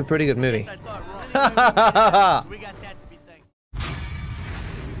 It is a pretty good movie.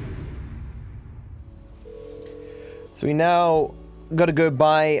 So we now gotta go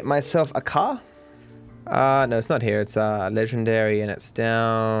buy myself a car. No, it's not here. It's legendary and it's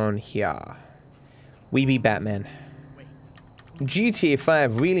down here. We be Batman. GTA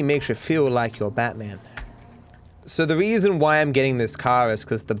 5 really makes you feel like you're Batman. So the reason why I'm getting this car is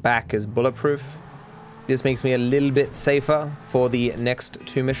because the back is bulletproof. This makes me a little bit safer for the next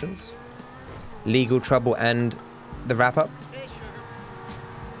 2 missions. Legal trouble and the wrap-up.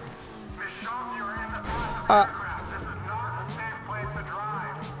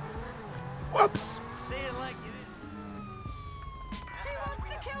 Whoops. He wants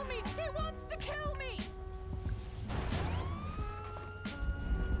to kill me! He wants to kill me!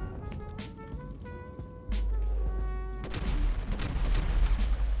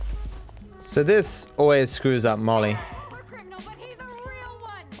 So this always screws up Molly. We're criminal, but he's a real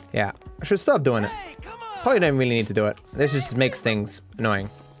one! Yeah, I should stop doing it. Probably don't really need to do it. This just makes things annoying.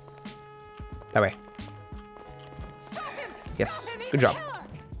 That way. Stop him! Yes, Stop him! He's good a job. killer!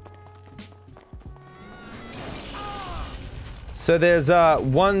 So there's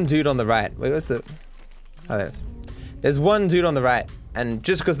one dude on the right. Wait, what's the... Oh, there it is. There's one dude on the right, and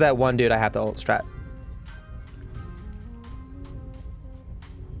just because of that one dude, I have the ult strat.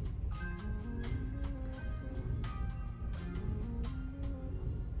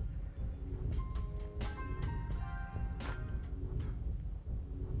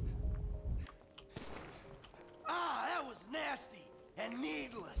 Ah, that was nasty and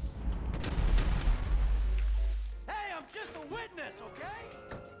needless. Hey, I'm just a witness, okay?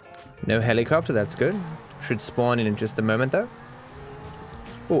 No helicopter, that's good. Should spawn in just a moment, though.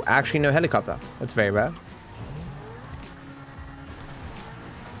 Oh, actually no helicopter. That's very rare.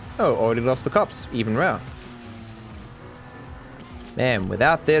 Oh, already lost the cops. Even rare. Man,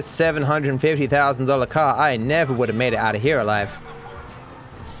 without this $750,000 car, I never would have made it out of here alive.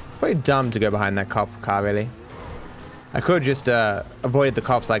 Pretty dumb to go behind that cop car, really. I could just avoid the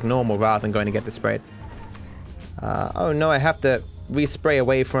cops like normal rather than going to get the sprayed. Oh no, I have to respray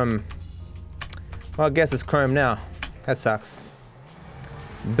away from... Well, I guess it's chrome now. That sucks.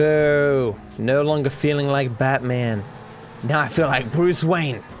 Boo! No longer feeling like Batman. Now I feel like Bruce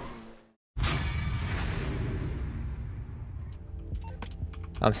Wayne.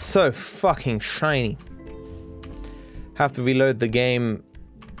 I'm so fucking shiny. Have to reload the game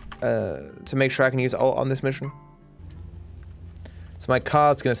to make sure I can use ult on this mission. So my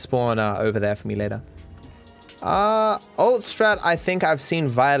car's gonna spawn over there for me later. Ult strat I think I've seen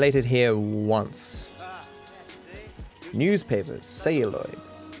violated here once. Newspapers, celluloid.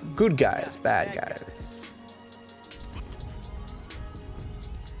 Good guys, bad guys.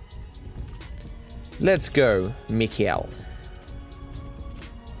 Let's go, Mikael.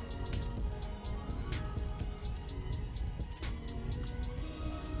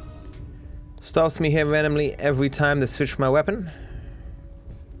 Stops me here randomly every time they switch my weapon.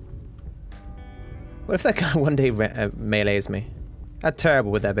 What if that guy one day melees me? How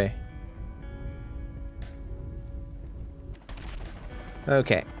terrible would that be?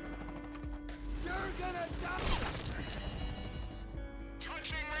 Okay.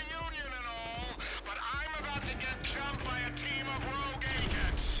 Touching reunion and all, but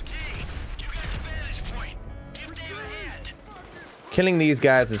Killing these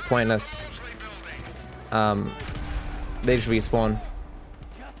guys is pointless. They just respawn.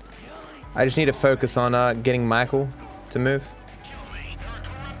 I just need to focus on getting Michael to move.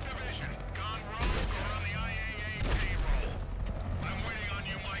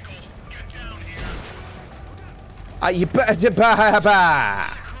 You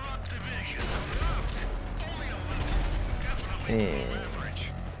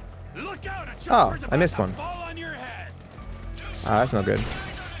Oh, I missed one. Ah, that's not good.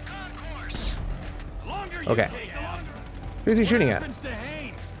 Okay. Who's he shooting at?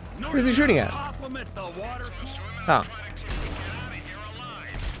 Who's he shooting at? Oh.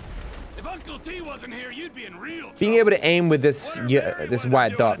 Being able to aim with this this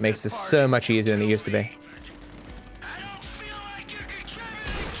white dot makes this so much easier than it used to be.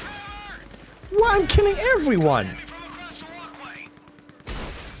 Why, I'm killing everyone!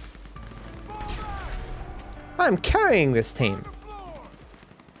 I'm carrying this team.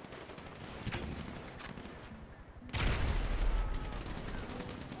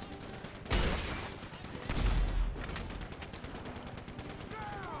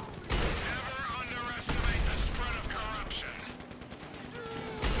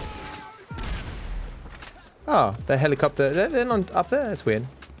 Oh, the helicopter, they're not up there? That's weird.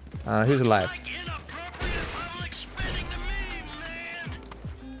 Who's alive?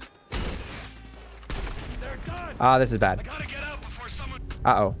 Ah, this is bad.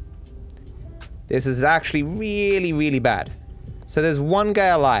 Uh-oh. This is actually really, really bad. So there's one guy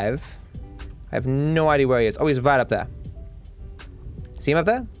alive. I have no idea where he is. Oh, he's right up there. See him up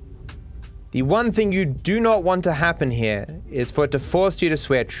there? The one thing you do not want to happen here is for it to force you to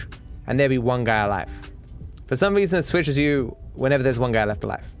switch and there be one guy alive. For some reason it switches you whenever there's one guy left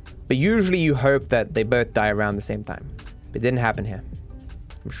alive. But usually you hope that they both die around the same time. But it didn't happen here.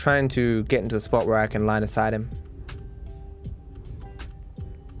 I'm trying to get into a spot where I can line aside him.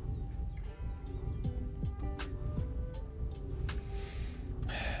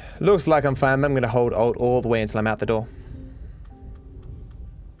 Looks like I'm fine, but I'm going to hold Alt all the way until I'm out the door.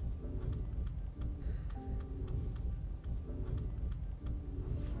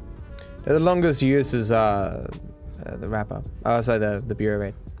 The longest use is the wrap-up. Oh, sorry, the Bureau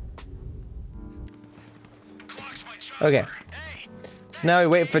raid. Okay. So now we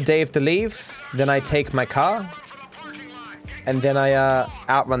wait for Dave to leave. Then I take my car. And then I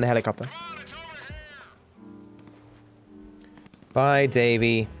outrun the helicopter. Bye,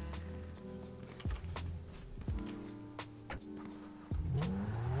 Davey.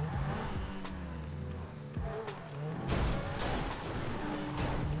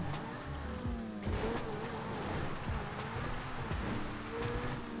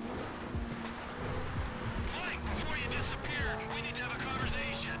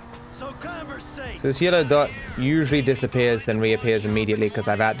 So this yellow dot usually disappears, then reappears immediately because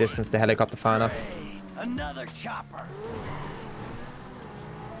I've outdistanced the helicopter far enough. Another chopper.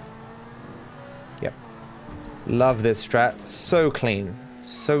 Yep. Love this strat. So clean.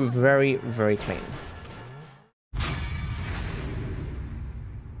 So very, very clean.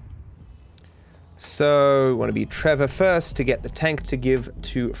 So, want to be Trevor first to get the tank to give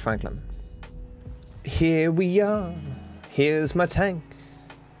to Franklin. Here we are. Here's my tank.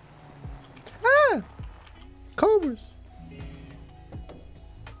 Ah! Cobras.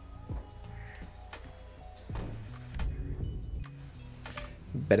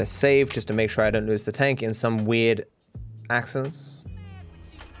 Better save just to make sure I don't lose the tank in some weird accidents.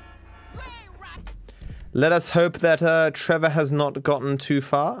 Let us hope that Trevor has not gotten too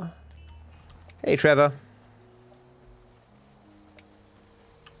far. Hey, Trevor.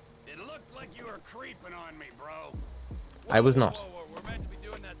 It looked like you were creeping on me, bro. I was not. Whoa. We're meant to be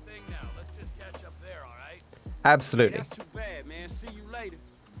doing that thing now. Let's just catch up there, all right? Absolutely. That's too bad, man. See you later.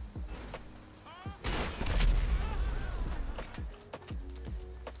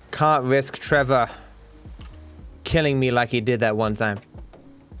 Can't risk Trevor killing me like he did that one time.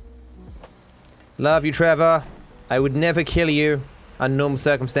 Love you, Trevor. I would never kill you under normal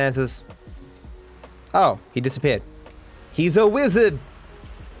circumstances. Oh, he disappeared. He's a wizard.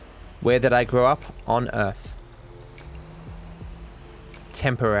 Where did I grow up? On Earth.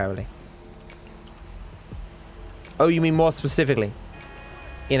 Temporarily. Oh, you mean more specifically?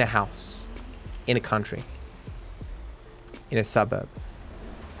 In a house. In a country. In a suburb.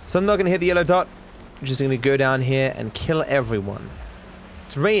 So I'm not going to hit the yellow dot. I'm just going to go down here and kill everyone.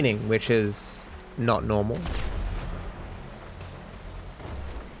 It's raining, which is not normal.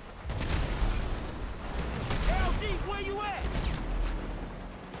 LD, where you at?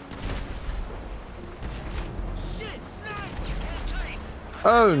 Shit, sniper!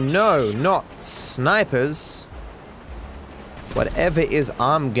 Oh no, not snipers. whatever it is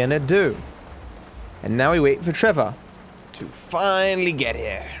I'm gonna do. And now we wait for Trevor to finally get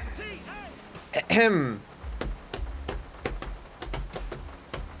here. Ahem.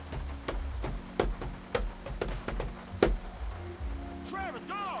 Trevor,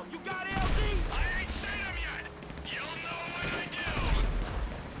 dog, you got LD? I ain't seen him yet. You'll know when I do.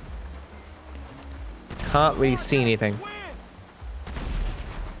 Can't really see anything.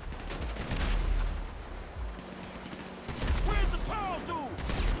 Where's the tall dude?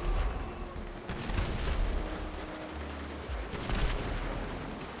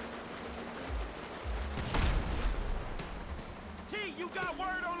 T, you got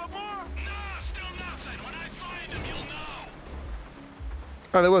word on Lamar? No, still nothing. When I find him, you'll know.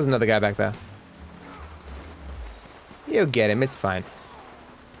 Oh, there was another guy back there. You'll get him, it's fine.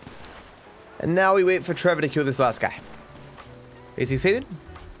 And now we wait for Trevor to kill this last guy. Is he seated?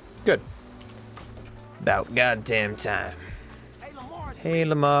 Good. About goddamn time. Hey, Lamar's Hey,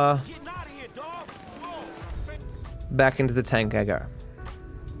 Lamar. getting out of here, dog. Oh. Back into the tank I go.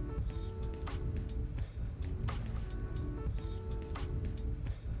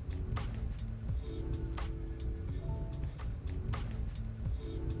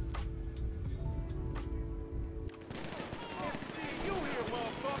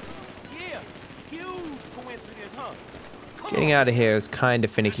 Yeah, huge coincidence, huh? Getting out of here is kind of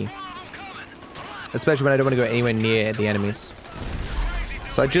finicky. Especially when I don't want to go anywhere near the enemies.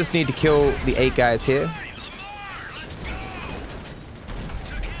 So I just need to kill the 8 guys here.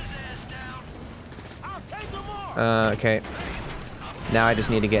 I'll take Lamar. Okay. Now I just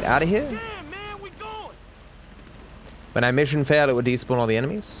need to get out of here. Damn, man, we going. When I mission failed, it would despawn all the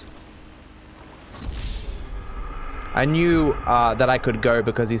enemies. I knew that I could go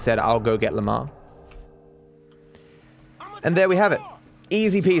because he said, I'll go get Lamar. And there we have it.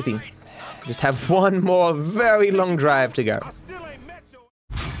 Easy peasy. Just have one more very long drive to go. Still ain't met your...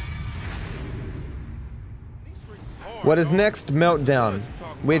 What is next? Meltdown.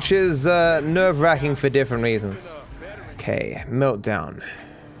 Which is nerve-wracking for different reasons. Okay, Meltdown.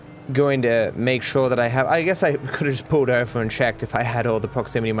 Going to make sure that I have... I guess I could have just pulled over and checked if I had all the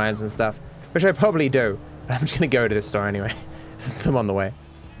proximity mines and stuff. Which I probably do. But I'm just going to go to this store anyway. Since I'm on the way.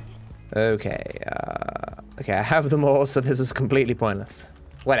 Okay, okay, I have them all, so this is completely pointless.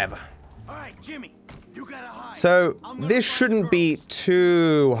 Whatever. All right, Jimmy, you gotta hide. So, this shouldn't be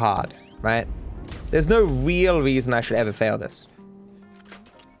too hard, right? There's no real reason I should ever fail this.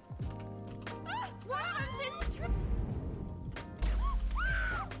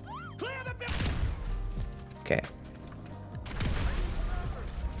 Clear the building. Okay.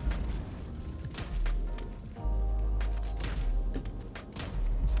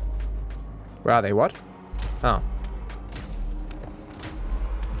 Where are they? What? Oh.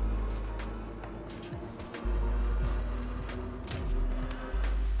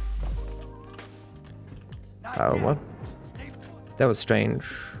 Oh, what? That was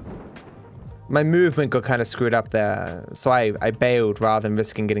strange. My movement got kind of screwed up there, so I bailed rather than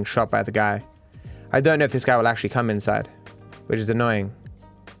risking getting shot by the guy. I don't know if this guy will actually come inside, which is annoying.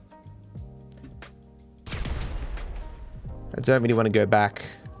 I don't really want to go back.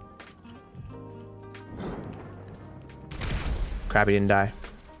 Crap, he didn't die.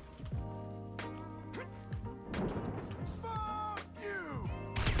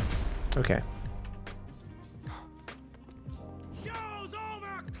 Okay. Show's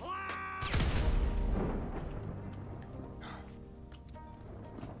over, clown.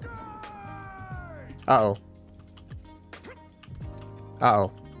 Uh-oh.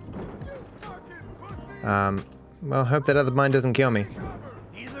 Uh-oh. Well, hope that other mine doesn't kill me.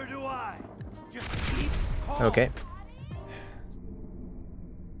 Neither do I. Just keep calm. Okay.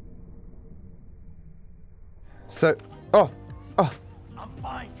 So, oh, I'm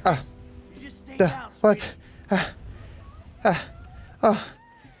fine, Trace. You just stay down. what? Oh.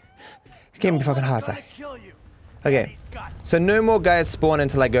 It gave me a fucking heart attack. Kill you. Okay, so no more guys spawn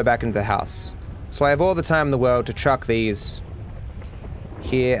until I go back into the house. So I have all the time in the world to chuck these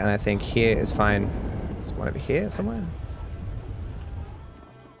here, and I think here is fine. There's one over here somewhere.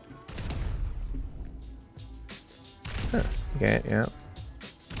 Huh. Okay, yeah.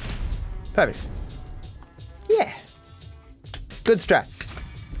 Perfect. Yeah. Good strats.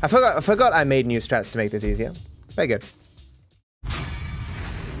 I forgot I made new strats to make this easier. Very good.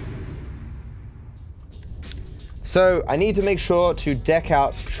 So I need to make sure to deck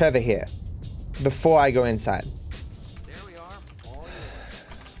out Trevor here before I go inside.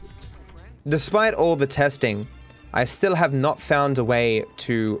 Despite all the testing, I still have not found a way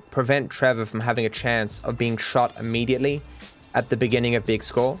to prevent Trevor from having a chance of being shot immediately at the beginning of Big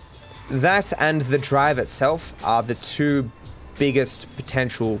Score. That and the drive itself are the two biggest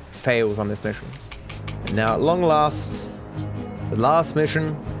potential fails on this mission. And now at long last, the last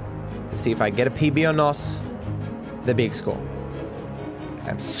mission, to see if I get a PB or not, the big score.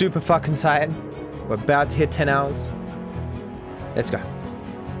 I'm super fucking tired. We're about to hit 10 hours. Let's go.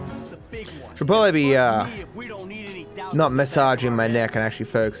 Should probably be not massaging my neck and actually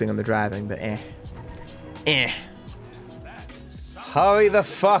focusing on the driving, but Hurry the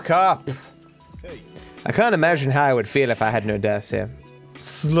fuck up. I can't imagine how I would feel if I had no deaths here.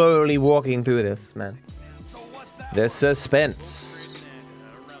 Slowly walking through this, man. The suspense.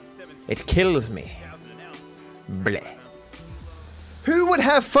 It kills me. Bleh. Who would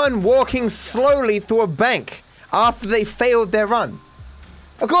have fun walking slowly through a bank after they failed their run?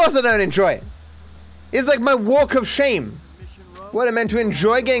 Of course I don't enjoy it. It's like my walk of shame. What, I'm meant to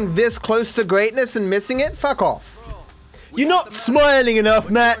enjoy getting this close to greatness and missing it? Fuck off. You're not smiling enough,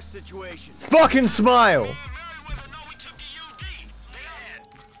 Matt. Fucking smile.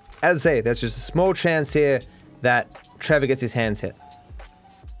 As I say, there's just a small chance here that Trevor gets his hands hit.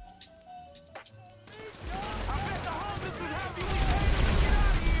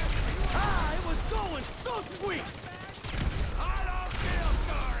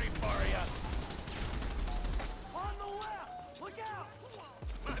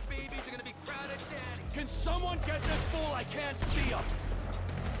 Can someone get this fool? I can't see him.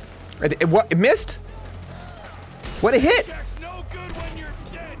 What? It missed? What, it hit? Jack's no good when you're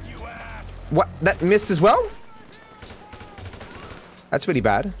dead, you ass. What? That missed as well? That's really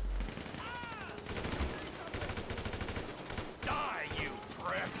bad. Die, you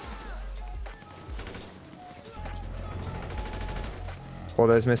prick. All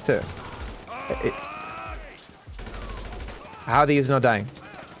those missed too. How are these not dying?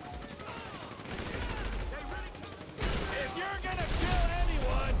 If you're gonna kill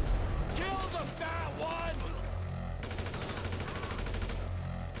anyone, kill the fat one.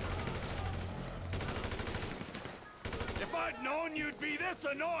 If I'd known you'd be this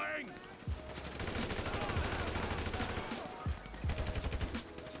annoying.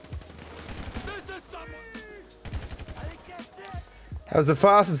 This is someone. I think that's it. That was the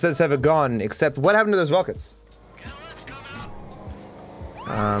fastest that's ever gone, except what happened to those rockets?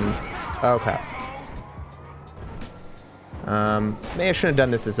 Okay. Maybe I shouldn't have done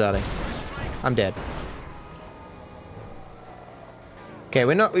this early. I'm dead. Okay,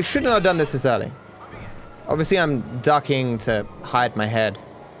 we should not have done this early. Obviously I'm ducking to hide my head.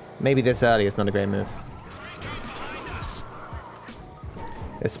 Maybe this early is not a great move.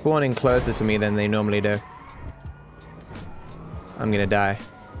 They're spawning closer to me than they normally do. I'm gonna die.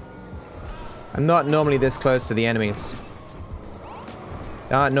 I'm not normally this close to the enemies.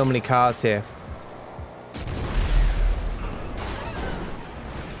 There aren't normally cars here.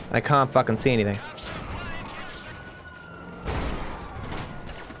 I can't fucking see anything.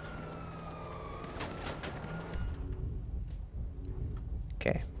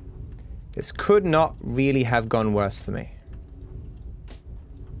 Okay. This could not really have gone worse for me.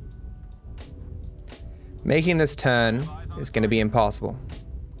 Making this turn is going to be impossible.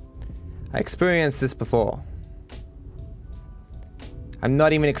 I experienced this before. I'm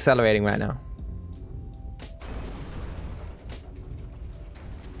not even accelerating right now.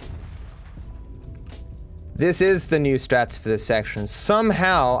 This is the new strats for this section.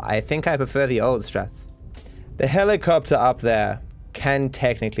 Somehow, I think I prefer the old strats. The helicopter up there can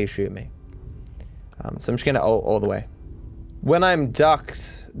technically shoot me. So I'm just gonna ult all the way. When I'm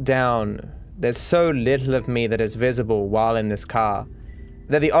ducked down, there's so little of me that is visible while in this car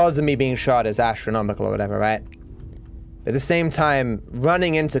that the odds of me being shot is astronomical or whatever, right? At the same time,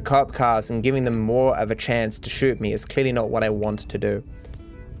 running into cop cars and giving them more of a chance to shoot me is clearly not what I want to do.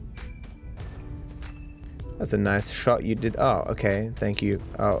 That's a nice shot you did. Oh, okay. Thank you.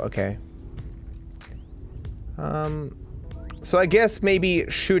 Oh, okay. So I guess maybe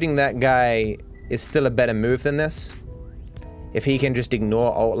shooting that guy is still a better move than this. If he can just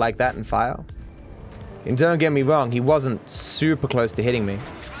ignore ult like that and fire. And don't get me wrong, he wasn't super close to hitting me,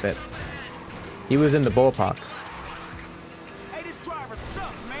 but he was in the ballpark. Hey, this driver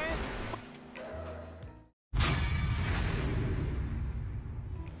sucks, man.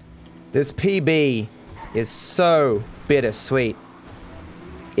 This PB is so bittersweet.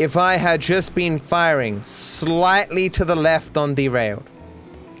 If I had just been firing slightly to the left on derailed,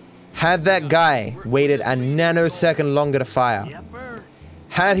 had that guy waited a nanosecond longer to fire,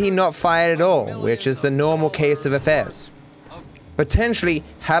 had he not fired at all, which is the normal case of affairs, potentially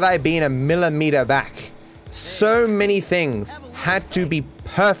had I been a millimeter back, so many things had to be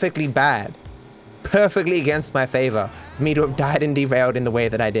perfectly bad, perfectly against my favor, for me to have died and derailed in the way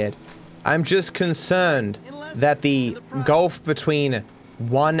that I did. I'm just concerned that the gulf between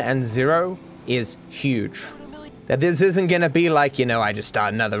 1 and 0 is huge. That this isn't gonna be like, you know, I just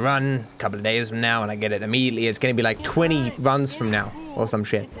start another run a couple of days from now and I get it immediately. It's gonna be like 20 runs from now or some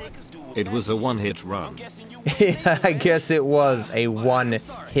shit. It was a one-hit run. Yeah, I guess it was a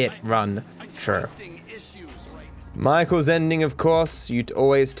one-hit run. Sure. Michael's ending, of course, you'd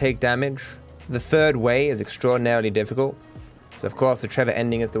always take damage. The third way is extraordinarily difficult. So, of course, the Trevor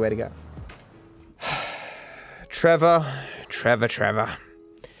ending is the way to go. Trevor.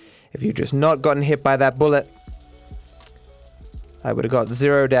 If you'd just not gotten hit by that bullet, I would have got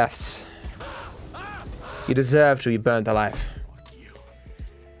 0 deaths. You deserve to be burnt alive.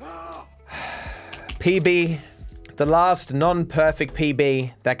 PB. The last non-perfect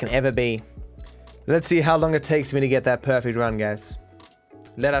PB that can ever be. Let's see how long it takes me to get that perfect run, guys.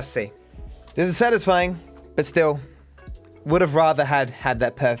 Let us see. This is satisfying, but still, would have rather had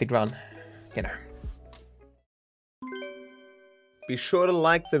that perfect run, you know. Be sure to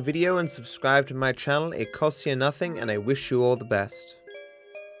like the video and subscribe to my channel. It costs you nothing, and I wish you all the best.